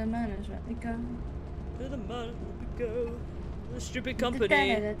 To the management we go. To the man we go. The stupid company.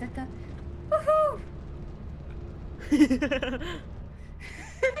 Da-da-da-da-da. Woohoo!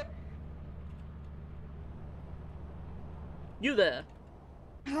 You there.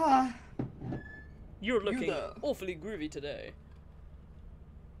 Ah, You're looking there. awfully groovy today.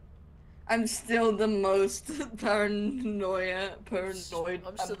 I'm still the most paranoid I'm still the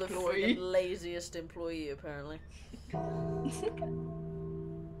employee. friggin' laziest employee, apparently. We'll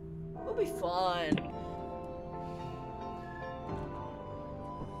be fine.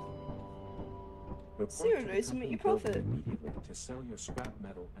 Report Zero to the days to make company your profit. building immediately to sell your scrap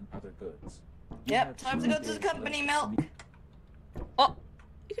metal and other goods. You Yep, have time to 2 go to the days company, left Milk. Oh!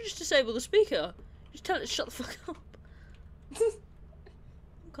 You can just disable the speaker. Just tell it to shut the fuck up.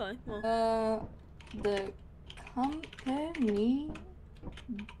 Okay, well. The company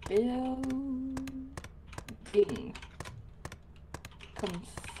building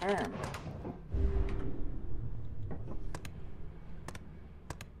confirmed.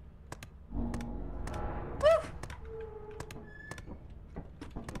 Woo!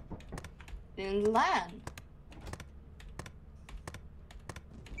 In land.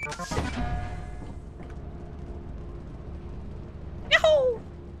 Yahoo!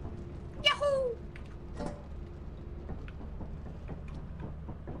 Yahoo!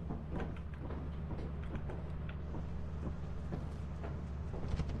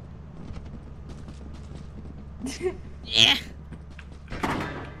 Yeah!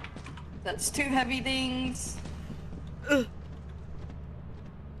 That's 2 heavy things. Ugh.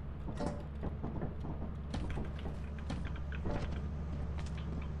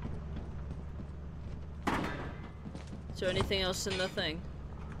 Is there anything else in the thing?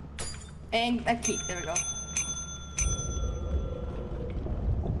 And a key. There we go.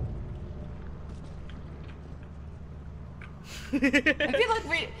 I feel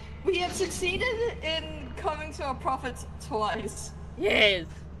like we have succeeded in coming to our profits twice. Yes.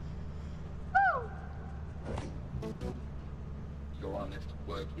 Your honest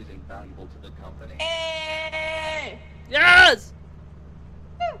work is invaluable to the company. Hey! Yes.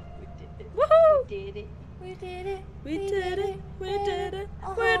 We did it. Woohoo! We did it. We did it. We did it. We did it. We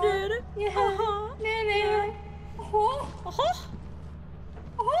Uh-huh. did it. Yeah. Uh-huh. Yeah. Uh-huh. Uh-huh.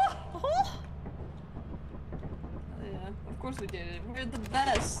 Uh-huh. Uh-huh. Yeah, of course we did it. We're the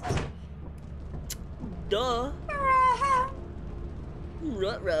best. Duh.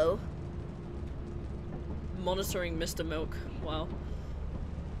 Ruh-roh. Monitoring Mr. Milk. Wow.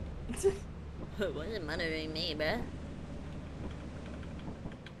 Wasn't monitoring me, bruh.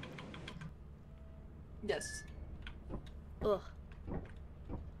 Yes. Ugh.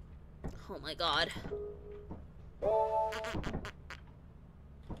 Oh my god.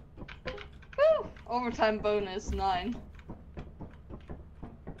 Woo! Overtime bonus 9.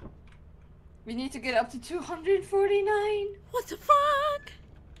 We need to get up to 249. What the fuck?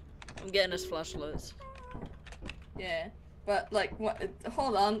 I'm getting us flashlights. Yeah, but like, what?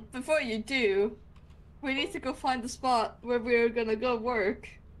 Hold on. Before you do, we need to go find the spot where we're gonna go work,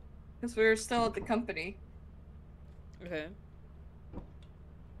 because we're still at the company. Okay.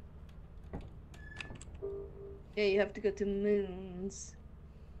 Yeah, you have to go to Moons.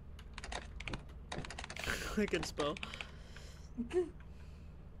 I can spell.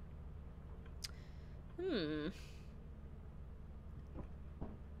 Hmm.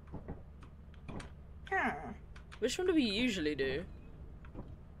 Which one do we usually do?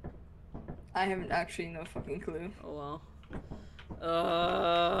 I haven't actually no fucking clue. Oh wow.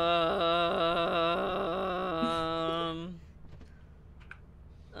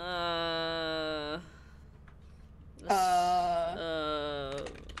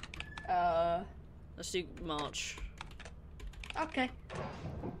 Let's do March. Okay.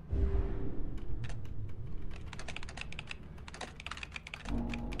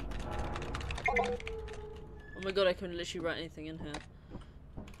 Oh my god, I can literally write anything in here.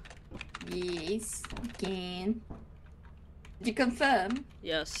 Yes, you can. Did you confirm?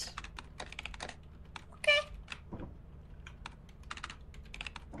 Yes. Okay.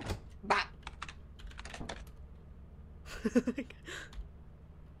 Bye.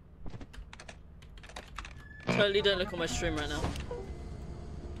 Totally don't look on my stream right now.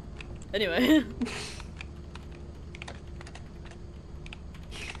 Anyway.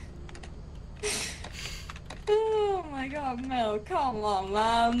 Oh my god, Mel, come on,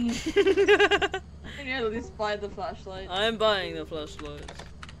 man. Can you at least buy the flashlight? I'm buying the flashlights.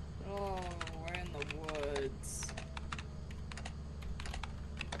 Oh, we're in the woods.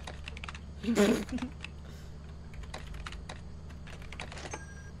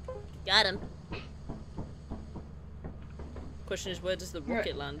 Got him. Question is, where does the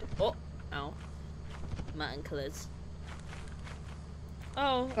rocket land? Oh, ow. Mountain colors.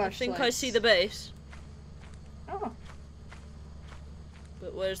 Oh, I think I see Flashlights. the base. Oh,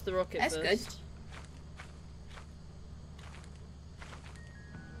 But where's the rocket That's first? good.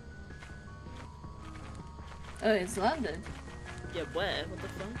 oh, it's landed. Yeah, where? What the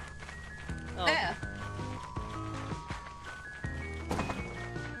fuck? Oh, There.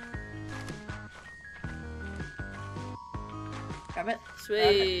 Grab it.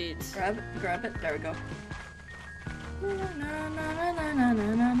 sweet. Grab it. Grab it. There we go.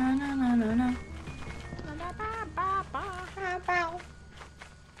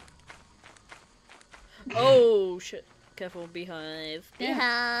 Oh shit! Careful, beehive. Yeah.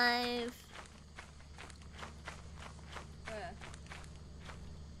 Beehive. Where?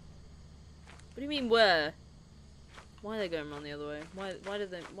 What do you mean where? Why are they going around the other way?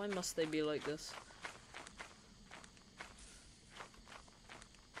 Why must they be like this?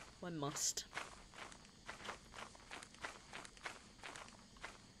 Why must?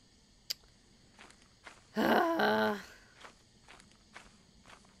 Ah.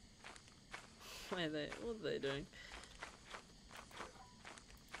 What are they doing?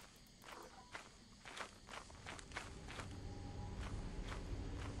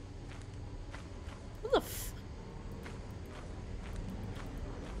 What the f-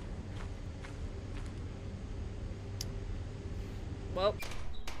 Well,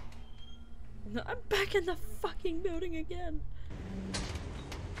 no, I'm back in the fucking building again.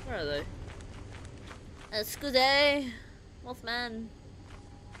 Where are they? Excuse, Mothman.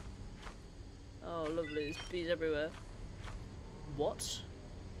 Oh, lovely. There's bees everywhere. What?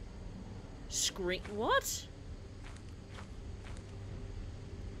 Scream. What?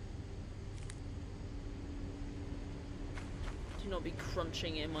 Do not be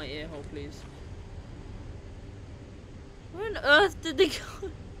crunching in my ear hole, please. Where on earth did they go?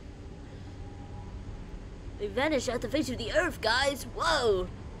 They vanished out the face of the earth, guys. Whoa.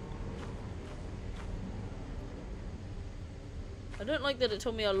 I don't like that it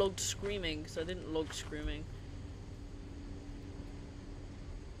told me I logged screaming, because I didn't log screaming.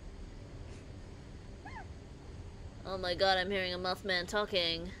 Oh my god, I'm hearing a Mothman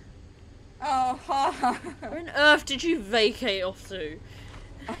talking. Oh, ha. Where on earth did you vacate off to?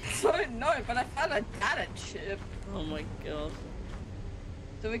 I don't know, but I found a data chip. Oh my god.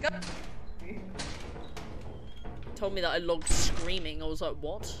 So we got. Told me that I logged screaming. I was like,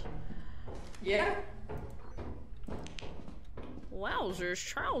 what? Yeah. Wowzers,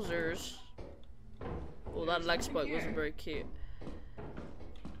 trousers. Oh, that leg spike wasn't very cute.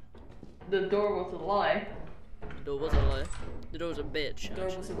 The door was a lie. The door was a lie. The door was a bitch. The door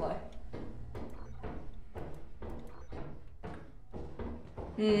actually. was a lie.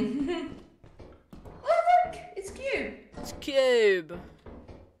 Mm-hmm. Oh look! It's Cube! It's Cube!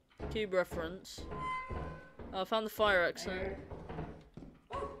 Cube reference. Oh, I found the fire exit.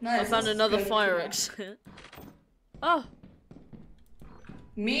 Oh, nice. I found This is another good. fire exit. Oh!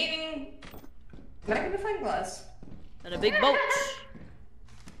 Meaning magnifying glass. And a big bolt.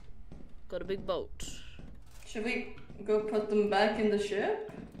 Got a big bolt. Should we go put them back in the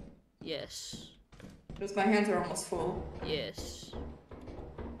ship? Yes. Because my hands are almost full. Yes.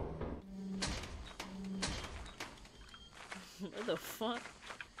 What the fuck?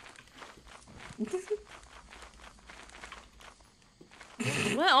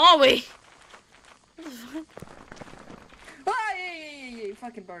 Where are we? What the fuck? Ah, yeah,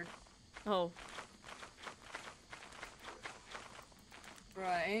 fucking bird. Oh.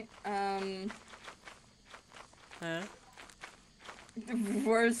 Right, Huh?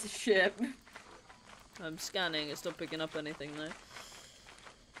 where's the ship? I'm scanning, it's not picking up anything though.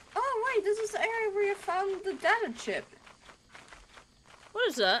 Oh wait, this is the area where you found the data chip. What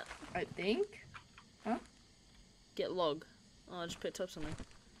is that? I think. Get log. Oh, I just picked up something.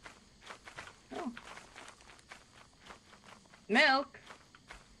 Oh. Milk!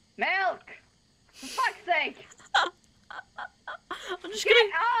 Milk! For fuck's sake! I'm just Get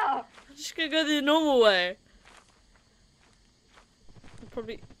gonna up! I'm just gonna go the normal way.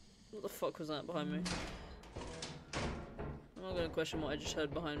 Probably what the fuck was that behind me? I'm not gonna question what I just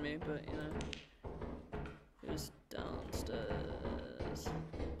heard behind me, but you know. It was downstairs.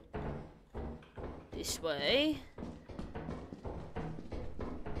 This way.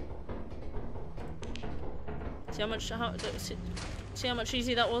 See how much see how much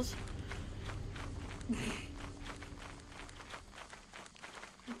easy that was?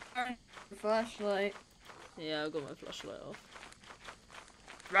 Flashlight. Yeah, I got my flashlight off.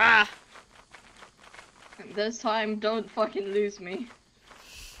 Rah! This time, don't fucking lose me.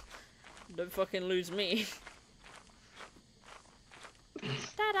 Don't fucking lose me.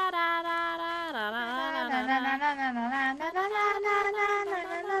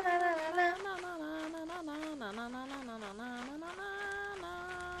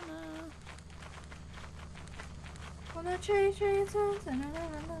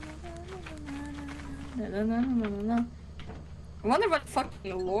 I wonder what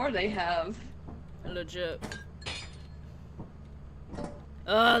fucking lore they have. Legit.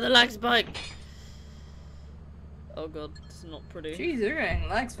 Oh, the lag spike! Oh god, it's not pretty. Jeez, they're getting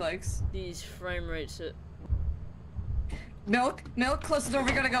lag spikes. These frame rates are... Milk, milk, close the door,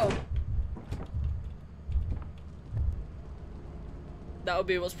 we gotta go. That would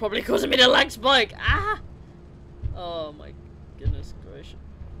be what's probably causing me the lag spike! Ah! Oh my goodness gracious.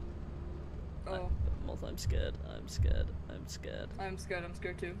 Oh. Moth, I'm scared. I'm scared. I'm scared. I'm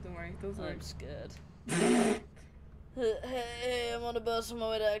scared too, don't worry, don't worry. I'm scared. Hey, I'm on a bus on my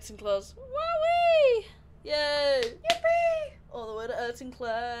way to acting class. Wowee! Yay! Yippee! All the way to acting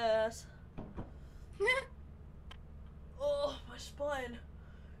class. Oh, my spine.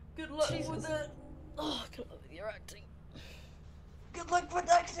 Good luck Jesus. with it. Oh, good luck with your acting. Good luck with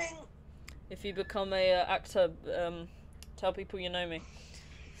acting! If you become a actor, tell people you know me.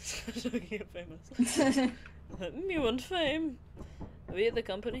 So you get famous. You want fame? Are we at the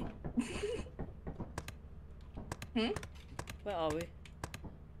company? Hmm? Where are we?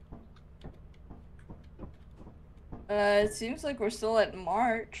 It seems like we're still at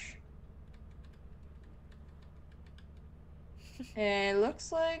March. And it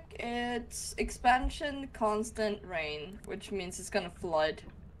looks like it's expansion constant rain, which means it's gonna flood.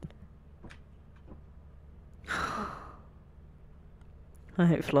 I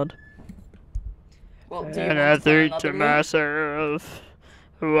hate flood. Well, do you And want I to find think another to moon? myself,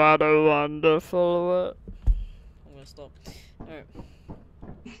 what a wonderful world. I'm gonna stop. Alright.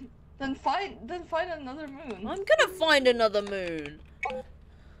 Then find another moon. I'm gonna find another moon.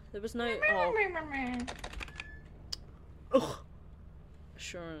 There was no. Oh. Ugh.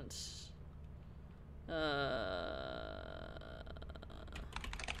 Assurance.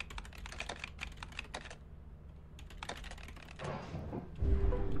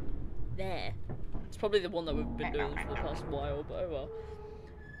 There. It's probably the one that we've been doing for the past while, but oh well.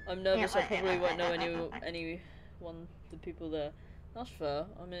 I'm nervous. I probably won't know anyone, the people there. That's fair.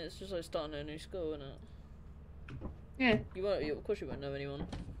 I mean, it's just like starting a new school, isn't it? Yeah. You won't. Of course, you won't know anyone,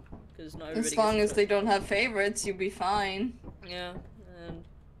 because not everybody. As long as they don't have favorites, you'll be fine. Yeah.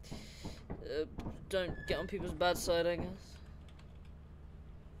 Don't get on people's bad side, I guess.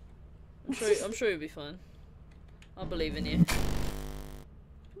 I'm sure you'll be fine. I believe in you.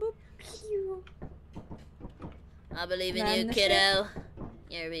 Boop. I believe in you, kiddo.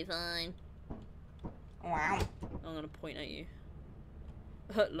 You'll be fine. Wow. I'm gonna point at you.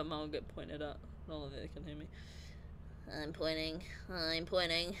 Lamar will get pointed at. Not that they can hear me. I'm pointing. I'm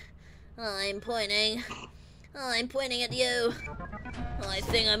pointing. I'm pointing. I'm pointing at you. I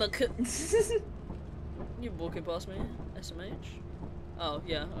think I'm a You're walking past me, SMH? Oh,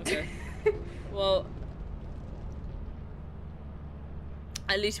 yeah, okay. Well,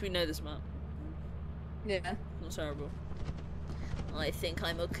 at least we know this map. Yeah. Not terrible. I think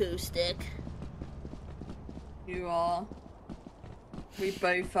I'm acoustic. You are. We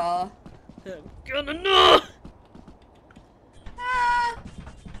both are. I'm gonna know! Ah!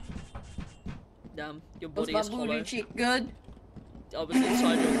 Damn, your body Was is my hollow. booty cheek good? I was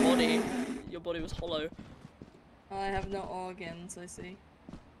inside your body. Your body was hollow. I have no organs, I see.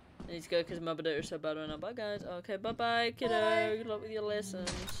 I need to go because my body is so bad right now. Bye, guys. Okay, bye-bye, kiddo. Bye. Good luck with your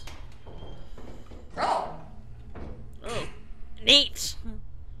lessons. Oh! Oh. Neat!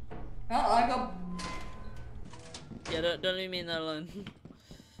 Oh, I got... Yeah, don't leave me in that alone.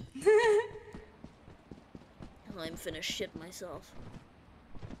 I'm finna shit myself.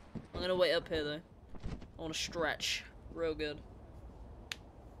 I'm gonna wait up here, though. I wanna stretch. Real good.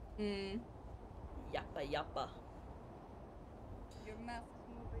 Hmm. Yappa yappa. Your mouth is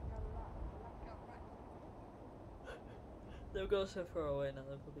moving a lot. They'll go so far away now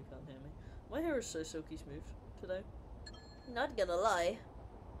they probably can't hear me. My hair is so silky smooth today. Not gonna lie.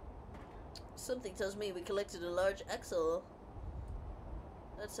 Something tells me we collected a large axle.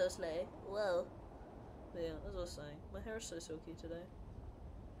 That's so slay. Well. But yeah, as I was saying, my hair is so silky today.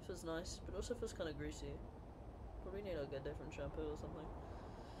 Feels nice, but also feels kind of greasy. Probably need like a different shampoo or something.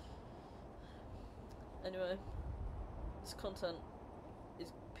 Anyway, this content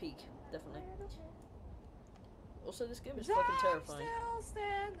is peak, definitely. Also, this game is fucking terrifying. Still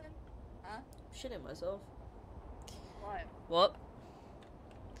standing. Huh? Shitting myself. Why? What?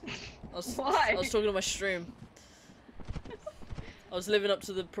 Why? I was talking to my stream. I was living up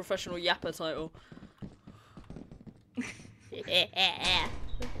to the professional yapper title.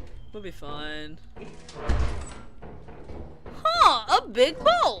 We'll be fine. Huh, a big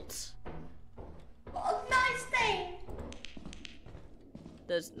bolt! Oh, nice thing.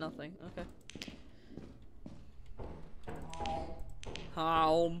 There's nothing, okay.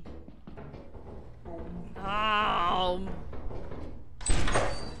 Home. Home.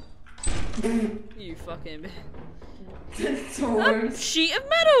 You fucking... A sheet of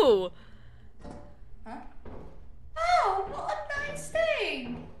metal! Huh? Oh, what a nice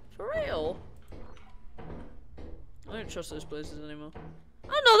thing. For real? I don't trust those places anymore.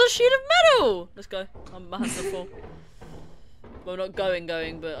 Another sheet of metal! Let's go. My hands are full. Well, not going,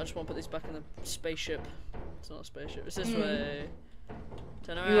 but I just want to put these back in the spaceship. It's not a spaceship. It's this way.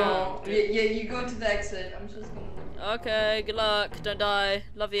 Turn around. No. Yeah, you go to the exit. I'm just gonna... Okay, good luck. Don't die.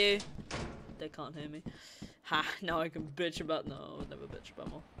 Love you. They can't hear me. Ha, now I can bitch about... No, I would never bitch about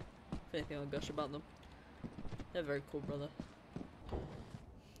them. If anything, I'll gush about them. They're very cool, brother.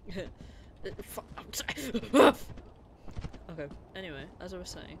 Okay, anyway, as I was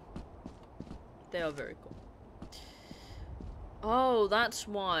saying, they are very cool. Oh, that's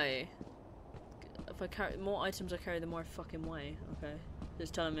why. If I carry more items I carry, the more I fucking weigh. Okay,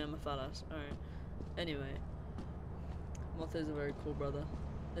 it's telling me I'm a fat ass. Alright. Anyway, Moth is a very cool brother.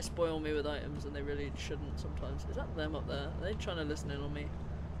 They spoil me with items and they really shouldn't sometimes. Is that them up there? Are they trying to listen in on me?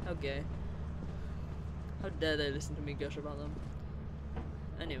 How gay. How dare they listen to me gush about them?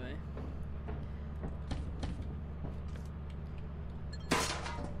 Anyway.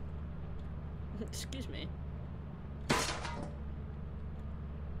 Excuse me.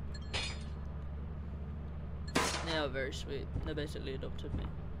 They are very sweet. They basically adopted me.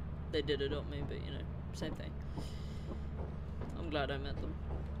 They did adopt me, but you know, same thing. I'm glad I met them.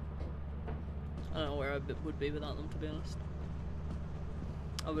 I don't know where I would be without them, to be honest.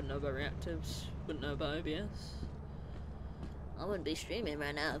 I wouldn't know about reactives. Wouldn't know about OBS. I wouldn't be streaming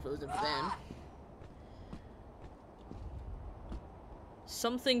right now if it wasn't for them.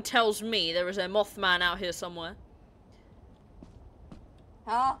 Something tells me there is a Mothman out here somewhere.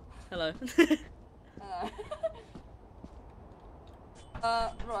 Huh? Hello.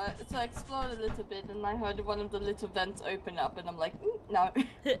 Right, so I explored a little bit and I heard one of the little vents open up and I'm like, no.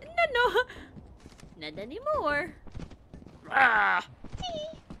 No. Not anymore. Ah.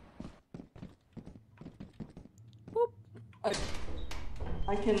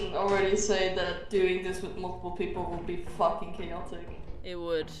 I can already say that doing this with multiple people will be fucking chaotic. It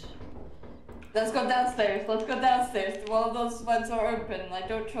would. Let's go downstairs. Let's go downstairs. One of those vents are open. I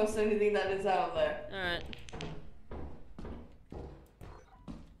don't trust anything that is out there. Alright.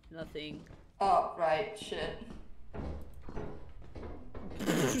 Nothing. Oh, right. Shit.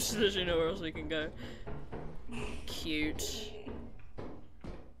 There's literally nowhere else we can go. Cute.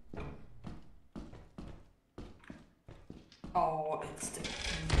 Oh, it's the...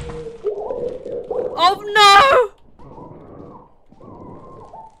 Oh no!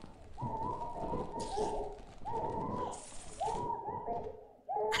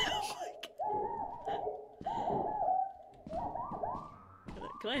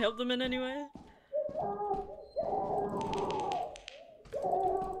 Can I help them in any way?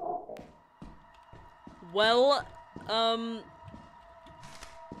 Well,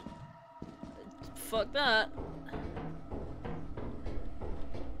 fuck that.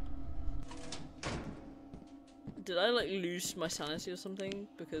 Did I like lose my sanity or something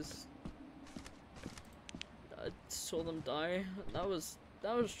because I saw them die? That was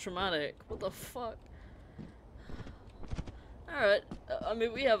traumatic. What the fuck? Alright, I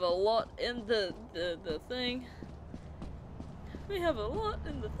mean we have a lot in the thing. We have a lot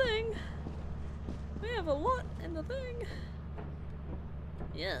in the thing. We have a lot in the thing.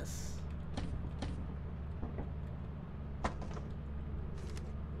 Yes.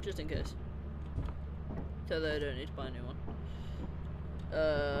 Just in case. So that I don't need to buy a new one.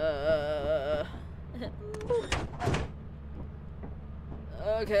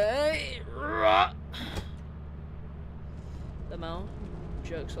 Okay. The mount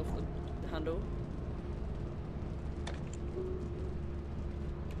jerks off the handle.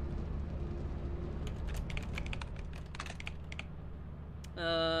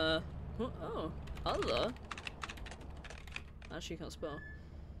 Oh, other? Actually can't spell.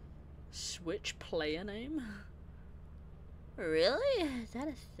 Switch player name? Really? Is that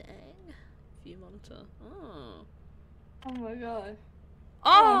a thing? View monitor. Oh. Oh my god.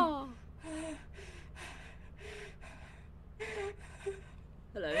 Oh!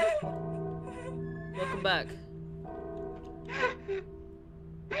 Hello. Welcome back.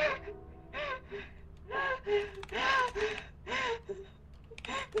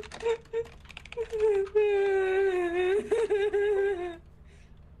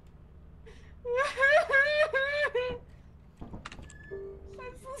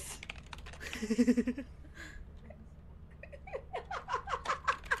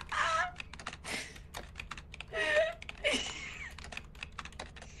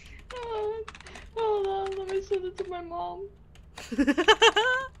 Hold on, let me send it to my mom.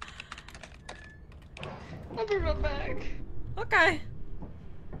 I'll be right back. Okay.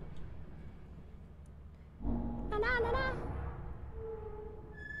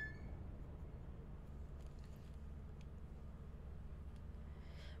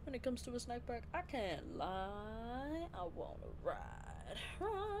 When it comes to a snack pack, I can't lie. I wanna ride.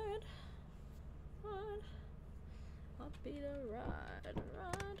 I'll be the ride.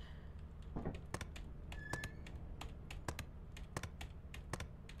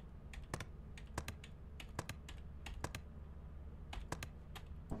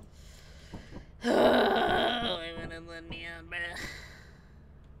 Wait a minute, let me out, man.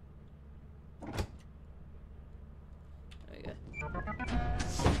 There we go.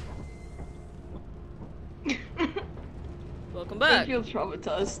 Welcome back. I feel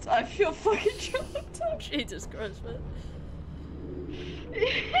traumatized. I feel fucking traumatized. Jesus Christ, man.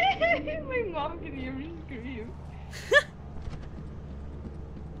 My mom can hear me scream.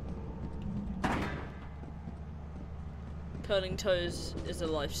 Curling toes is a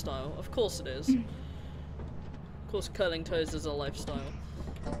lifestyle. Of course it is. Of course curling toes is a lifestyle.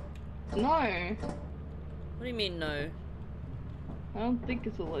 No. What do you mean no? I don't think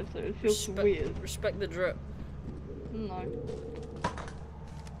it's a lifestyle. It feels weird. Respect the drip. No.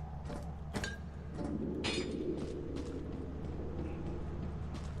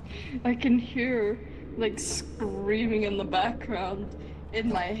 I can hear, like, screaming in the background in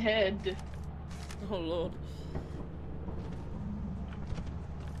my head. Oh lord.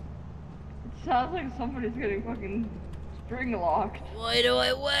 Sounds like somebody's getting fucking string locked. Why do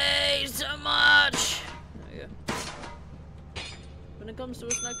I weigh so much? There you go. When it comes to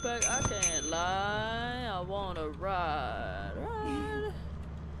a snack pack, I can't lie. I wanna ride.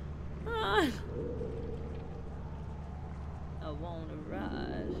 Ride. I wanna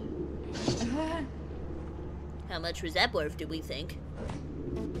ride. How much was that worth, do we think?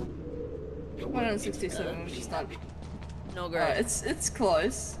 167, which is not. No great. It's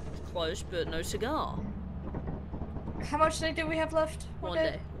close. Close, but no cigar. How much day do we have left? One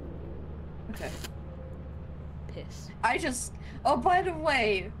day. Okay. Piss. I just. Oh, by the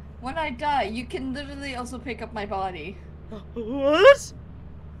way, when I die, you can literally also pick up my body. What?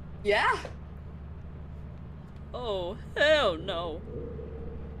 Yeah. Oh, hell no.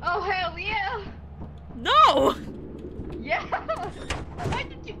 Oh hell yeah. No! Yeah. Why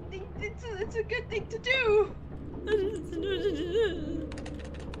did you think it's a good thing to do?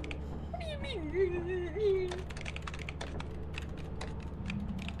 What do you mean?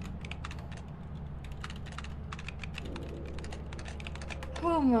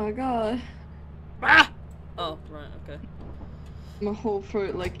 Oh my god. Ah! Oh, right, okay. My whole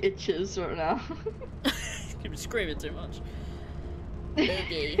throat like itches right now. You've been screaming too much.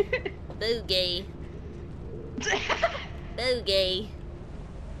 Boogie. Boogie. Boogie.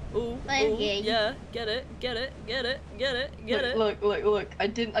 Ooh, Okay. ooh, yeah, get it. Look. I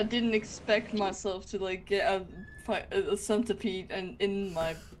didn't expect myself to like get a centipede and in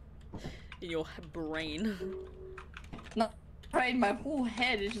my In your brain. not right. My whole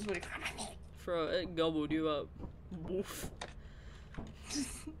head is just like. Bro, it gobbled you up. Woof.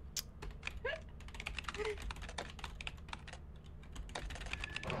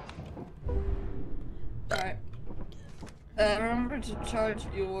 Alright. Remember to charge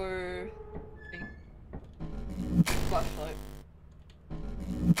your thing. Flashlight.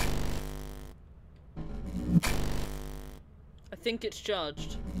 I think it's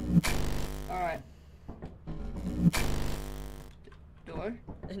charged. Alright. Door.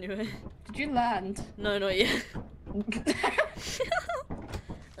 Anyway. Did you land? No, not yet.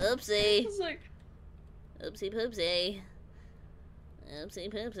 Oopsie. It's like. Oopsie poopsie.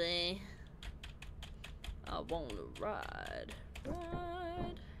 Oopsie poopsie. I wanna ride.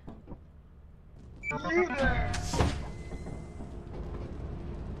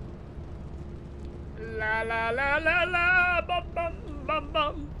 La la la la la bum bum bum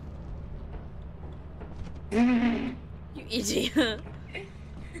bum. You idiot.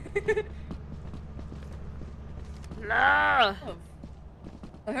 La. Oh.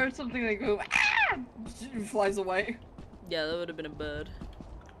 I heard something like go. Ah! It flies away. Yeah, that would have been a bird.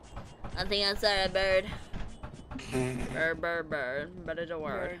 I think I saw a bird. Bird. Bird is a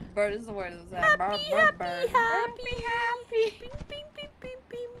word. Bird is the word. Is that? Happy. Beep, beep, beep, beep,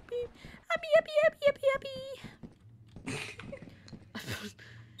 beep, beep. Happy.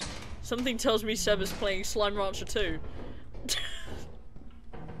 Something tells me Seb is playing Slime Rancher 2.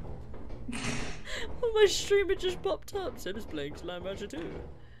 On my stream it just popped up. Seb is playing Slime Rancher 2.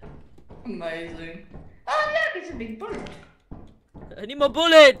 Amazing. Oh look, it's a big bird. I need more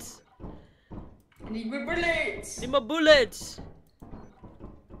bullets! I need more bullets. Need more bullets!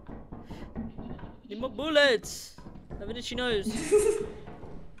 Need more bullets! I have an itchy nose.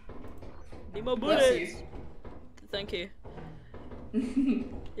 Need more Bless bullets! you. Thank you.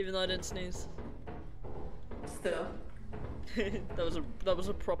 Even though I didn't sneeze. Still. that was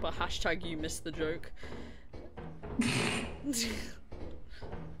a proper hashtag you missed the joke.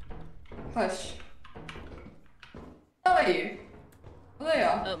 Hush. How are you? Oh, there you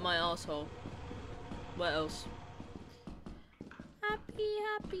are. At my asshole. Where else? Happy.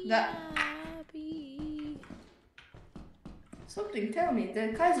 Something tell me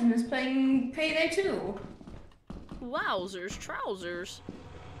that Kaizen is playing Payday 2. Wowzers, trousers.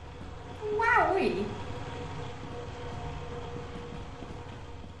 Wowee.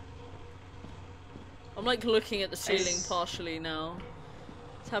 I'm like looking at the ceiling partially now.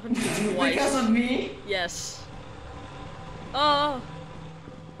 It's happened to me twice. Because of me? Yes. Oh.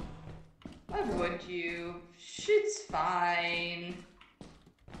 Why would you? Shit's fine.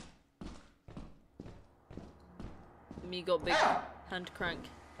 Me got big Oh. hand crank.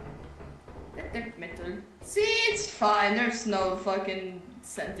 Metal. See, it's fine. There's no fucking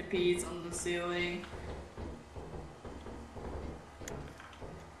centipedes on the ceiling.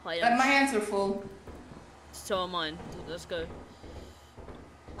 Hi, My hands are full. so are mine. Let's go.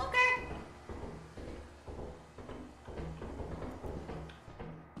 Okay.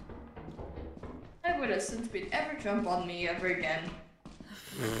 Why would a centipede ever jump on me ever again?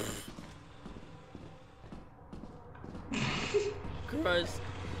 Gross.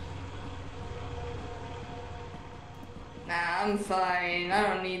 Nah, I'm fine. I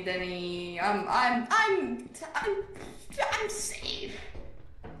don't need any. I'm safe.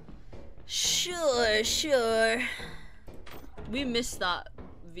 Sure. We missed that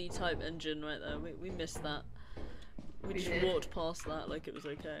V-type engine right there. We missed that. We just did. walked past that like it was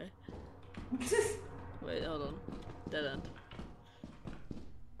okay. Wait, hold on. Dead end.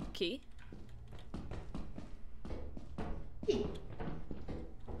 Key? Key.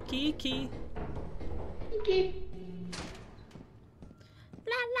 Key.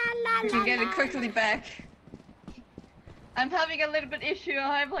 We can get it quickly back. I'm having a little bit issue.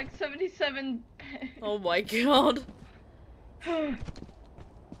 I have like 77. Oh my god.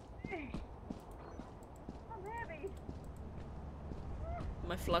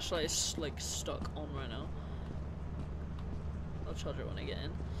 My flashlight is like stuck on right now. I'll charge it when I get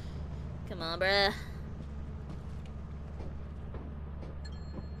in. Come on, bruh.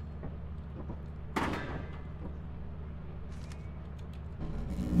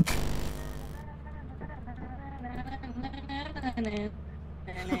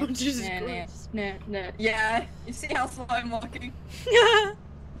 Oh, Jesus Christ. Yeah, you see how slow I'm walking? I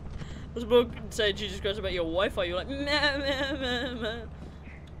was about to say Jesus Christ about your Wi-Fi. You're like, meh, meh, meh, meh.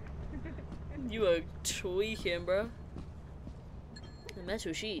 You are tweaking, bro. A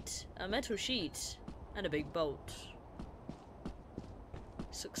metal sheet, and a big bolt.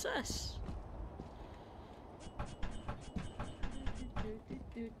 Success.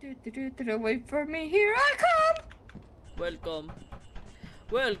 Wait for me, here I come!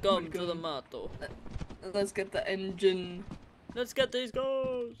 Welcome to the MOTH. Let's get the engine. Let's get these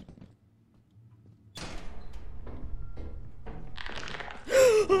goals.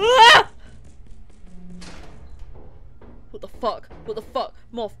 What the fuck?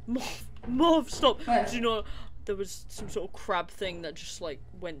 Moth, stop! What? Do you know there was some sort of crab thing that just like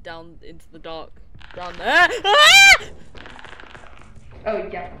went down into the dark down there? Ah! Oh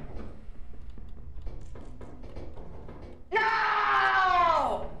yeah.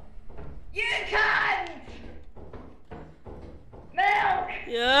 No! You can't! Milk!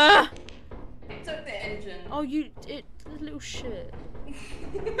 Yeah. It took the engine. Oh, the little shit.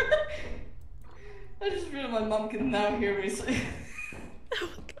 I just realized my mom can now hear me say. Oh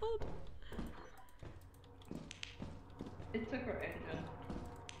my god. It took her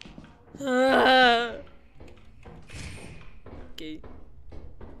engine. Okay.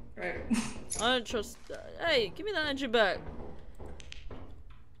 Right. I don't trust that. Hey, give me that engine back.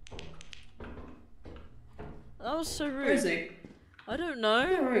 That was so rude. Where is he? I don't know.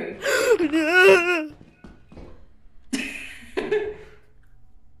 Rude.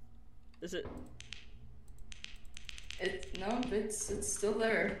 Is it? It's still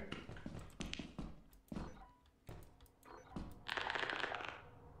there.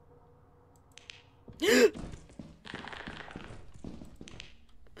 I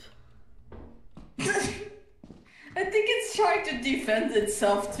think it's trying to defend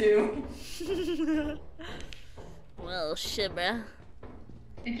itself too. Well, shit, bruh.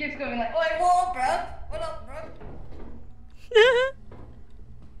 It keeps going like, "Oi, whoa, bruh. What up, bruh?"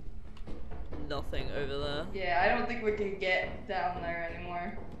 Nothing over there. Yeah, I don't think we can get down there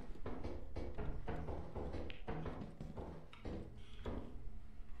anymore.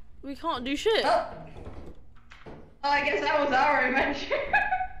 We can't do shit. Oh, I guess that was our adventure.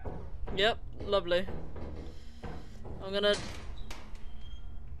 Yep, lovely. I'm gonna...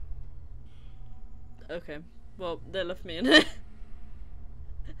 Okay, well, they left me in it.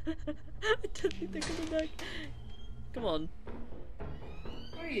 I don't think they're coming back. Come on.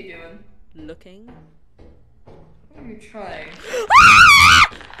 What are you doing? Looking. What are you trying?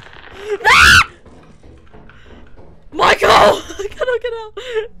 Michael! I cannot get out!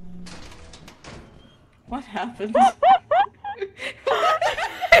 What happened? It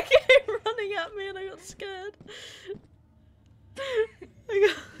came running at me and I got scared. I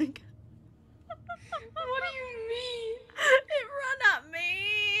got like... What do you mean? It ran at me!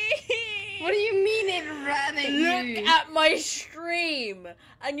 What do you mean it ran at you? Look at my stream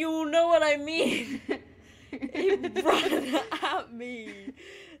and you will know what I mean. It ran at me.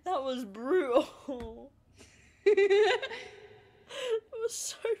 That was brutal. It was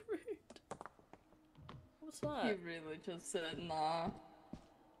so rude. What's that? You really just said nah.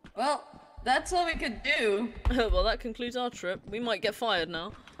 Well, that's all we could do. Well, that concludes our trip. We might get fired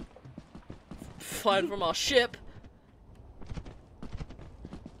now. Fired from our ship.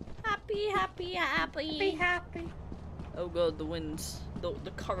 Happy, happy, happy. Happy. Oh god, the winds.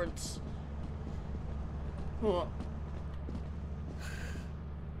 The currents. Cool.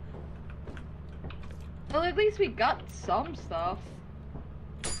 Well, at least we got some stuff.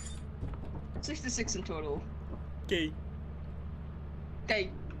 66 in total. Okay. Gay.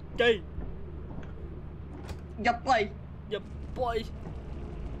 Gay. Yeah, boy. Yeah, boy.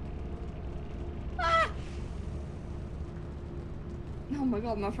 Ah! Oh my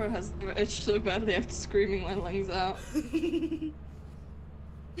god, my throat has itched so badly after screaming my lungs out.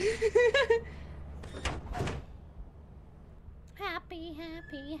 Happy,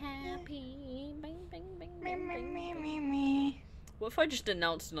 happy, happy. Bing, bing, bing, Me, bing, me, bing. me, me, me. What if I just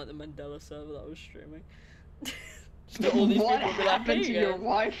announced in like the Mandela server that I was streaming? Just to all these What people would be like, happened "Hey, to your guys."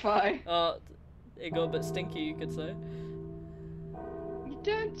 Wi-Fi? It got a bit stinky, you could say. You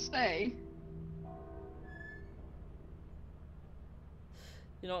don't say.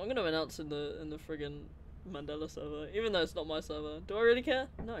 You know, I'm gonna announce in the friggin' Mandela server, even though it's not my server. Do I really care?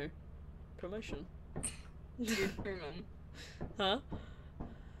 No. Promotion. You're streaming. Huh?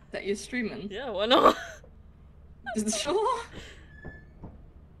 That you're streaming? Yeah, why not? Sure.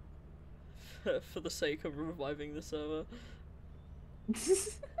 For the sake of reviving the server.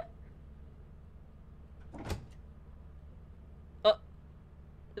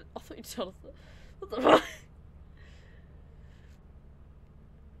 I thought you told us. What the fuck?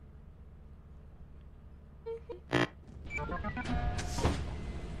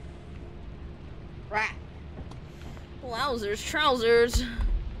 Rat. Wowzers, trousers.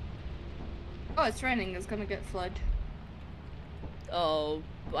 Oh, it's raining. It's gonna get flood. Oh,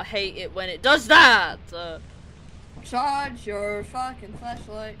 I hate it when it does that. Charge your fucking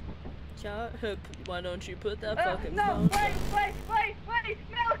flashlight. Why don't you put that fucking No, phone? wait,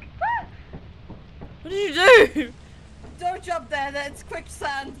 milk! Ah! What did you do? Don't jump there, that's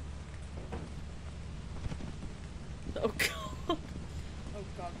quicksand. Oh god. Oh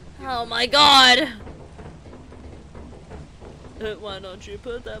god. Oh my god. Why don't you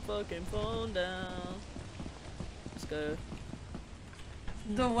put that fucking phone down? Let's go.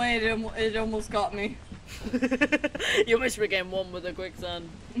 The way it almost got me. You almost became one with the quicksand.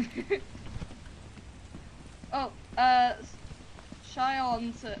 Oh, shy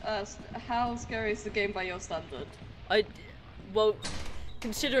on to how scary is the game by your standard? Well,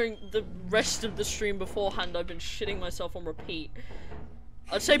 considering the rest of the stream beforehand, I've been shitting myself on repeat.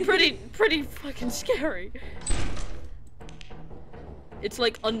 I'd say pretty fucking scary. It's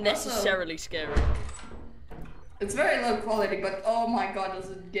like unnecessarily scary. It's very low quality, but oh my god, does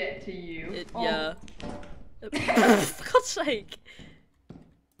it get to you? Yeah. For God's sake.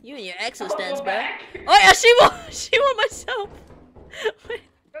 You and your exostands, bro. Oh yeah, she won myself. Wait.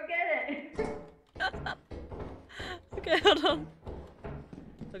 Go get it! Okay, hold on.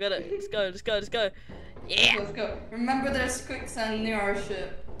 I got it. Let's go. Yeah. Let's go. Remember there's quicksand near our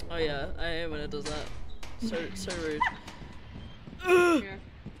ship. Oh yeah, I hate when it does that. So rude. Here.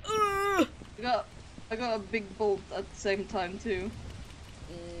 I got a big bolt at the same time too.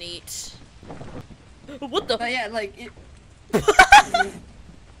 Neat. What the? But yeah, like it.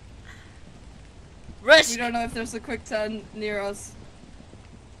 Risk. We don't know if there's a quicksand near us.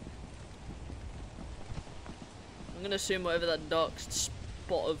 I'm gonna assume whatever that dark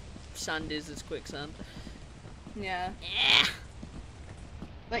spot of sand is quicksand. Yeah. Yeah.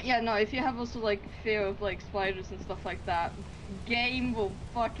 But yeah, no, if you have also like fear of like spiders and stuff like that, game will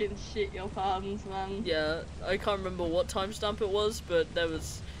fucking shit your pants, man. Yeah, I can't remember what timestamp it was, but there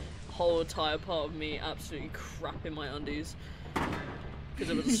was a whole entire part of me absolutely crapping my undies because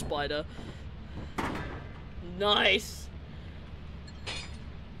it was a spider. Nice.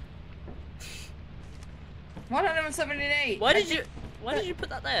 178. Why did you put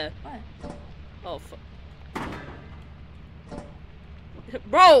that there? Why? Oh fuck.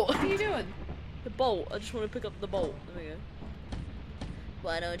 Bro! What are you doing? The bolt. I just want to pick up the bolt. There we go.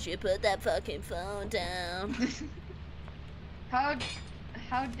 Why don't you put that fucking phone down? How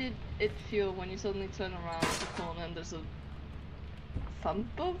did it feel when you suddenly turn around the corner and there's a thump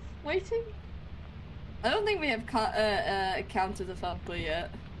of waiting? I don't think we have counted the thumper yet.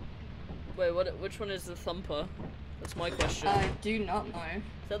 Wait, which one is the thumper? That's my question. I do not know. Is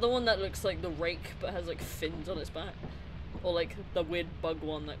that the one that looks like the rake but has like fins on its back? Or like the weird bug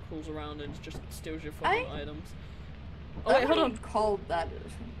one that crawls around and just steals your fucking items? Oh wait, hold on. Called that.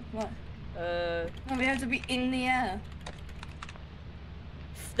 What? No, we have to be in the air.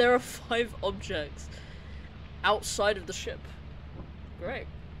 There are 5 objects outside of the ship. Great.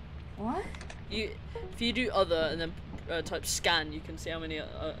 What? If you do other and then type scan, you can see how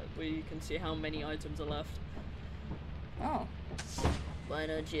many items are left. Oh. Why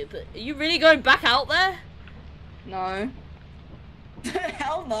don't you put? Are you really going back out there? No.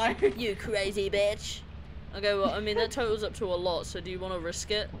 Hell no. You crazy bitch. Okay, well, I mean that totals up to a lot. So do you want to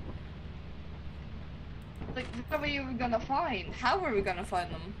risk it? Like, what are we gonna find? How are we gonna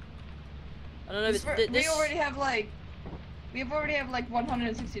find them? I don't know. We already have like We've already have like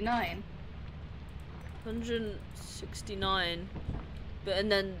 169. 169. But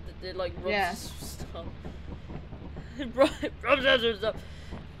and then it like rubs Yeah. stuff. It rubs out stuff.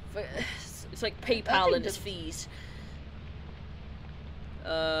 It's like PayPal and its fees.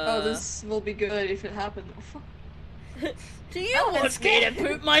 Oh, this will be good if it happens. Do you Oh, want that's me to good.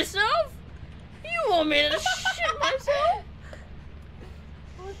 poop myself? You want me to shit myself?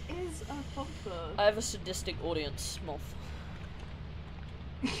 What is a thumper? I have a sadistic audience, Moth.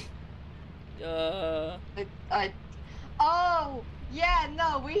 Oh, yeah,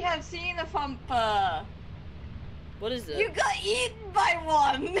 no, we have seen a thumper. What is it? You got eaten by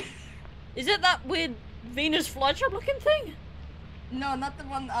one. Is it that weird Venus flytrap looking thing? No, not the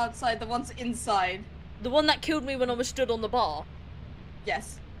one outside, the ones inside. The one that killed me when I was stood on the bar?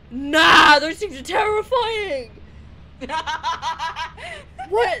 Yes. Nah, those things are terrifying!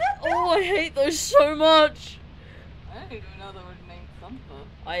 What? Oh, I hate those so much! I don't even know the word named thumper.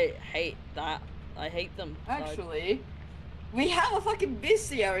 I hate that. I hate them. Actually, we have a fucking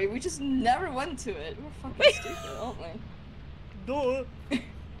bestiary, we just never went to it. We're fucking stupid, aren't we? Duh.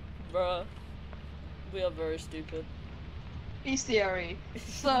 Bruh. We are very stupid. Bestiary.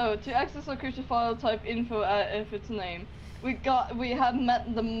 So, to access our creature file, type info if its name. We have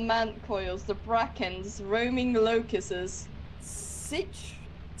met the mantcoils, the brackens, roaming locusts, citrit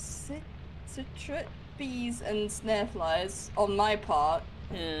bees, and snareflies. On my part,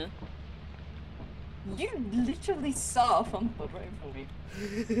 Yeah. you literally saw a thumper right from me.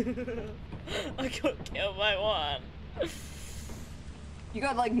 I got killed by one. You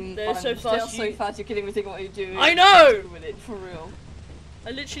got like They're so fast, so fast you can't even think what you're doing. I know! With it, for real.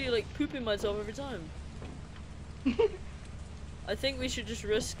 I literally like pooping myself every time. I think we should just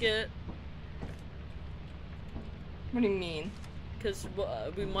risk it. What do you mean? Because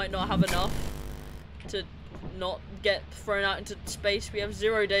we might not have enough to not get thrown out into space. We have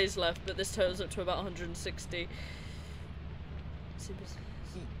 0 days left, but this totals up to about 160.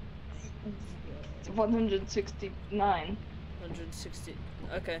 169. 160.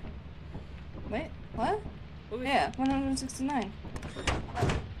 Okay. Wait, what? What we Yeah, 169.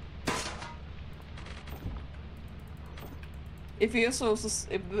 If we also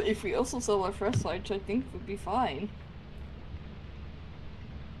if we also sell our fresh sites, I think we'd be fine.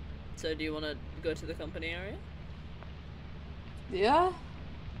 So do you want to go to the company area? Yeah.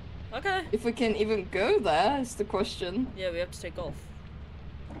 Okay. If we can even go there is the question. Yeah, we have to take off.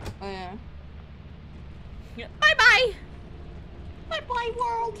 Oh yeah. Yeah. Bye bye. Bye bye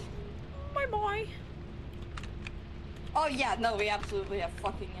world. Bye bye. Oh yeah, no, we absolutely have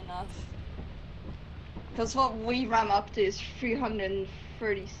fucking enough. Because what we ram up to is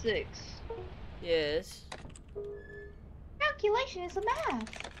 336. Yes. Calculation is a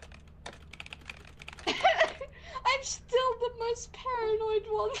math. I'm still the most paranoid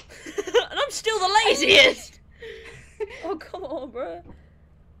one. And I'm still the laziest. Oh come on, bro.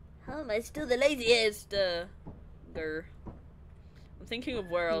 How am I still the laziest? Grr. I'm thinking of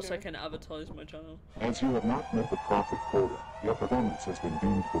where else I can advertise my channel. As you have not met the profit quota, your performance has been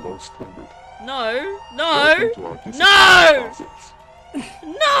deemed below standard. No, Welcome no, to our discipline no, process.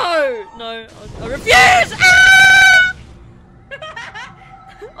 no, I refuse! Ah!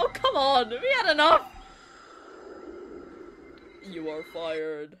 Oh, come on, we had enough. You are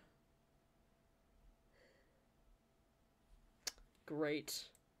fired. Great.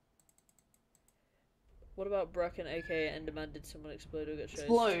 What about Bracken, aka Enderman? Did someone explode or get chased?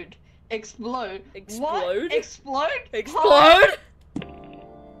 Explode. Explode. Explode? What? Explode? Explode?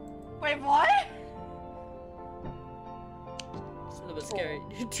 Wait, what? It's a little bit scary.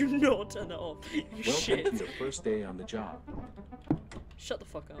 Do not turn that off. You Welcome shit. to your first day on the job. Shut the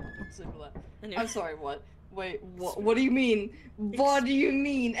fuck up. Anyway. I'm sorry, what? Wait, what do you mean? What do you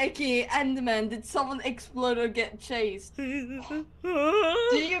mean? AKA Enderman, did someone explode or get chased? Do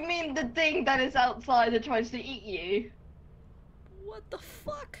you mean the thing that is outside that tries to eat you? What the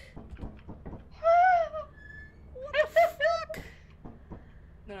fuck? What the fuck?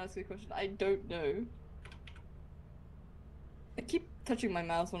 No, that's a good question. I don't know. I keep touching my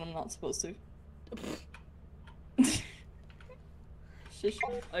mouth when I'm not supposed to. Shush.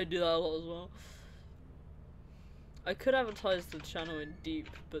 I do that a lot as well. I could advertise the channel in deep,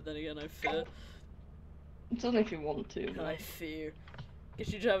 but then again I fear. It's only if you want to. I fear.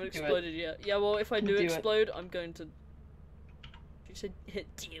 Guess you haven't Do it. exploded yet. Yeah, well, if I do Do it. explode, I'm going to. You said do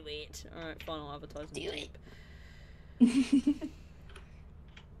it. Alright, fine, I'll advertise in Do deep.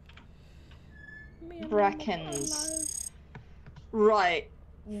 Brackens. Right.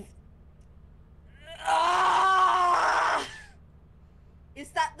 Ah! Is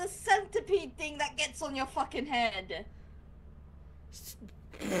that the centipede thing that gets on your fucking head?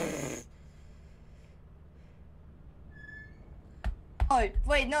 Oh,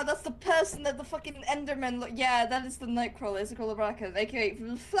 wait, no, that's the person that the fucking Enderman yeah, that is the Nightcrawler, it's called a Bracken, aka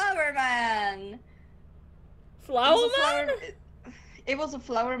Flower Man! Flower Man? It was a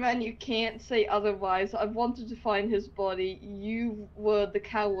Flower Man, you can't say otherwise. I wanted to find his body, you were the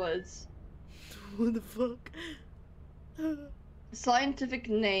cowards. What the fuck? Scientific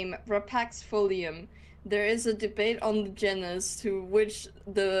name, Rapax folium. There is a debate on the genus to which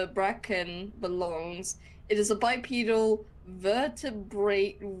the bracken belongs. It is a bipedal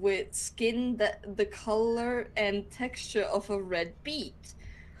vertebrate with skin that the color and texture of a red beet.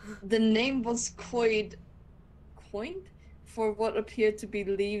 The name was coined for what appeared to be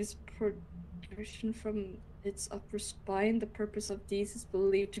leaves protrusion from its upper spine. The purpose of these is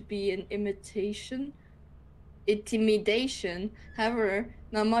believed to be an intimidation. However,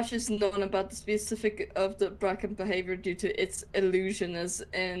 not much is known about the specific of the bracken behavior due to its illusion as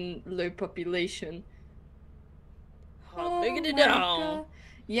in low population. Digging it my down. God.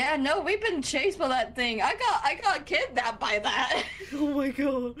 Yeah, no, we've been chased by that thing. I got kidnapped by that. Oh my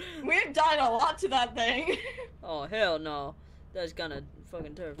god. We've done a lot to that thing. Oh hell no. That's kinda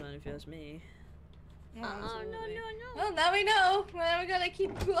fucking terrifying if you ask me. Yeah, no. Well, now we know. Well, we gotta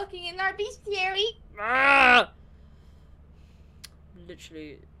keep looking in our bestiary. Ah!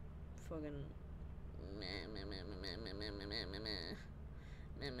 Literally fucking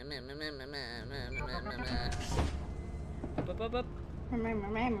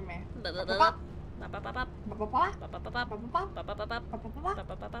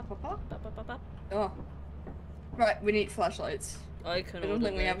Oh. Right, we need flashlights. I can I don't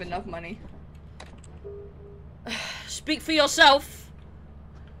think we have enough money. Speak for yourself.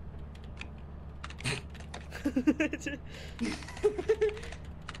 Oh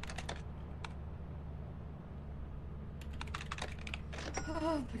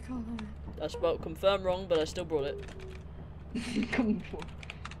my god. I spelled confirm wrong, but I still brought it.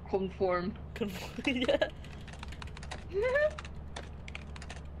 Conform. Yeah.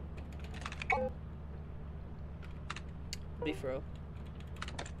 Be for real.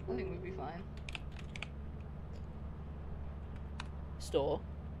 I think we'll be fine. Store.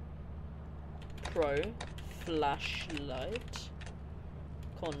 Pro. Flashlight.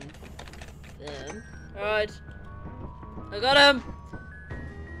 Confirm. Alright. I got him!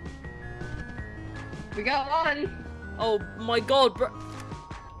 We got one! Oh my god, bro.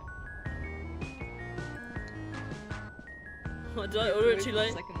 Oh, did I order it too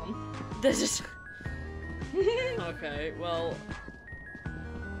late? Second one. This is. Okay, well.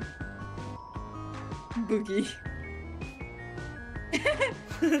 Boogie.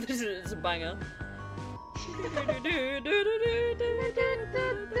 This is a banger.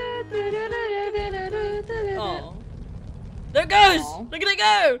 Oh. There it goes! Aw. Look at it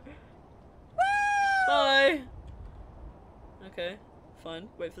go! Bye! Okay, fine.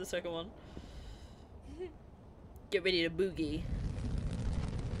 Wait for the second one. Get ready to boogie.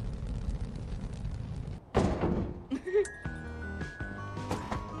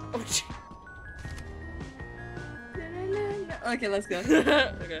 Oh, gee. Okay, let's go.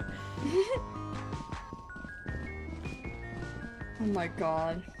 Okay. Oh my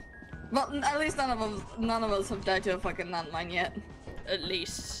god. Well, at least none of us have died to a fucking landmine yet. At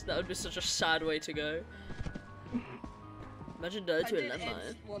least. That would be such a sad way to go. Imagine dying to a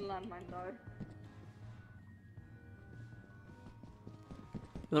landmine. One landmine though.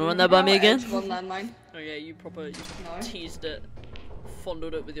 You wanna run that by me again? One landmine. Oh yeah, you No. teased it.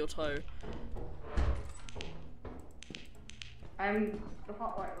 Fondled it with your toe. I'm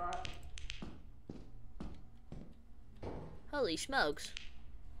hot like that. Holy smokes.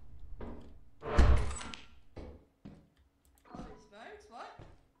 Holy smokes, what?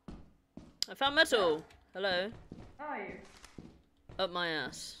 I found metal! Hello. How are you? Up my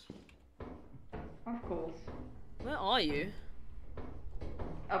ass. Of course. Where are you?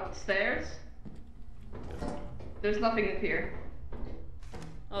 Upstairs? There's nothing up here.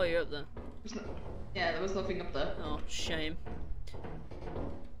 Oh, you're up there. Yeah, there was nothing up there. Oh, shame.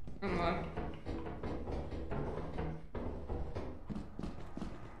 Oh my.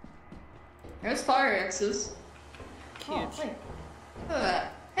 There's fire axes. Cute. Oh, wait. Look at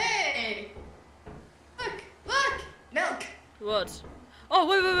that. Hey! Look! Look! Milk! What? Oh,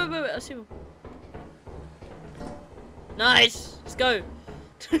 wait, I see one. Nice! Let's go!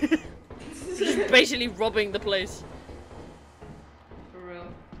 Just basically robbing the place. For real.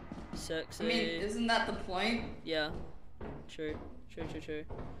 Sexy. I mean, isn't that the point? Yeah. True.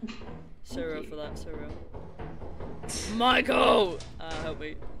 So real for that, so real. Michael! Help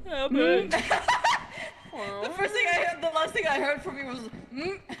me. Help me! The last thing I heard from you was,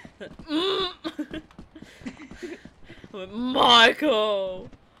 I went, Michael!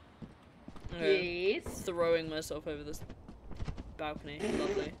 Okay, Yes. throwing myself over this balcony.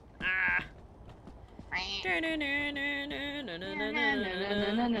 Lovely. Ah!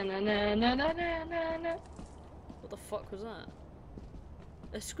 What the fuck was that?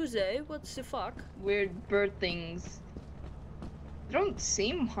 Excuse, what the fuck? Weird bird things. They don't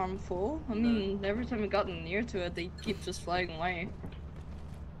seem harmful. I mean, every time we gotten near to it, they keep just flying away.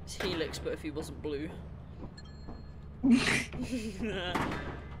 It's Helix, but if he wasn't blue.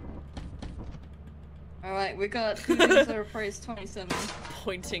 Alright, we got two things that are priced 27.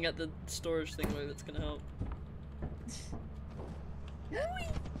 Pointing at the storage thing where that's gonna help.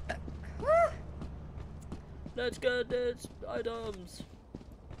 Let's get these items.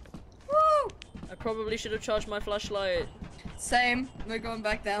 Woo! I probably should have charged my flashlight. Same. We're going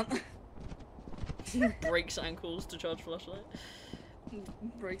back down. Breaks ankles to charge flashlight.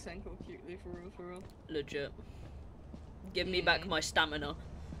 Breaks ankle cutely, for real, for real. Legit. Give me back my stamina.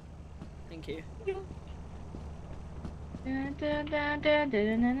 Thank you.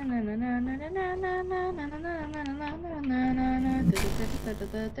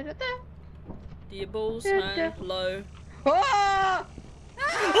 Do your balls hang low? Ah!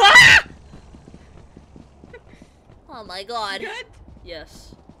 Oh my god. Good?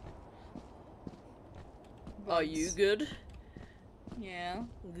 Yes. Are you good? Yeah.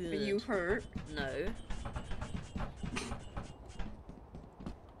 Good. Are you hurt? No.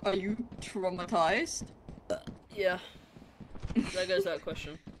 Are you traumatized? Yeah. There goes that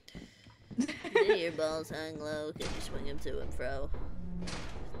question. Do your balls hang low? Can you swing them to and fro?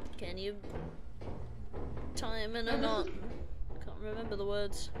 Can you tie him in a knot? Can't remember the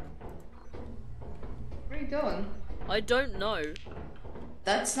words. Where are you going? I don't know.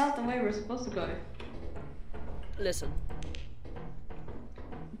 That's not the way we're supposed to go. Listen.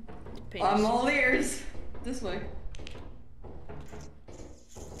 Penis. I'm all ears. This way.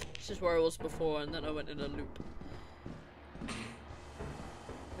 This is where I was before, and then I went in a loop.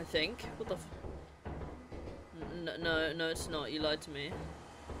 I think. What the f- No, it's not. You lied to me.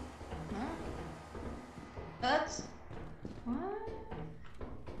 Huh? That's... What?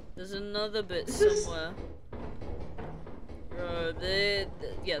 There's another bit This is- somewhere.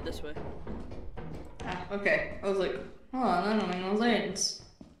 Yeah, this way. Ah, okay. I was like, oh, I don't know, lanes.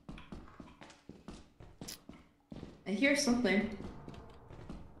 I hear something.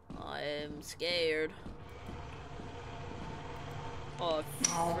 I'm scared. Oh,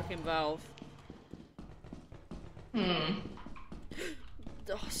 freaking valve. Hmm.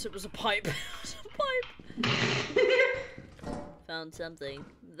 Oh, so it was a pipe. It was a pipe. Found something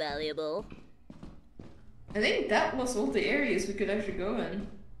valuable. I think that was all the areas we could actually go in.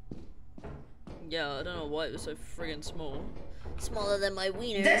 Yeah, I don't know why it was so friggin' small. Smaller than my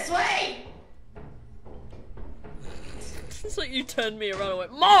wiener. This way! It's like you turned me around and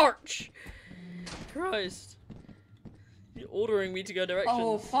went, March! Christ. You're ordering me to go directions.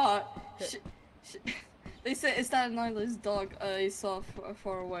 Oh, fuck. They said it's that Nyla's dog I saw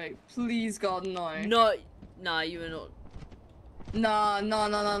far away. Please, God, no. No. Nah, you were not. No. Don't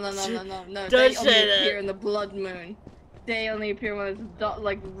They say only that. appear in the blood moon. They only appear when it's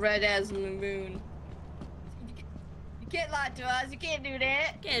like red as moon. You can't lie to us. You can't do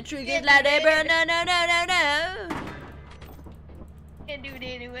that. Can't trick Can't it like do that, that. bro. No. Can't do it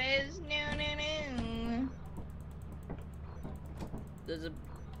anyways. No. There's a.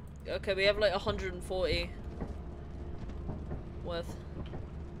 Okay, we have like 140 worth.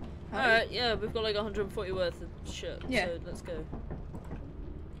 Alright, yeah, we've got like 140 worth of shit. Yeah. So let's go.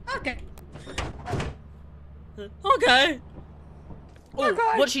 Okay. Okay! Oh,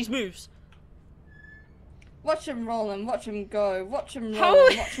 Okay. watch these moves. Watch him rolling. Watch him go. Watch him How-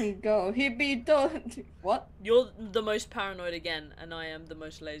 rolling. Watch him go. He'd be done. What? You're the most paranoid again, and I am the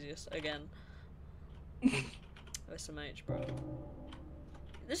most laziest again. SMH, bro.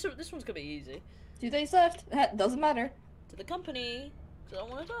 This one's gonna be easy. 2 days left. Doesn't matter. To the company, 'cause I don't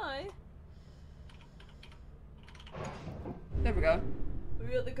wanna die. There we go. Are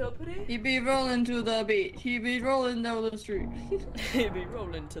we at the company? He be rolling to the beat. He be rolling down the street. He'd be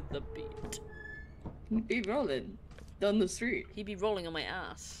rolling to the beat. He be rolling down the street. He'd be rolling on my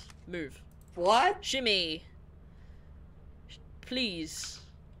ass. Move. What? Shimmy. Please.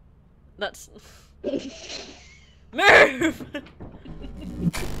 That's... Move!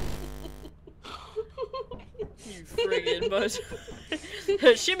 You friggin' bud.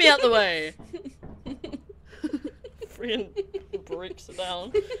 Shimmy out the way! Friggin' breaks it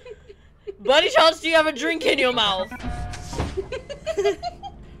down. By any chance, do you have a drink in your mouth?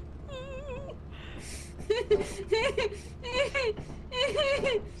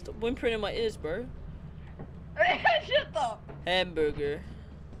 Stop whimpering in my ears, bro. Shut up! Hamburger.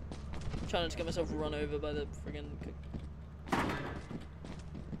 I'm trying not to get myself run over by the friggin'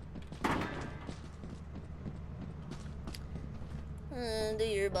 Do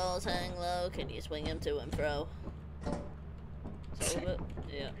your balls hang low? Can you swing them to and fro? Is that all of it?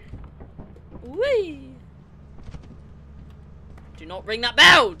 Yeah. Whee! Do not ring that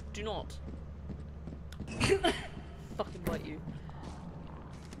bell! Do not. Fucking bite you.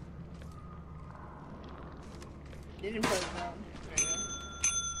 You didn't put it down. There you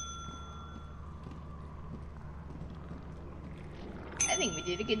go. I think we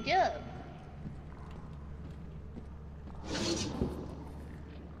did a good job.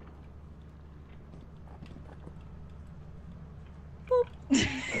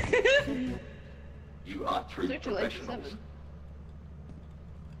 You are true Search your legs, professionals. 7.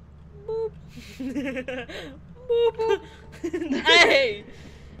 Boop. Boop. Hey!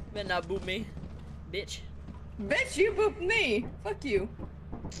 Better not boop me. Bitch. Bitch, you booped me! Fuck you.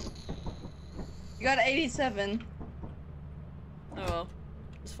 You got 87. Oh well.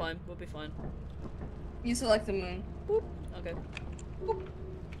 It's fine. We'll be fine. You select the moon. Boop. Okay. Boop.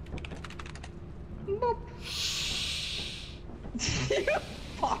 Boop. You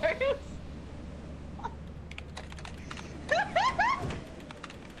farts.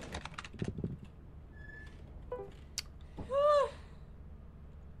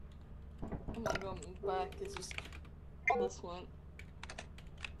 Oh my god, my back is just this one.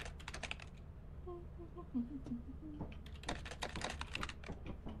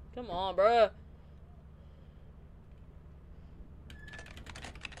 Come on, bruh.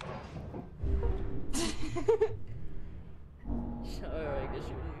 Alright, I guess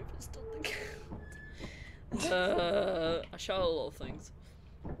you knew if it's still the count. I shot a lot of things.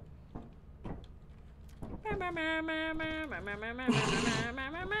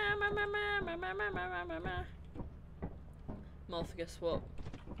 Moth, guess what?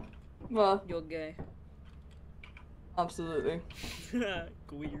 Well, You're gay. absolutely.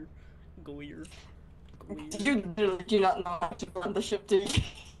 Queer. Queer. Queer. You do not know how to run the ship, do you?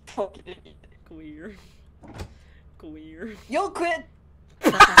 Fucking idiot. Queer. Queer. You'll quit!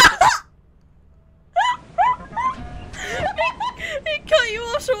 He cut you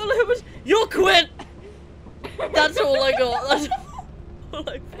off, so all I was, you'll quit! That's all I got. That's all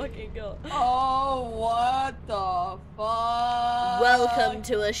I fucking got. Oh, what the fuck? Welcome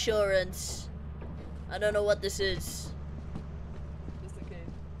to Assurance. I don't know what this is. Just in case.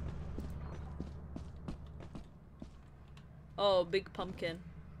 Oh, big pumpkin.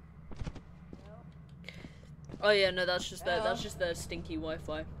 Oh yeah, no, that's just their stinky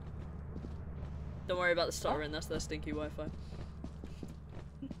Wi-Fi. Don't worry about the stuttering, that's their stinky Wi-Fi.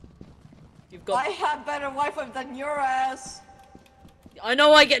 You've got. I have better Wi-Fi than your ass. I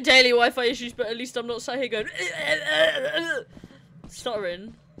know I get daily Wi-Fi issues, but at least I'm not sat here going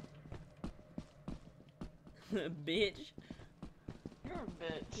stuttering. Bitch. You're a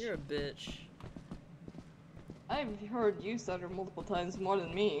bitch. You're a bitch. I've heard you stutter multiple times more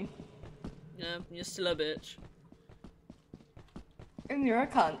than me. Yeah, you're still a bitch. And you're a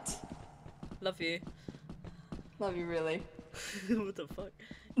cunt. Love you. Love you, really. What the fuck?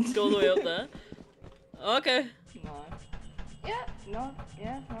 Go all the way up there. Okay. No. Yeah, no,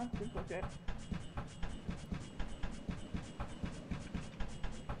 it's okay.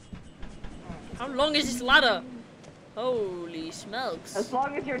 How long is this ladder? Holy smokes. As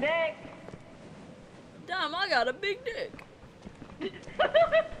long as your dick. Damn, I got a big dick.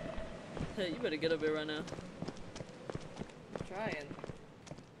 Hey, you better get up here right now. I'm trying.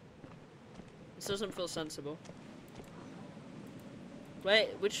 This doesn't feel sensible. Wait,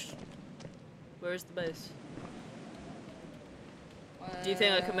 where is the base? Do you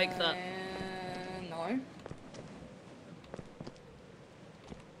think I can make that? No.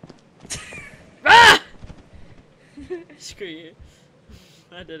 Ah! Screw you.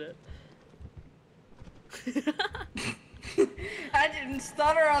 I did it. I didn't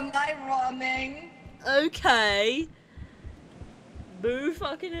stutter on my running. Okay. Boo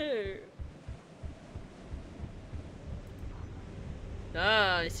fucking who.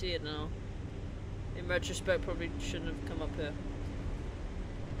 Ah, I see it now. In retrospect, probably shouldn't have come up here.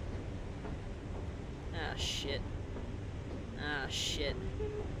 Ah, shit. Ah, shit.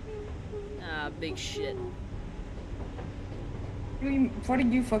 Ah, big shit. What are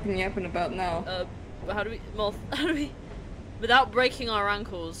you fucking yapping about now? How do we, Moth, how do we, without breaking our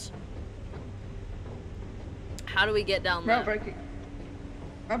ankles, how do we get down there? We're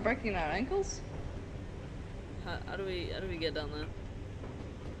breaking our ankles? How do we get down there?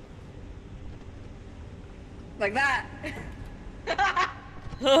 Like that.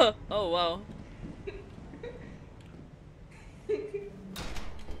 Oh wow.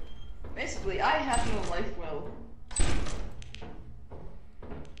 Basically, I have no life will.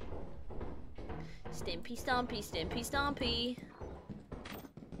 Stimpy stompy, stimpy stompy.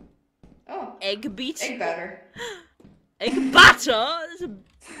 Oh. Egg beater. Egg batter. Egg batter?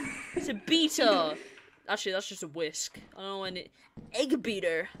 It's a beater. Actually, that's just a whisk. I don't know when it. Egg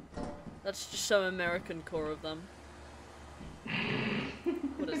beater. That's just so American core of them.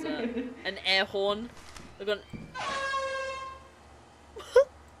 What is that? An air horn. I've got.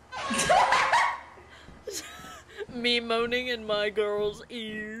 Me moaning in my girl's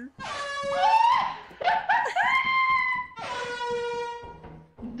ear.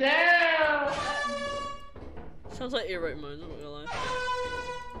 Damn! Sounds like ear rape moans, I'm not gonna lie.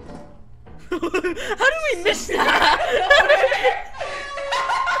 How did we miss that?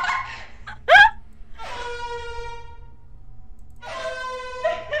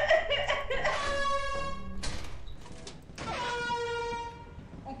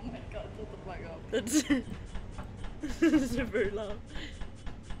 Oh my god, shut the fuck up. That's this is very loud.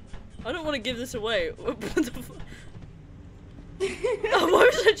 I don't want to give this away. What the fuck? Oh, why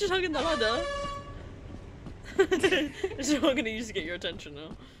was I just hugging the ladder? This is what I'm gonna use to get your attention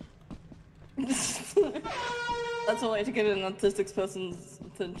now. That's a way to get an autistic person's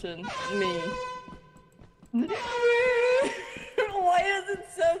attention. Me. Why does it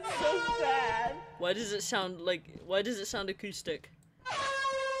sound so sad? Why does it sound like? Why does it sound acoustic?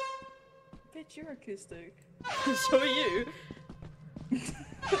 Bitch, you're acoustic. So are you.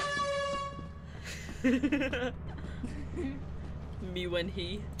 Me when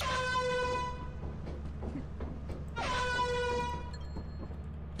he.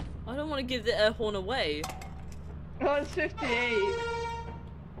 I don't want to give the air horn away. Oh, it's 58.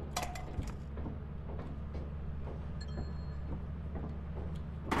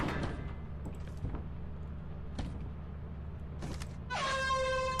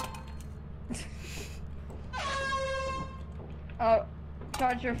 Oh,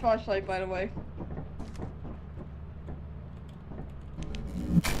 charge your flashlight, by the way.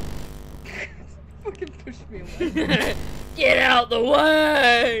 Fucking push me away. Get out the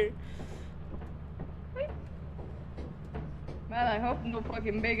way! Man, I hope no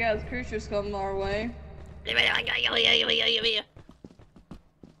fucking big ass creatures come our way.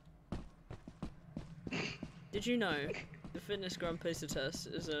 Did you know the fitness gram pacer test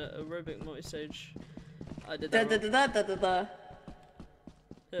is a aerobic multi-stage? I did that. Wrong.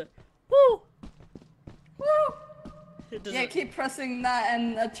 Yeah. Woo! Woo! It Yeah, doesn't. keep pressing that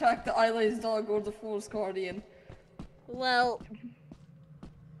and attract the Isla's dog or the Force Guardian. Well,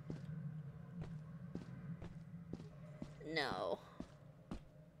 no.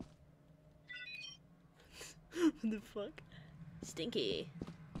 What the fuck? Stinky.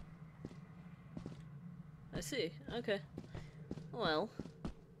 I see. Okay. Well,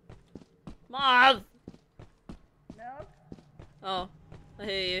 Moth! No? Oh, I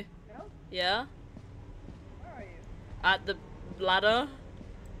hear you. No? Yeah? Where are you? At the ladder?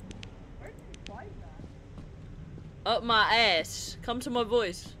 Where did you find that? Up my ass. Come to my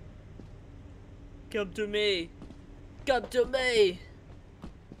voice. Come to me. Come to me.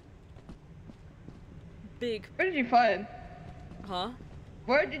 Big. Where did you find? Huh?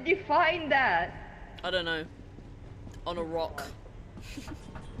 Where did you find that? I don't know. On a rock.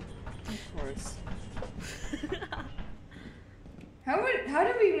 Of course. How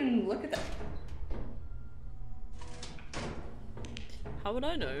do we even look at that? How would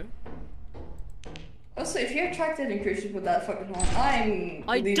I know? Also, if you're attracted to creatures with that fucking horn, I'm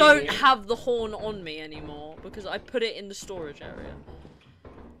I leaving don't you. have the horn on me anymore because I put it in the storage area.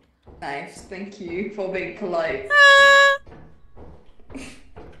 Nice, thank you for being polite.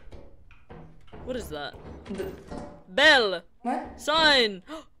 What is that? The- Bell! what? Sign!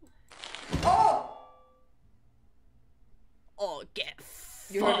 Oh! Oh, get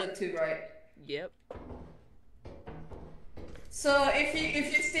You heard fucked. it too, right? Yep. So if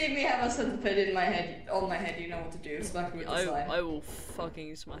you see me have a centipede in my head, on my head, you know what to do. Smack me with the sign. I will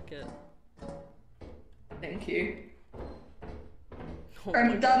fucking smack it. Thank you. Oh my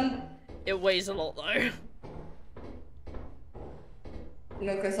I'm God. done. It weighs a lot though.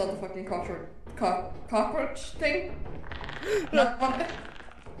 No, 'cause I saw the fucking cockroach thing. Not one.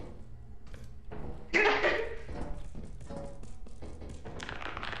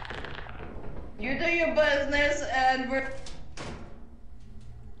 You do your business, and we're.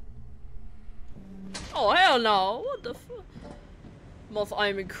 Oh hell no! What the fuck? Moth, I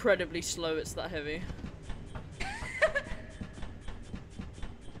am incredibly slow, it's that heavy.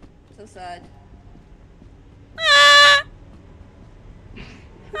 So sad.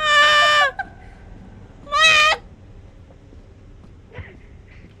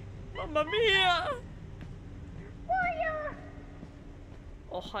 Mamma mia!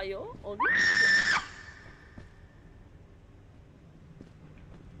 Ohio? Oh,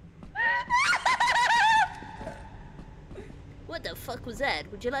 What the fuck was that?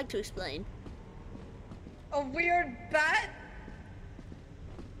 Would you like to explain? A weird bat?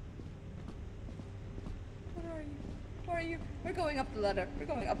 What are you? Where are you? We're going up the ladder. We're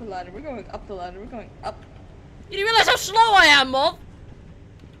going up the ladder. We're going up the ladder. We're going up. You didn't realize how slow I am, Moth?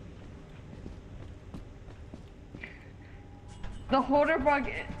 The hoarder bug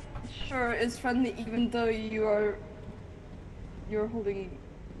sure is friendly even though you're holding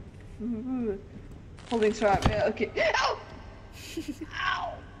strap. Yeah, okay. Ow!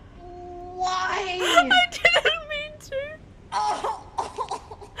 Ow! Why? I didn't mean to. Oh!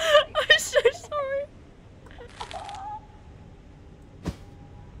 I'm so sorry.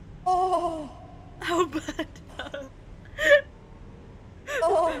 Oh! How bad?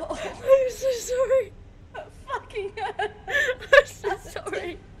 Oh! I'm so sorry. Fucking hell. I'm so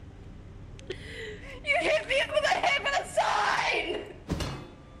sorry. You hit me with a hit with a sign!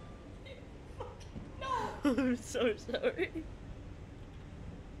 No! I'm so sorry.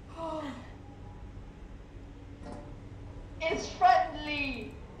 It's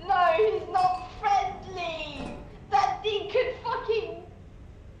friendly! No, he's not friendly! That thing could fucking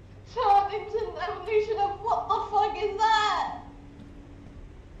turn into an evolution of what the fuck is that?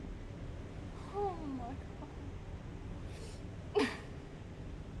 Oh my god.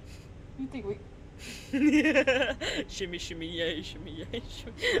 You think we... Yeah. Shimmy, shimmy, yay, shimmy, yay,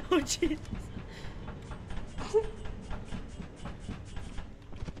 shimmy. Oh, Jesus.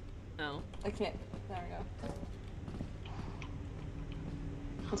 Ow. I can't. There we go.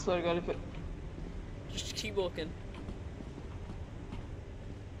 I swear to god if it... Just keep walking.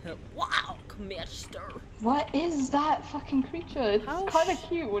 Wow, come here, stir. What is that fucking creature? It's How kinda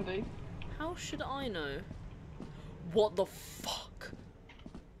cute, Woody. How should I know? What the fuck?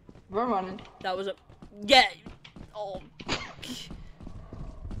 We're running. That was a... Yeah! Oh.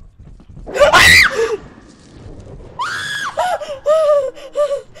 I'm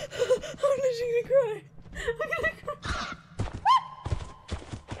literally gonna cry. I'm gonna cry.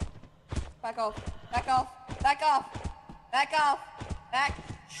 Back off. Back off. Back off. Back off. Back.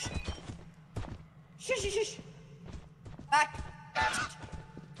 Shh. Shh, shh, shh. Back.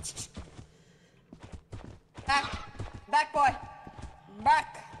 Back. Back, boy.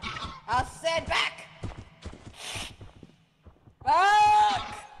 Back. I said back.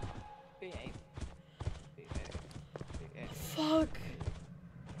 Back. Behave. Behave. Behave. Fuck.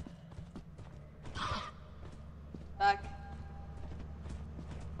 Back.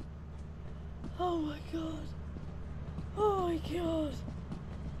 Oh my god. Oh my god.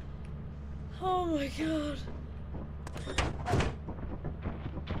 Oh my god.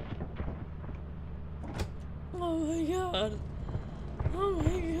 Oh my god.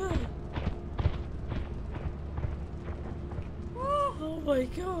 Oh my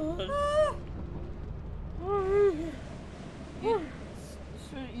god. Oh my god.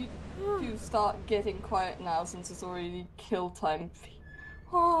 Should you start getting quiet now since it's already kill time?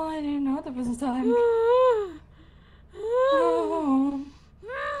 Oh, I didn't know there was a time. Oh.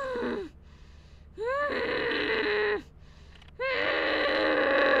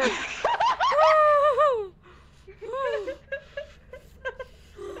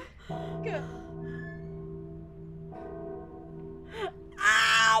 Good.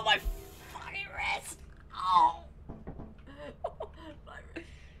 Ow, my fucking wrist! Oh! My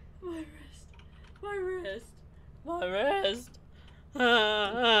wrist. My wrist. My wrist.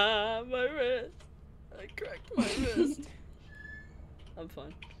 My wrist. I cracked my wrist. I'm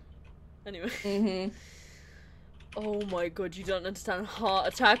fine. Anyway. Oh my god, you don't understand heart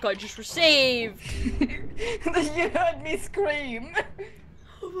attack I just received! You heard me scream.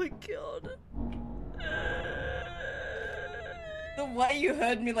 Oh my god. The way you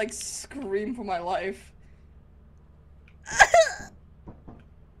heard me like scream for my life.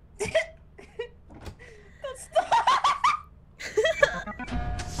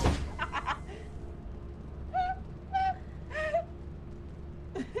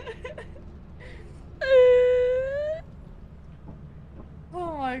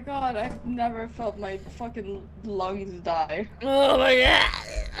 Oh my god, I've never felt my fucking lungs die. Oh my god!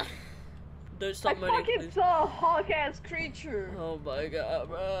 Don't stop moaning, fucking please. saw a hawk-ass creature. Oh my god,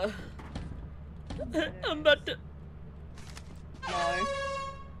 bro. I'm about to... No.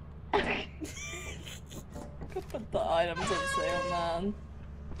 Could put the items on sale, man.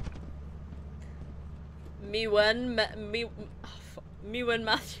 Me when Matthew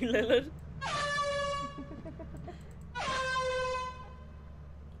Lillard.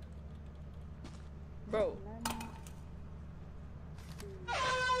 Bro.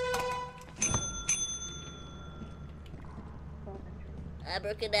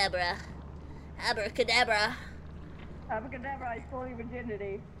 Abracadabra. Abracadabra. Abracadabra, I stole your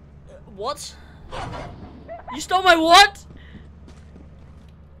virginity. What? You stole my what?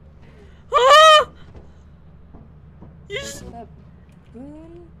 Ah!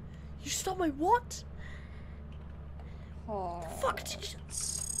 Boon You stole my what? Hearts. Fuck did you...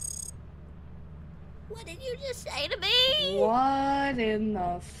 What did you just say to me? What in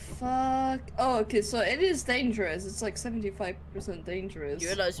the fuck? Oh, okay, so it is dangerous. It's like 75% dangerous. You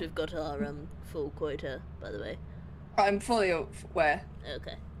realise we've got our full quota, by the way. I'm fully aware.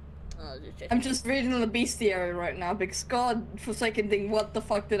 Okay. I'll just check. I'm just reading the bestiary right now because God forsaken thing, what the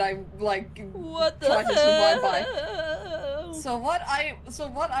fuck did I like What the try to survive by? hell? So what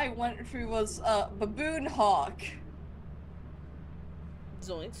I went through was baboon hawk.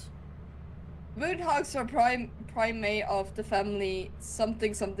 Zoinks. Baboon hawks are primate of the family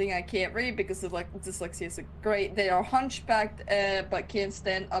something I can't read because of like dyslexia is great. They are hunchbacked but can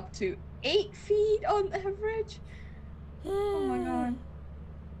stand up to 8 feet on average. Oh my god.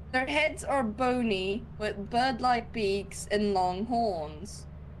 Their heads are bony with bird-like beaks and long horns,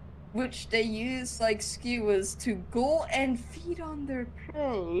 which they use like skewers to go and feed on their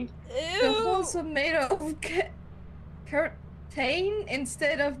prey. The horns are made of curtain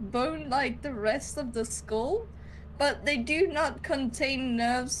instead of bone like the rest of the skull, but they do not contain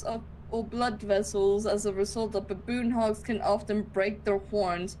nerves or blood vessels. As a result, the baboon hogs can often break their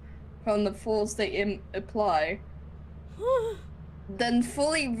horns from the force they apply. Then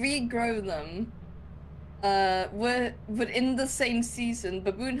fully regrow them. Within the same season,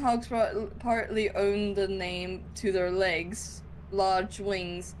 baboon hogs partly own the name to their legs, large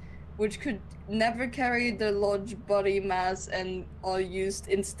wings, which could never carry the large body mass and are used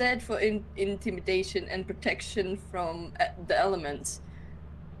instead for intimidation and protection from the elements.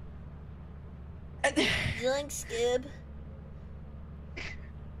 Yoink, Skib.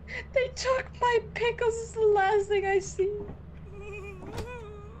 They took my pickles. It's the last thing I see.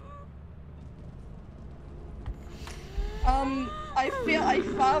 I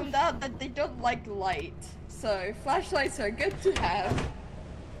found out that they don't like light, so flashlights are good to have.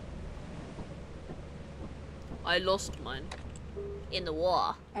 I lost mine. In the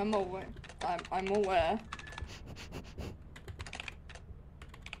war. I'm aware. I'm aware.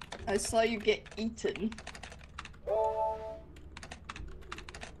 I saw you get eaten.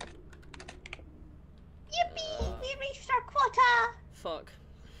 Yippee! We reached our quota! Fuck.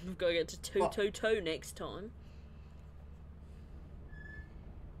 We've got to get to toe next time.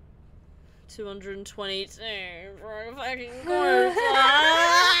 222 for a fucking quarter.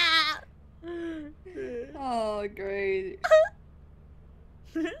 Oh, great.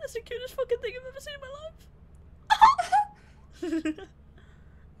 That's the cutest fucking thing I've ever seen in my life.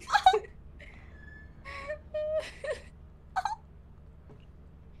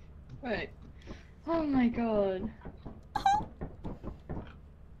 Right. Oh my god.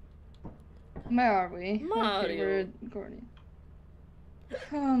 Where are we? Mario. Okay, we're at Gordy.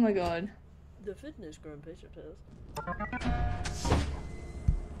 Oh my god. The fitness grown picture test.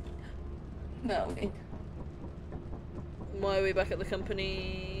 No. Why are we back at the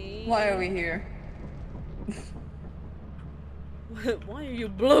company? Why are we here? Why are you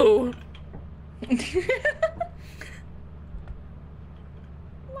blue?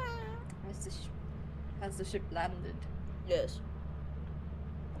 Has the ship landed? Yes.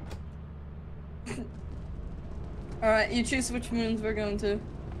 Alright, you choose which moons we're going to.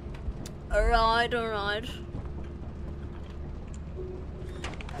 Alright, alright.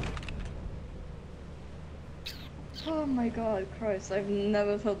 Oh my god, Christ, I've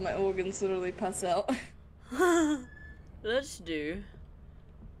never felt my organs literally pass out. Let's do.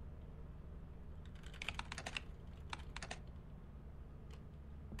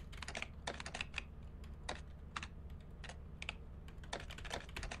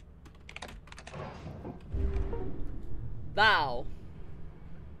 Bow.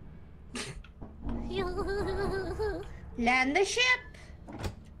 Land the ship!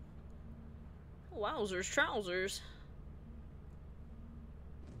 Wowzers, trousers.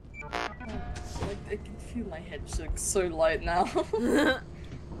 I can feel my head shake so light now.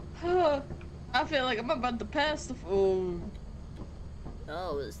 I feel like I'm about to pass the phone.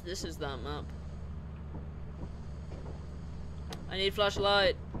 Oh, this is that map. I need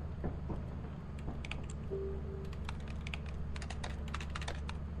flashlight.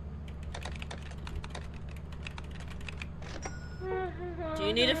 Do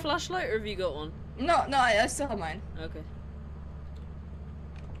you need a flashlight or have you got one? No, I still have mine. Okay.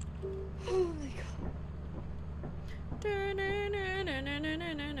 Oh my god.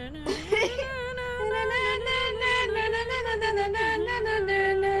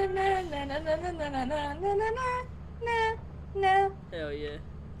 na na na na na na. Hell yeah.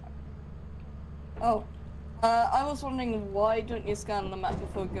 Oh. I was wondering, why don't you scan the map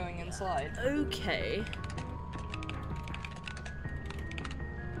before going inside? Okay.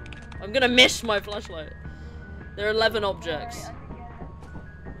 I'm gonna miss my flashlight. There are 11 objects.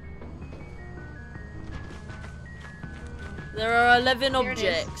 There are 11 Here it is.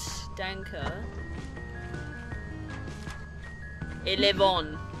 objects. Danker.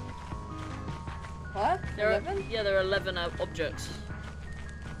 11. What? There are, 11? yeah, there are 11 objects.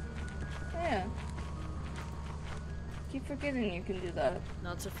 Yeah. Keep forgetting you can do that.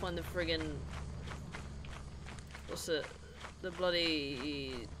 Now to find the friggin'... What's it? The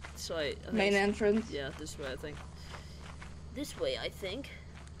bloody site. I think Main it's- entrance. Yeah, this way I think. This way, I think.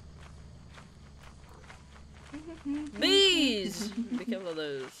 Bees! Be careful of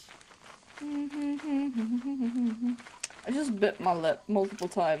those. I just bit my lip multiple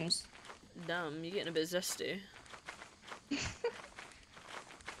times. Damn, you're getting a bit zesty.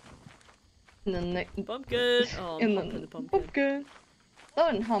 And then the Pumpkin! Oh, I'm in humping the pumpkin.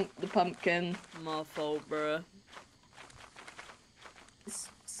 Don't hump the pumpkin. My fault, bruh.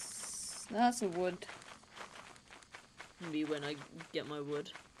 That's a wood. Maybe when I get my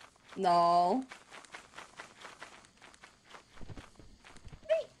wood. No.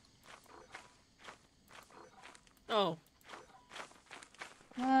 Oh.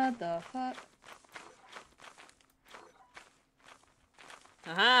 What the fuck?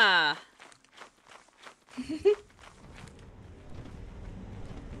 Aha!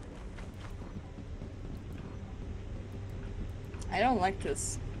 I don't like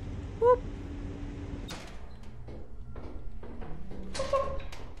this.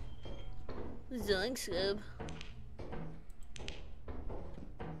 Zoink scoop.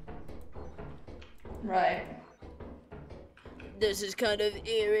 Right. This is kind of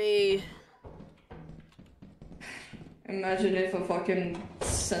eerie. Imagine if a fucking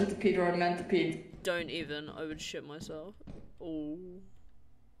centipede or a mentipede. Don't even. I would shit myself. Oh.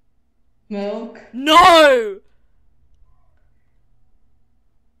 Milk? No!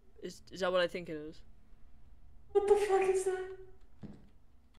 Is that what I think it is? What the fuck is that?